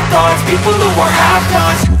bad thoughts, people who are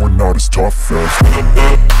have-nots. You are not as tough as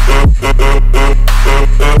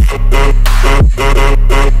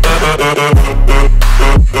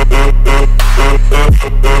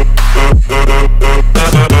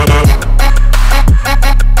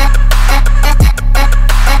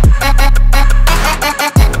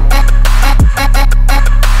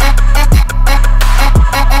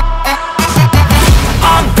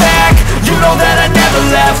I'm back, you know that I never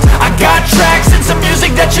left. I got tracks and some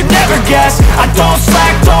music that you never guess. I don't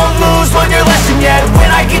slack, don't lose, learn your lesson yet. When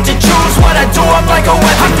I get to choose what I do, I'm like a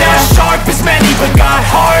weapon. I'm not sharp as many, but got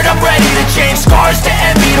hard. I'm ready to change scars to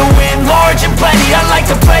envy, to win large and plenty. I like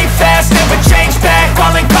to play fast, never change back.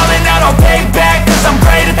 Calling out, I'll pay back, 'cause I'm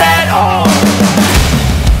great at that. Oh,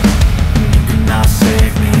 You cannot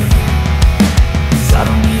save me, 'cause I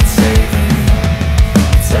don't need saving.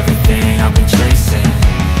 It's everything I've been chasing,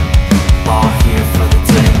 all here for the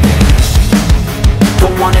taking.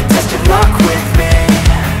 don't wanna test your luck with me,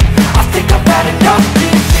 I think I've had enough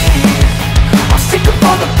disease. I'm sick of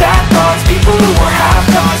all the bad thoughts, people who are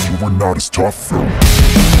have-nots. you are not as tough though.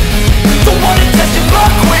 Don't wanna test your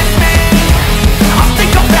luck with me, I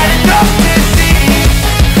think I've had enough disease.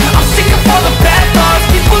 I'm sick of all the bad thoughts,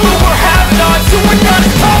 people who are have-nots, who are not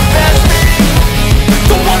as tough as me.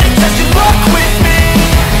 Don't wanna test your luck with me,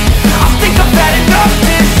 I think I've had enough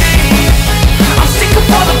disease. I'm sick of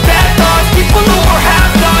all the bad thoughts, people who are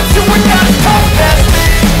have-nots, who are not as tough as me.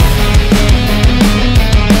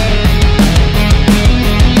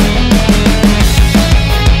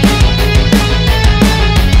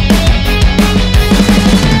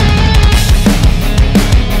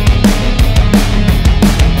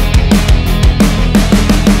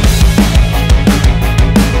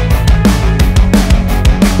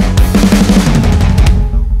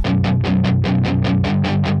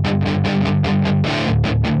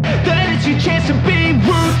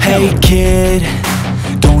 Hey kid,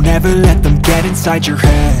 don't ever let them get inside your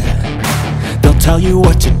head. They'll tell you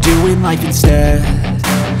what to do in life instead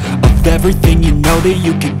of everything you know that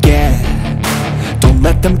you could get. Don't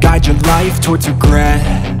let them guide your life towards regret.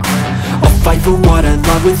 I'll fight for what I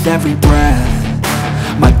love with every breath.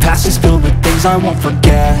 My past is filled with things I won't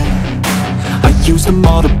forget. I use them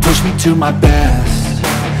all to push me to my best.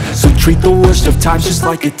 So treat the worst of times just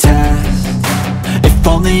like a test. If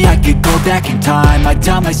only I could go back in time, I'd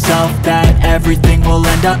tell myself that everything will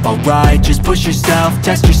end up alright. Just push yourself,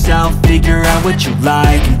 test yourself, figure out what you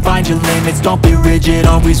like, and find your limits, don't be rigid,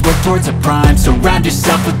 always work towards a prime. Surround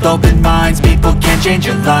yourself with open minds, people can change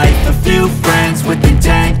your life. A few friends with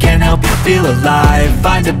intent can help you feel alive.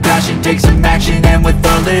 Find a passion, take some action, and with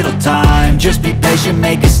a little time, just be patient,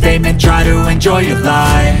 make a statement, try to enjoy your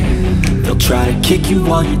life. They'll try to kick you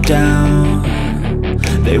while you're down,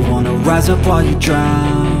 they wanna rise up while you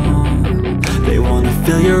drown. They wanna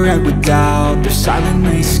fill your head with doubt. They're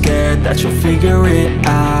silently scared that you'll figure it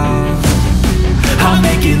out. I'll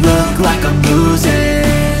make it look like I'm losing,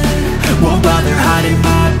 won't bother hiding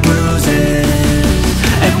my bruises.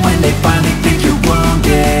 And when they finally think you're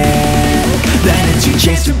wounded, then it's your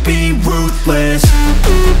chance to be ruthless.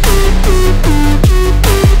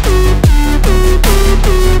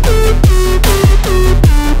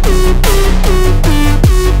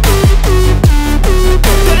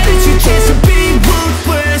 It's your chance to be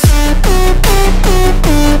ruthless.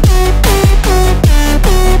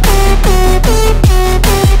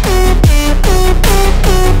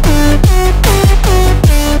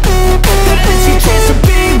 It's your chance to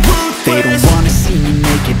be ruthless. They don't wanna see me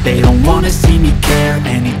make it, they don't wanna see me care.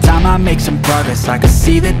 Anytime I make some progress, I can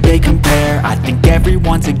see that they compare. I think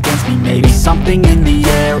everyone's against me, maybe something in the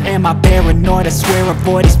air. Am I paranoid? I swear a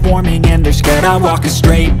void is forming and they're scared. I walk a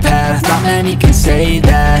straight path, not many can say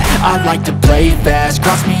that. I like to play fast,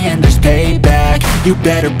 cross me and there's payback. You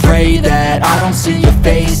better pray that I don't see your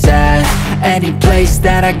face at any place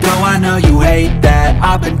that I go. I know you hate that.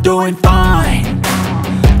 I've been doing fine,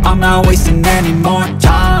 I'm not wasting any more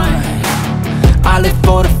time. I live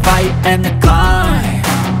for the fight and the climb,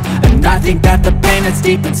 and I think that the pain that's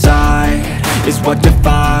deep inside is what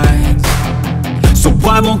defines. So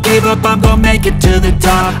I won't give up, I'm gonna make it to the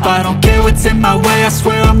top. I don't care what's in my way, I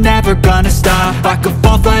swear I'm never gonna stop. I could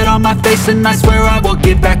fall flat on my face and I swear I will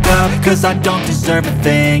get back up, cause I don't deserve a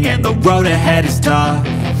thing and the road ahead is tough.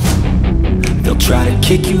 They'll try to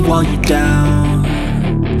kick you while you're down.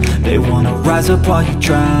 They wanna rise up while you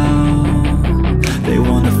drown. They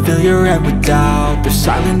wanna fill your head with doubt. They're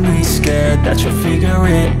silently scared that you'll figure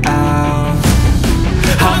it out.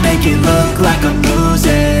 I'll make it look like I'm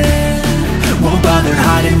losing, won't bother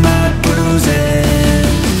hiding my bruises.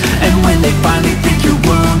 And when they finally think you're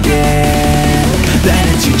wounded, then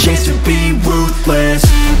it's your chance to be ruthless.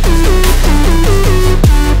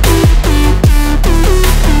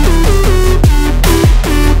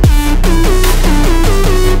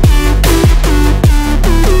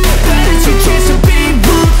 Then it's your chance to be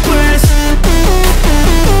ruthless.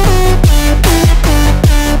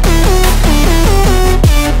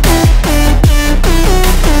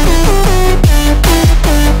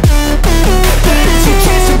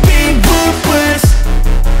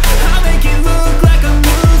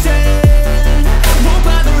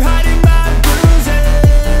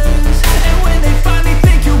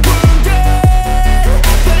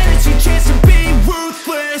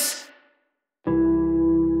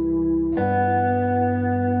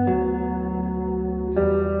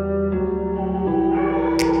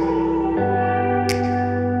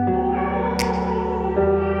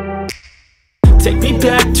 Take me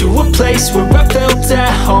back to a place where I felt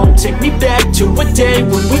at home. Take me back to a day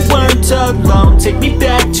when we weren't alone. Take me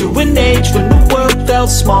back to an age when the world felt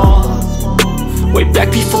small, way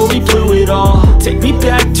back before we blew it all. Take me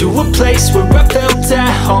back to a place where I felt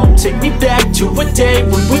at home. Take me back to a day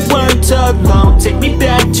when we weren't alone. Take me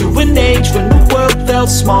back to an age when the world felt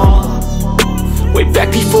small, way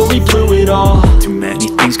back before we blew it all. Too many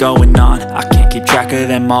things going on, I can't keep track of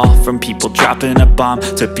them all. From people dropping a bomb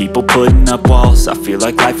to people putting up walls. I feel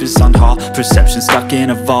like life is on hold, perception stuck in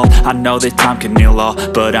a vault. I know that time can heal all,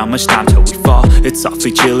 but how much time till we fall? It's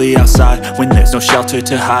awfully chilly outside when there's no shelter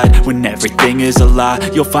to hide. When everything is a lie,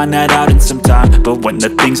 you'll find that out in some time. But when the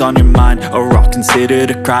things on your mind are all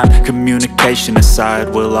considered a crime, communication aside,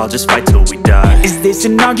 we'll all just fight till we die. Is this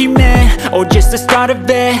an argument or just the start of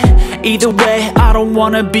it? Either way, I don't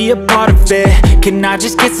wanna be a part of it. Can I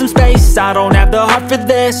just get some space? I don't have the heart for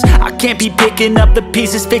this. I can't be picking up the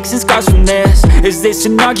pieces, fixing scars from this. Is this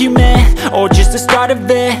an argument or just the start of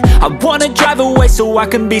it? I wanna drive away so I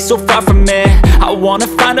can be so far from it. I wanna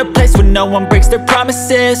find a place where no one breaks their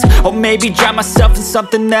promises, or maybe drown myself in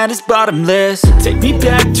something that is bottomless. Take me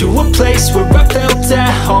back to a place where I felt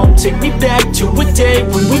at home. Take me back to a day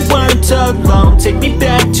when we weren't alone. Take me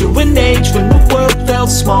back to an age when the world felt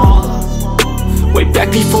small, way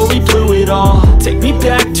back before we blew it all. Take me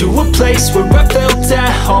back to a place where I felt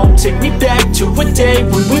at home. Take me back to a day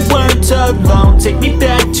when we weren't alone. Take me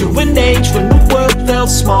back to an age when the world felt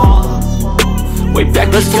small, way back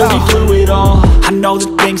before we blew it all. I know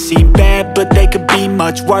that things seem bad, but they could be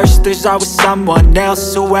much worse. There's always someone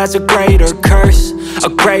else who has a greater curse, a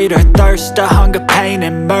greater thirst, a hunger, pain,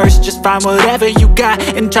 and mercy. Just find whatever you got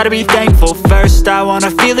and try to be thankful first. I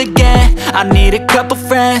wanna feel again, I need a couple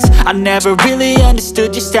friends. I never really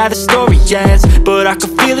understood just how the story ends, but I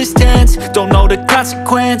can feel it's tense, don't know the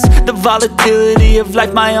consequence. The volatility of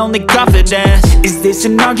life, my only confidence. Is this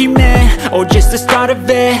an argument or just the start of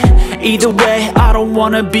it? Either way, I don't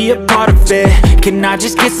wanna be a part of it. Can I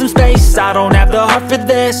just get some space? I don't have the heart for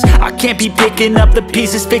this. I can't be picking up the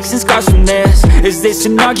pieces, fixing scars from this. Is this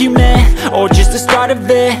an argument or just the start of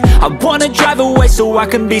it? I wanna drive away so I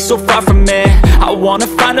can be so far from it. I wanna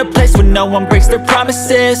find a place where no one breaks their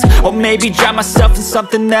promises, or maybe drown myself in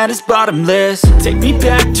something that is bottomless. Take me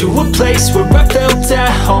back to a place where I felt at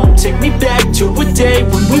home. Take me back to a day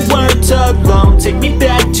when we weren't alone. Take me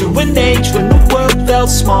back to an age when the world felt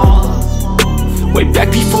small, way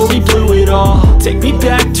back before we blew it all. Take me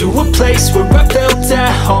back to a place where I felt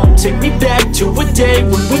at home. Take me back to a day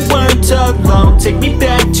when we weren't alone. Take me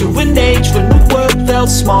back to an age when the world felt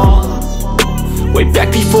small, way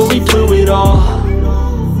back before we blew it all.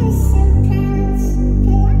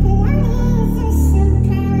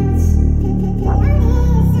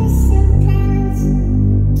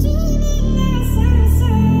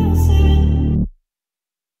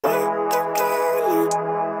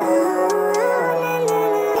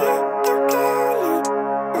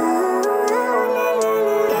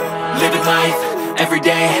 Living life, every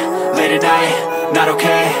day, late at night, not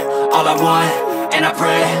okay. All I want and I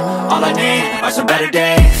pray. All I need are some better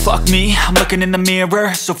days. Fuck me, I'm looking in the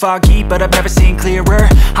mirror, so foggy, but I've never seen clearer.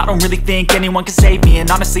 I don't really think anyone can save me, and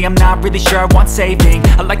honestly I'm not really sure I want saving.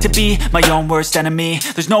 I like to be my own worst enemy.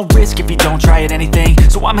 There's no risk if you don't try at anything,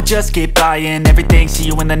 so I'ma just keep buying everything. See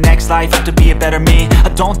you in the next life, hope to be a better me. I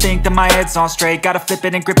don't think that my head's on straight, gotta flip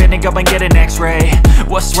it and grip it and go and get an x-ray.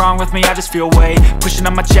 What's wrong with me? I just feel weight pushing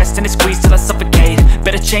on my chest and it squeezes till I suffocate.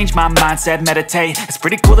 Better change my mindset, meditate. It's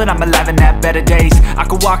pretty cool that I'm alive and have better days. I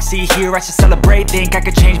could walk, see, hear, I should celebrate. Think I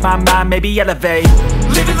could change my mind, maybe elevate.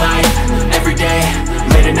 Living life, everyday,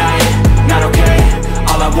 late at night, not okay.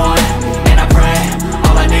 All I want, and I pray,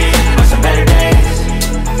 all I need are some better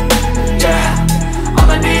days. Yeah, all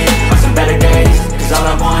I need are some better days. Cause all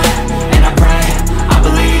I want, and I pray, I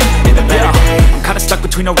believe in the better days. I'm kinda stuck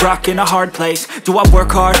between a rock and a hard place. Do I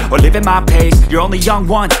work hard or live at my pace? You're only young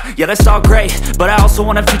once, yeah that's all great, but I also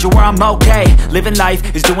want a future where I'm okay. Living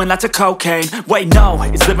life is doing lots of cocaine. Wait no,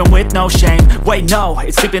 it's living with no shame. Wait no,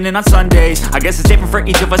 it's sleeping in on Sundays. I guess it's different for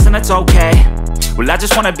each of us and that's okay. Well I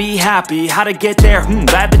just wanna be happy, how to get there?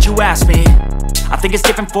 Glad that you asked me. I think it's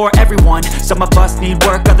different for everyone. Some of us need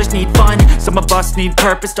work, others need fun. Some of us need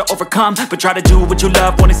purpose to overcome. But try to do what you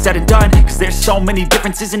love when it's said and done. Cause there's so many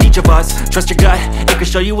differences in each of us. Trust your gut, it can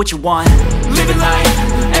show you what you want. Living life,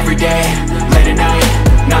 everyday, late at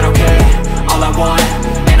night, not okay. All I want,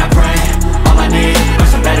 and I pray, all I need are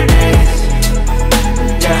some better days.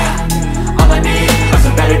 Yeah, all I need are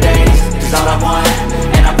some better days. Cause all I want,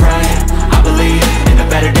 and I pray, I believe in the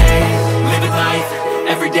better days. Living life,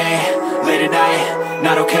 everyday, late at night,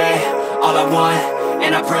 not okay. All I want,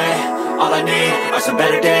 and I pray, all I need are some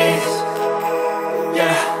better days.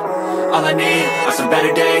 Yeah, all I need are some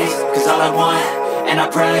better days. Cause all I want, and I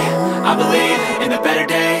pray, I believe in the better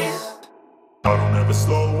days. I don't ever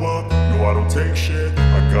slow up, no I don't take shit.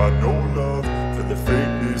 I got no love for the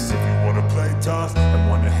fakeness. If you wanna play tough and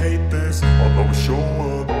wanna hate this, I'll always show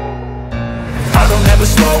up. I don't ever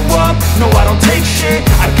slow up, no I don't take shit.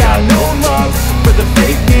 I got no love for the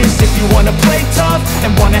fakeness. If you wanna play tough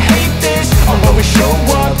and wanna hate this, I'll always show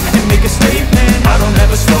up and make a statement. I don't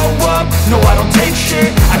ever slow up, no I don't take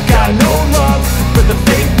shit. I got no love for the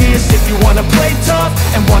fakeness. If you wanna play tough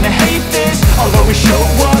and wanna hate this, I'll always show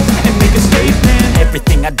up and make a statement.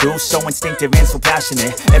 Everything I do so instinctive and so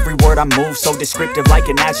passionate. Every word I move so descriptive like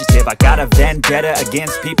an adjective. I got a vendetta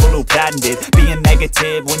against people who patented being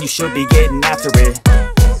negative when you should be getting after it.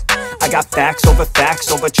 I got facts over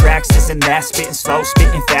tracks, this and that. Spitting slow,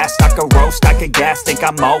 spitting fast. I could roast, I could gas. Think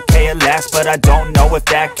I'm okay at last, but I don't know if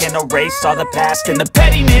that can erase all the past. And the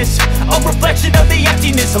pettiness, a reflection of the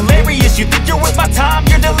emptiness. Hilarious, you think you're worth my time,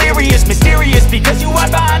 you're delirious. Mysterious, because you hide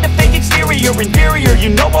behind a fake exterior. Inferior, you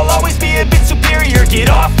know I'll always be a bit superior. Get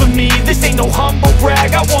off of me, this ain't no humble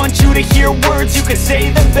brag. I want you to hear words, you can say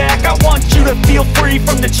them back. I want you to feel free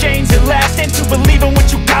from the chains at last, and to believe in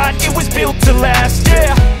what you got, it was built to last,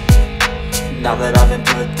 yeah. Now that I've been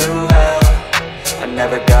put through hell, I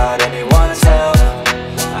never got anyone's help.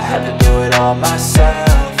 I had to do it all myself.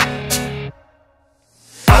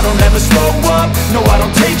 I don't ever slow up, no I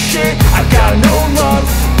don't take shit. I got no love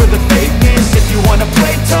for the fakeness. If you wanna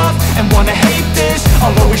play tough and wanna hate this,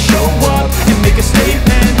 I'll always show up and make a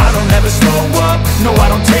statement. I don't ever slow up, no I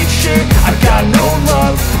don't take shit. I got no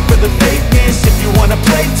love for the fakeness. If you wanna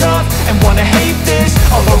play tough and wanna hate this,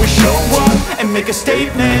 I'll always show up and make a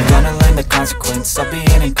statement. Gonna learn the consequence of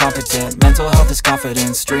being incompetent. Mental health is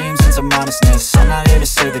confidence, dreams and some honestness. I'm not here to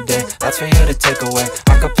save the day, that's for you to take away.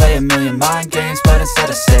 I could play a million mind games, but instead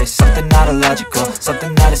I say something not illogical,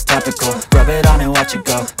 something that is topical. Rub it on and watch it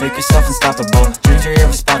go, make yourself unstoppable. Dreams are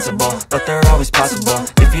irresponsible, but they're always possible.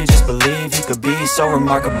 If you just believe, you could be so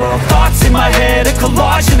remarkable. Thoughts in my head, a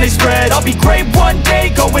collage and they spread. I'll be great one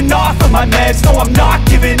day, going off of my meds. No I'm not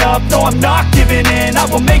giving up, no I'm not giving in. I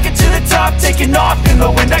will make it to the top, taking off in the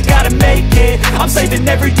wind. I gotta make it, I'm saving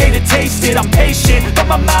every day to taste it. I'm patient, but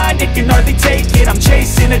my mind, it can hardly take it. I'm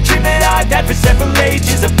chasing a dream that I've had for several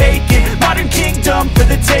ages. A vacant, modern kingdom for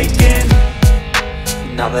the taking.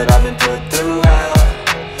 Now that I've been put through hell,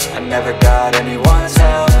 I never got anyone's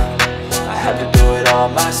help. I had to do it all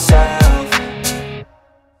myself.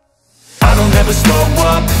 I don't ever slow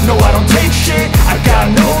up, no I don't take shit. I got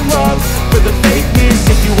no love for the fakeness.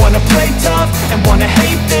 If you wanna play tough and wanna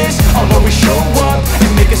hate this, I'll always show up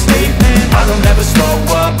and make a statement. I don't ever slow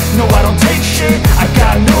up, no I don't take shit. I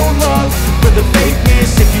got no love for the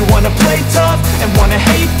fakeness. If you wanna play tough and wanna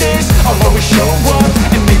hate this, I'll always show up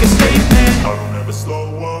and make a statement. I don't ever slow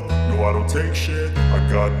up, no I don't take shit. I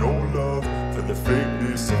got no love for the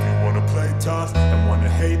fakeness. If you wanna play tough and wanna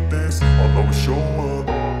hate this, I'll always show up.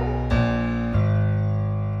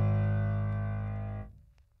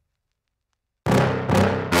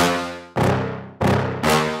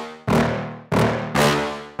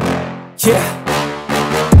 Yeah.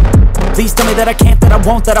 Please tell me that I can't, that I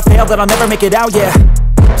won't, that I fail, that I'll never make it out, yeah.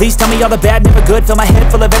 Please tell me all the bad, never good, fill my head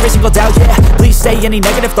full of every single doubt, yeah. Please say any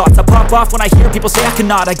negative thoughts, I pop off when I hear people say I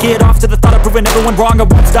cannot. I get off to the thought of proving everyone wrong, I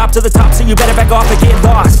won't stop to the top, so you better back off and get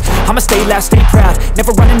lost. I'ma stay loud, stay proud,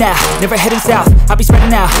 never running out, never heading south. I'll be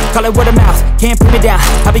spreading out, call it word of mouth, can't put me down,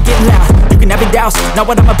 I'll be getting loud. You can have it douse, not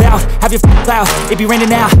what I'm about, have your cloud, it be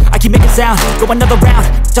raining now. I keep making sound, go another round,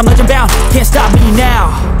 I'm legend bound, can't stop me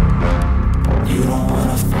now. You don't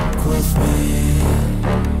wanna fuck with me,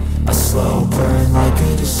 a slow burn like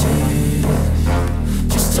a disease.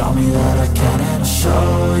 Just tell me that I can and I'll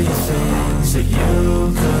show you things that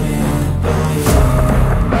you couldn't believe.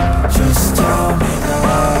 Just tell me that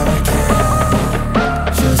I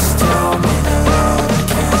can. Just tell me that I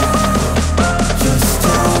can. Just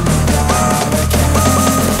tell me that I can.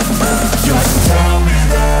 Just tell me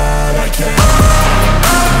that I can.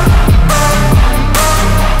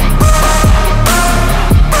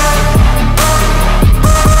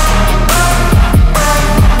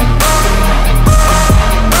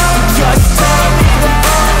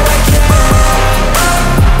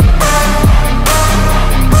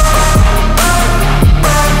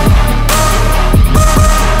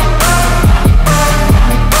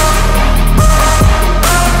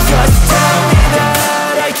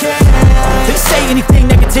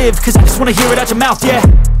 Cause I just wanna hear it out your mouth, yeah.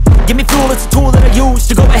 Give me fuel, it's a tool that I use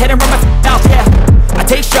to go ahead and run my mouth, yeah. I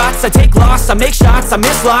take shots, I take loss, I make shots, I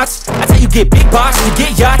miss lots. That's how you get big box, you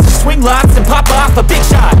get yachts, you swing lots and pop off a big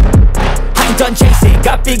shot. I ain't done chasing,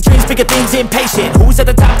 got big dreams, bigger things, impatient. Who's at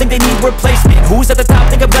the top think they need replacement? Who's at the top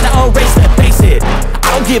think I'm gonna erase them? Face it,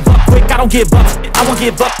 I don't give up quick, I don't give up shit, I won't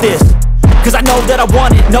give up this. Cause I know that I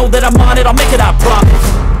want it, know that I'm on it, I'll make it, I promise.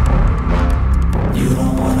 You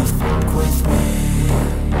don't wanna fuck with me,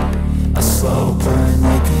 a slow burn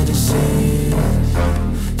like a disease.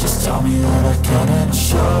 Just tell me that I can and I'll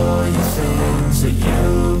show you things that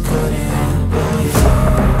you couldn't believe.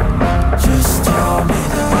 Just tell me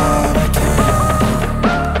that I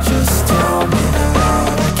can. Just tell me that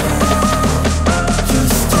I can.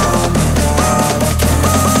 Just tell me that I can.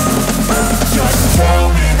 Just tell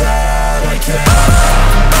me that I can.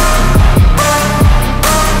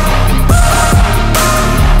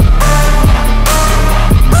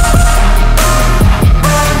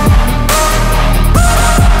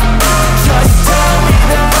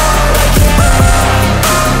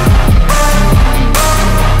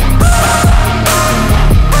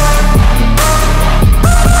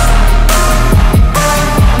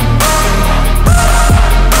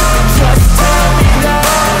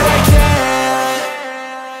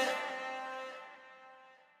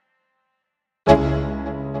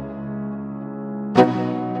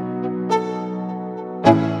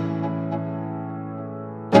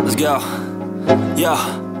 Let's go. Yo,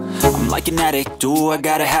 I'm like an addict, do I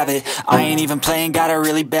gotta have it. I ain't even playing, got a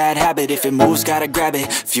really bad habit. If it moves, gotta grab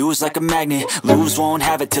it, fuse like a magnet. Lose, won't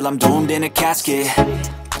have it till I'm doomed in a casket.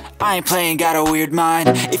 I ain't playing, got a weird mind.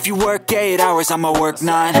 If you work 8 hours, I'ma work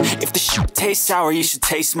 9. If the shit tastes sour, you should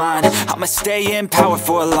taste mine. I'ma stay in power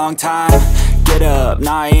for a long time. Get up,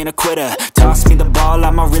 nah I ain't a quitter. Toss me the ball,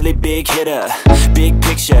 I'm a really big hitter. Big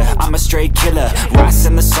picture, I'm a straight killer.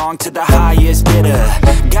 Rising the song to the highest bidder.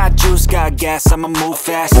 Got juice, got gas, I'ma move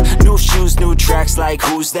fast. New shoes, new tracks, like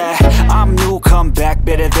who's that? I'm new, come back,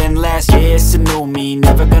 better than last. Yeah, it's a new me,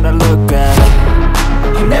 never gonna look back.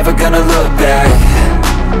 I'm never gonna look back.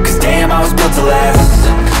 Cause damn, I was built to last.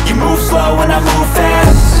 You move slow and I move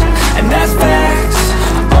fast, and that's facts.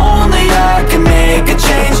 Only I can make a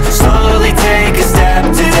change. Slowly take a step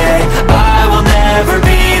today. I will never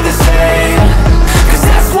be the same. Cause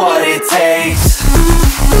that's what it takes.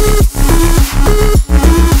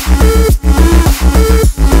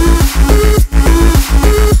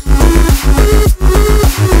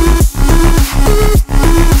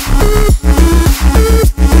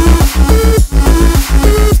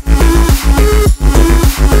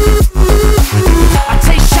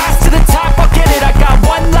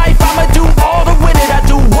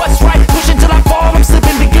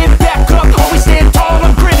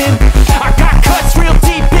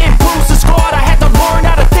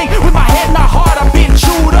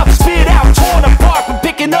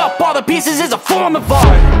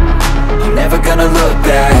 I'm never gonna look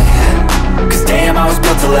back. Cause damn, I was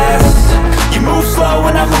built to last. You move slow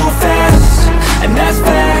and I move fast, and that's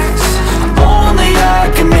facts. Only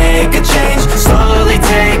I can make a change. Slowly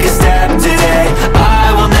take a step today.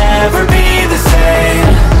 I will never be the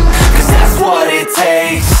same. Cause that's what it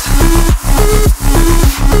takes.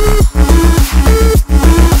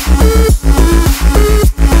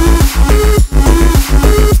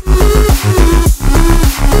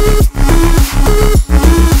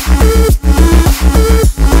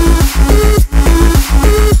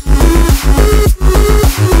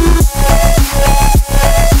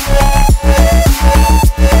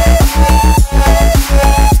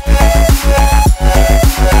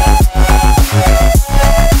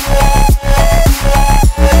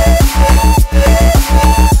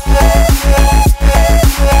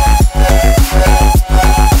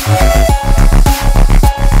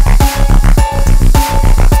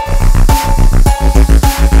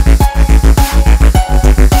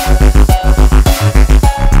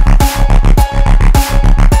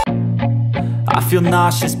 feel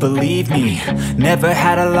nauseous, believe me. Never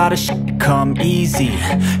had a lot of shit come easy.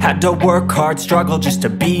 Had to work hard, struggle just to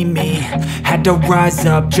be me. Had to rise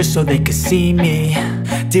up just so they could see me.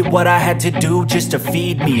 Did what I had to do just to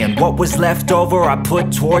feed me, and what was left over I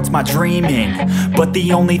put towards my dreaming. But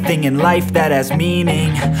the only thing in life that has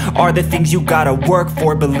meaning are the things you gotta work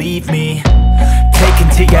for, believe me. Take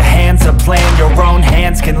into your hands a plan, your own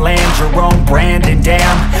hands can land your own brand. And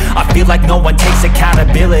damn, I feel like no one takes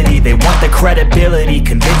accountability. They want the credibility,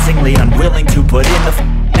 convincingly unwilling to put in the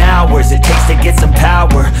hours it takes to get some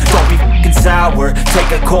power. Don't be f***ing sour,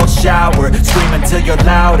 take a cold shower. Scream until you're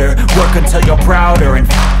louder, work until you're prouder. And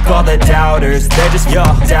f*** all the doubters, they're just your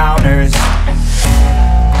downers.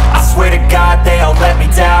 I swear to God they all let me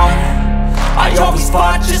down. I always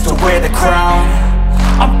fought just to wear the crown.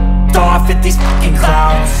 I'm off at these fucking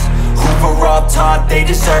clowns who were all taught they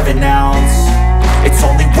deserve an ounce. It's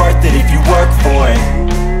only worth it if you work for it.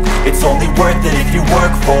 It's only worth it if you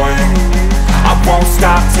work for it. I won't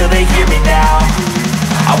stop till they hear me now.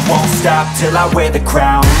 I won't stop till I wear the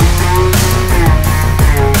crown.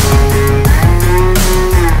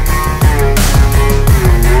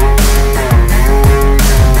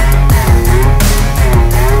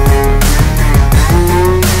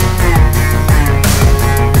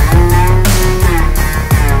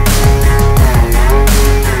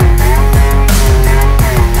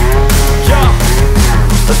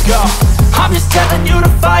 I'm just telling you to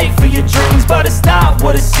fight for your dreams, but it's not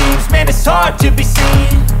what it seems. Man, it's hard to be seen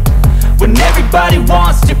when everybody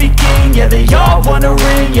wants to be king. Yeah, they all wanna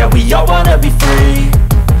ring, yeah, we all wanna be free.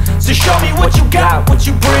 So show me what you got, what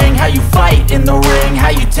you bring, how you fight in the ring, how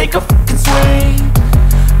you take a fucking swing.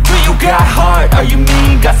 Do you got heart, are you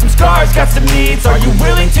mean? Got some scars, got some needs, are you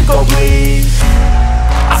willing to go bleed?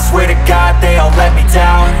 I swear to God they all let me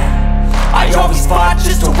down. I always fought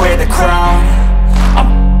just to wear the crown.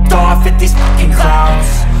 I'm off at these fucking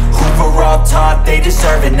clowns who were all taught they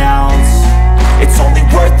deserve an ounce. It's only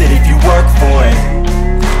worth it if you work for it.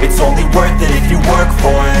 It's only worth it if you work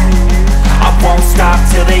for it. I won't stop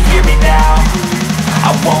till they hear me now.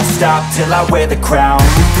 I won't stop till I wear the crown.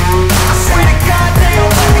 I swear to God they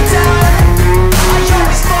all let me down. I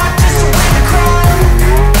always fought just to wear the crown.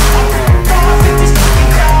 I'm off at these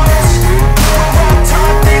fucking clowns who were all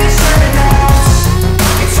taught they deserve an ounce.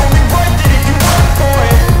 It's only worth it if you work for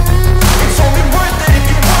it. It's only worth it if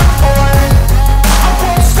you work for it. I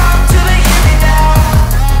won't stop till they hear me now.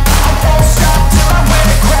 I won't stop till I wear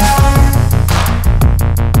the crown.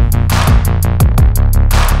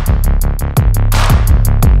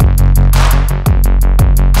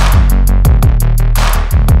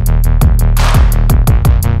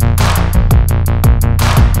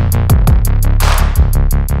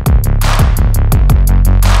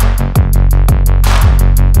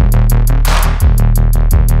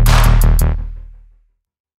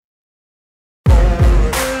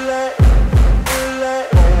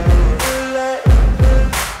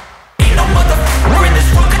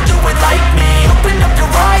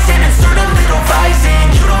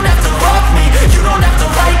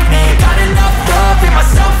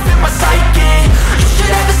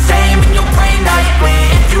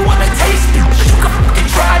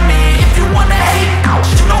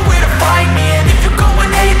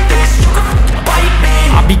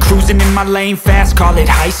 Lane fast, call it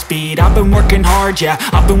high speed. I've been working hard, yeah,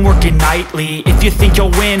 I've been working nightly. If you think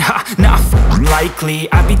you'll win, ha, nah, likely.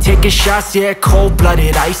 I be taking shots, yeah,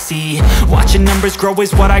 cold-blooded, icy. Watching numbers grow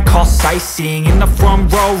is what I call sightseeing. In the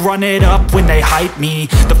front row, run it up when they hype me.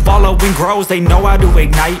 The following grows, they know how to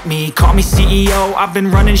ignite me. Call me CEO, I've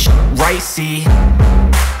been running shit right, see.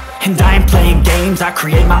 And I ain't playing games, I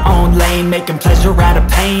create my own lane, making pleasure out of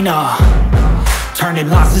pain, turning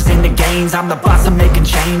losses into gains. I'm the boss, I'm making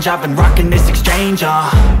change. I've been rocking this exchange,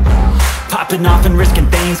 popping off and risking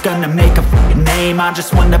things. Gonna make a f***ing name. I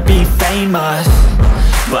just wanna be famous,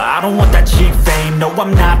 but I don't want that cheap fame. No,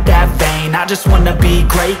 I'm not that vain. I just wanna be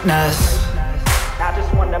greatness. I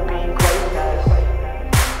just wanna be greatness.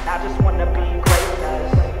 I just wanna be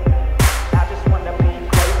greatness. I just wanna be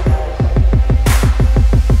greatness.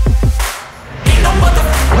 Ain't no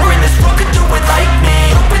motherfucker in this world could do it like me.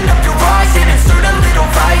 Open up your eyes and insert a little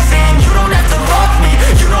rising. You don't have to love me,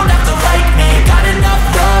 you don't have to like me. Got enough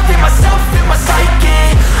love in myself, in my psyche.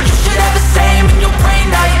 You should have the same in your brain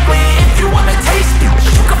nightly. If you wanna taste me,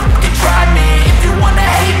 you can fucking try me. If you wanna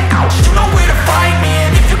hate, you know where to find me.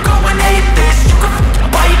 And if you're going hate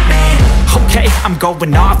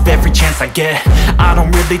going off every chance I get. I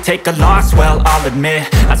don't really take a loss, well, I'll admit.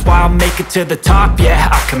 That's why I'll make it to the top, yeah,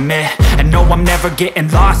 I commit. And no, I'm never getting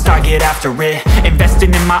lost, I get after it.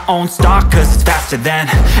 Investing in my own stock, cause it's faster than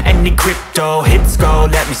any crypto hits go,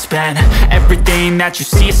 let me spend. Everything that you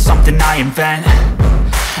see is something I invent,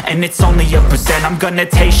 and it's only a percent. I'm gonna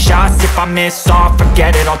take shots, if I miss all,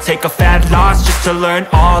 forget it. I'll take a fat loss just to learn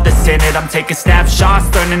all that's in it. I'm taking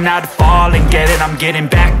snapshots, learning how to fall and get it. I'm getting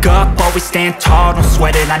back up, always stand tall, don't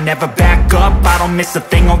sweat it. I never back up, I don't miss a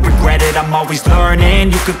thing or regret it. I'm always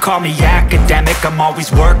learning, you could call me academic. I'm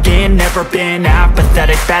always working, never been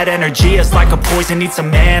apathetic. Bad energy is like a poison, needs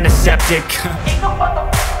some antiseptic. Ain't no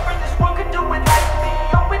motherfucker in this world could do it like me.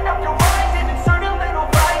 Open up your eyes and insert a little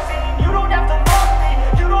rising. You don't have to love me,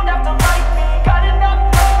 you don't have to like me. Got enough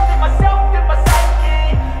love in myself and my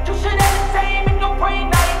psyche. You should have the same in your brain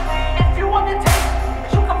nightly. If you want to taste me,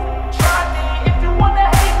 you can try me. If you want to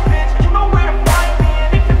hate, bitch, you know where to find me.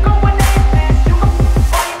 And if you're going ape, you can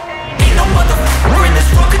fight me. Ain't no motherfucker in this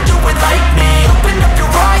world could do it like me. Open up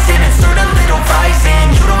your eyes and insert a little rising.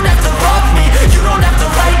 You don't have to love me, you don't have to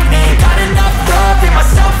like me. Got enough love in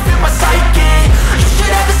myself and my psyche. You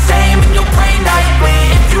should have the same in your brain nightly.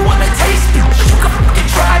 If you wanna taste me, you can fucking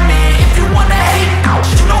try me. If you wanna hate,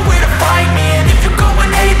 you know where to find me. And if you're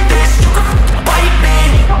going hate this, you can fucking bite me.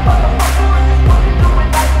 Ain't no motherfucker in this world could do it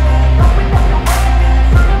like me. Open up your eyes and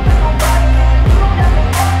insert a little rising. You don't have to love me, you don't have to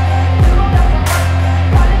like me. Got enough love.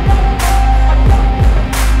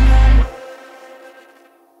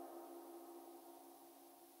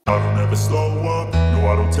 I don't ever slow up, no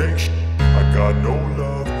I don't take shit. I got no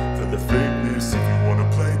love for the fakeness. If you wanna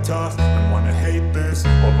play tough and wanna hate this,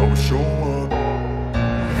 I'll always show up.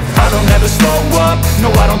 I don't ever slow up,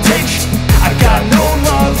 no I don't take shit. I got no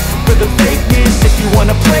love for the fakeness. If you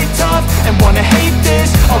wanna play tough and wanna hate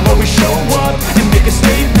this, I'll always show up and make a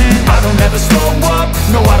statement. I don't ever slow up,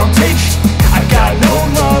 no I don't take shit. I got no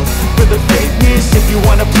love for the fakeness. If you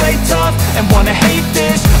wanna play tough and wanna hate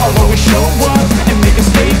this, I'll always show up and make a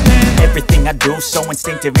statement. Everything I do so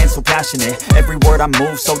instinctive and so passionate. Every word I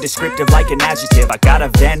move so descriptive like an adjective. I got a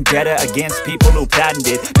vendetta against people who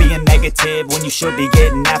patented being negative when you should be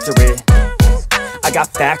getting after it. I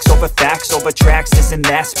got facts over tracks, this and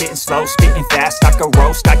that. Spitting slow, spitting fast. I could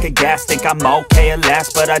roast, I could gas. Think I'm okay at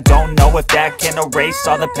last, but I don't know if that can erase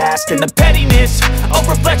all the past. And the pettiness, a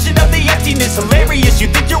reflection of the emptiness. Hilarious, you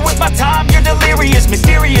think you're with my time, you're delirious.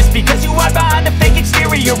 Mysterious, because you hide behind a fake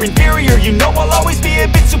exterior. Inferior, you know I'll always be a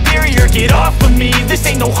bit superior. Get off of me, this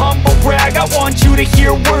ain't no humble brag. I want you to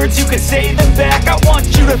hear words, you can say them back. I want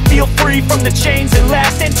you to feel free from the chains that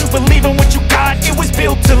last, and to believe in what you got, it was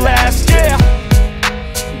built to last, yeah.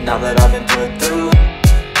 Now that I've been put through,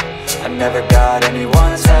 I never got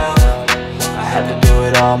anyone's help. I had to do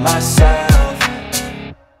it all myself.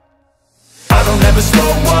 I don't ever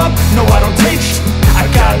slow up, no I don't take shit. I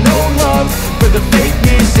got no love for the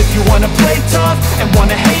fakeness. If you wanna play tough and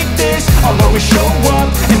wanna hate this, I'll always show up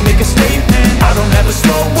and make a statement. I don't ever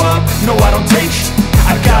slow up, no I don't take shit.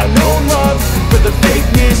 I got no love for the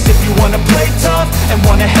fakeness. If you wanna play tough and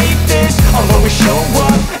wanna hate this, I'll always show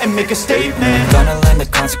up and make a statement. Gonna learn the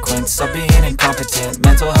consequence of being incompetent.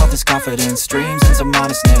 Mental health is confidence, dreams and some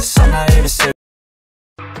honestness. I'm not here to say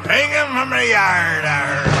Hanging from the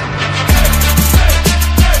yard.